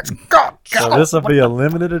a bitch! God, So this will be a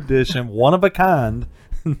limited edition, one of a kind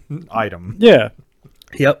item. Yeah.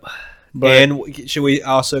 Yep. And should we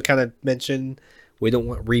also kind of mention we don't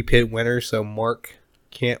want repeat winners, so Mark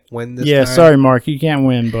can't win this Yeah. time? Sorry, Mark. You can't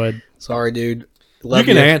win, bud. Sorry, dude. You Love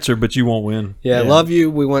can answer, but you won't win. Yeah, Yeah. love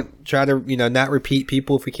you. We want try to not repeat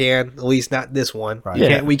people if we can. At least not this one. Right. We Yeah.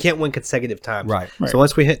 can't we can't win consecutive times. Right. So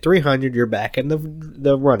once we hit 300, you're back in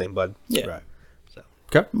the running, bud. Yeah. Right.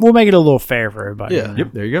 Okay. We'll make it a little fair for everybody. Yeah. Yep.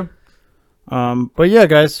 There you go. But yeah,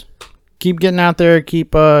 guys, keep getting out there.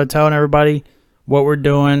 Keep telling everybody what we're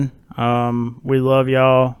doing. We love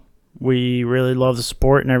y'all. We really love the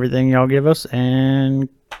support and everything y'all give us. And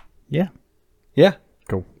yeah. Yeah.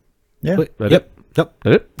 Cool. Yeah. Yep. That Yep.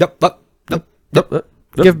 That it? Yep.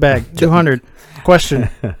 Gift bag 200. Question.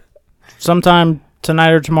 Sometime tonight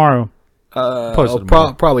or tomorrow. Post it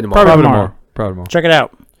tomorrow. Probably tomorrow. Probably tomorrow. Probably tomorrow. Check it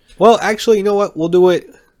out. Well, actually, you know what? We'll do it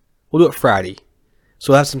Friday.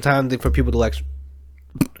 So we'll have some time for people to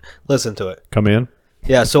listen to it. Come in.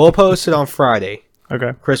 Yeah, so we'll post it on Friday.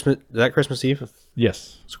 Okay. Is that Christmas Eve?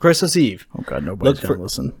 Yes. So Christmas Eve. Oh God, nobody's Look gonna for-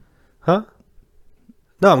 listen. Huh?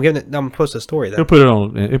 No, I'm gonna post a story then. He'll put it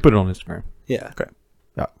on. He'll put it on Instagram. Yeah. Okay.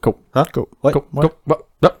 Yeah. Cool. Huh? Cool. What? Cool. What? Cool. What?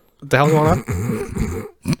 What the hell's going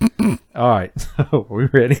on? All right. So we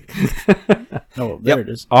ready? Oh, there Yep. it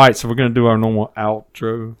is. All right. So we're gonna do our normal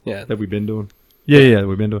outro. Yeah. That we've been doing. Yeah.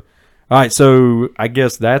 We've been doing. All right. So I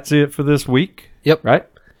guess that's it for this week. Yep. Right.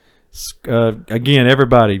 Again,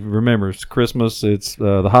 everybody, remember it's Christmas. It's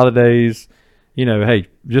the holidays. Hey,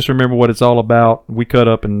 just remember what it's all about. We cut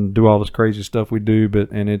up and do all this crazy stuff we do,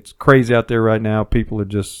 and it's crazy out there right now. People are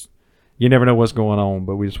just, you never know what's going on.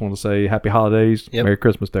 But we just want to say happy holidays, Yep. Merry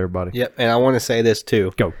Christmas to everybody. Yep. And I want to say this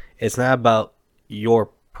too. Go. It's not about your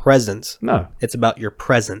presence. No. It's about your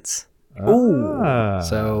presence. Ooh.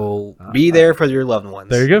 So be there for your loved ones.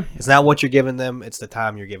 There you go. It's not what you're giving them; it's the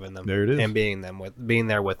time you're giving them. There it is. And being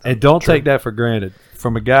there with them. And don't take that for granted.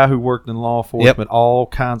 From a guy who worked in law enforcement, all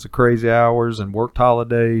kinds of crazy hours and worked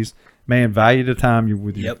holidays, man, value the time you're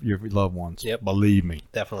with Yep. your loved ones. Yep. Believe me.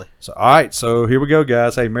 Definitely. So, all right. So here we go,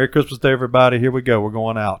 guys. Hey, Merry Christmas to everybody. Here we go. We're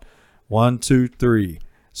going out. 1, 2, 3.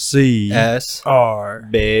 C. S R.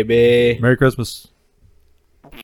 baby. Merry Christmas.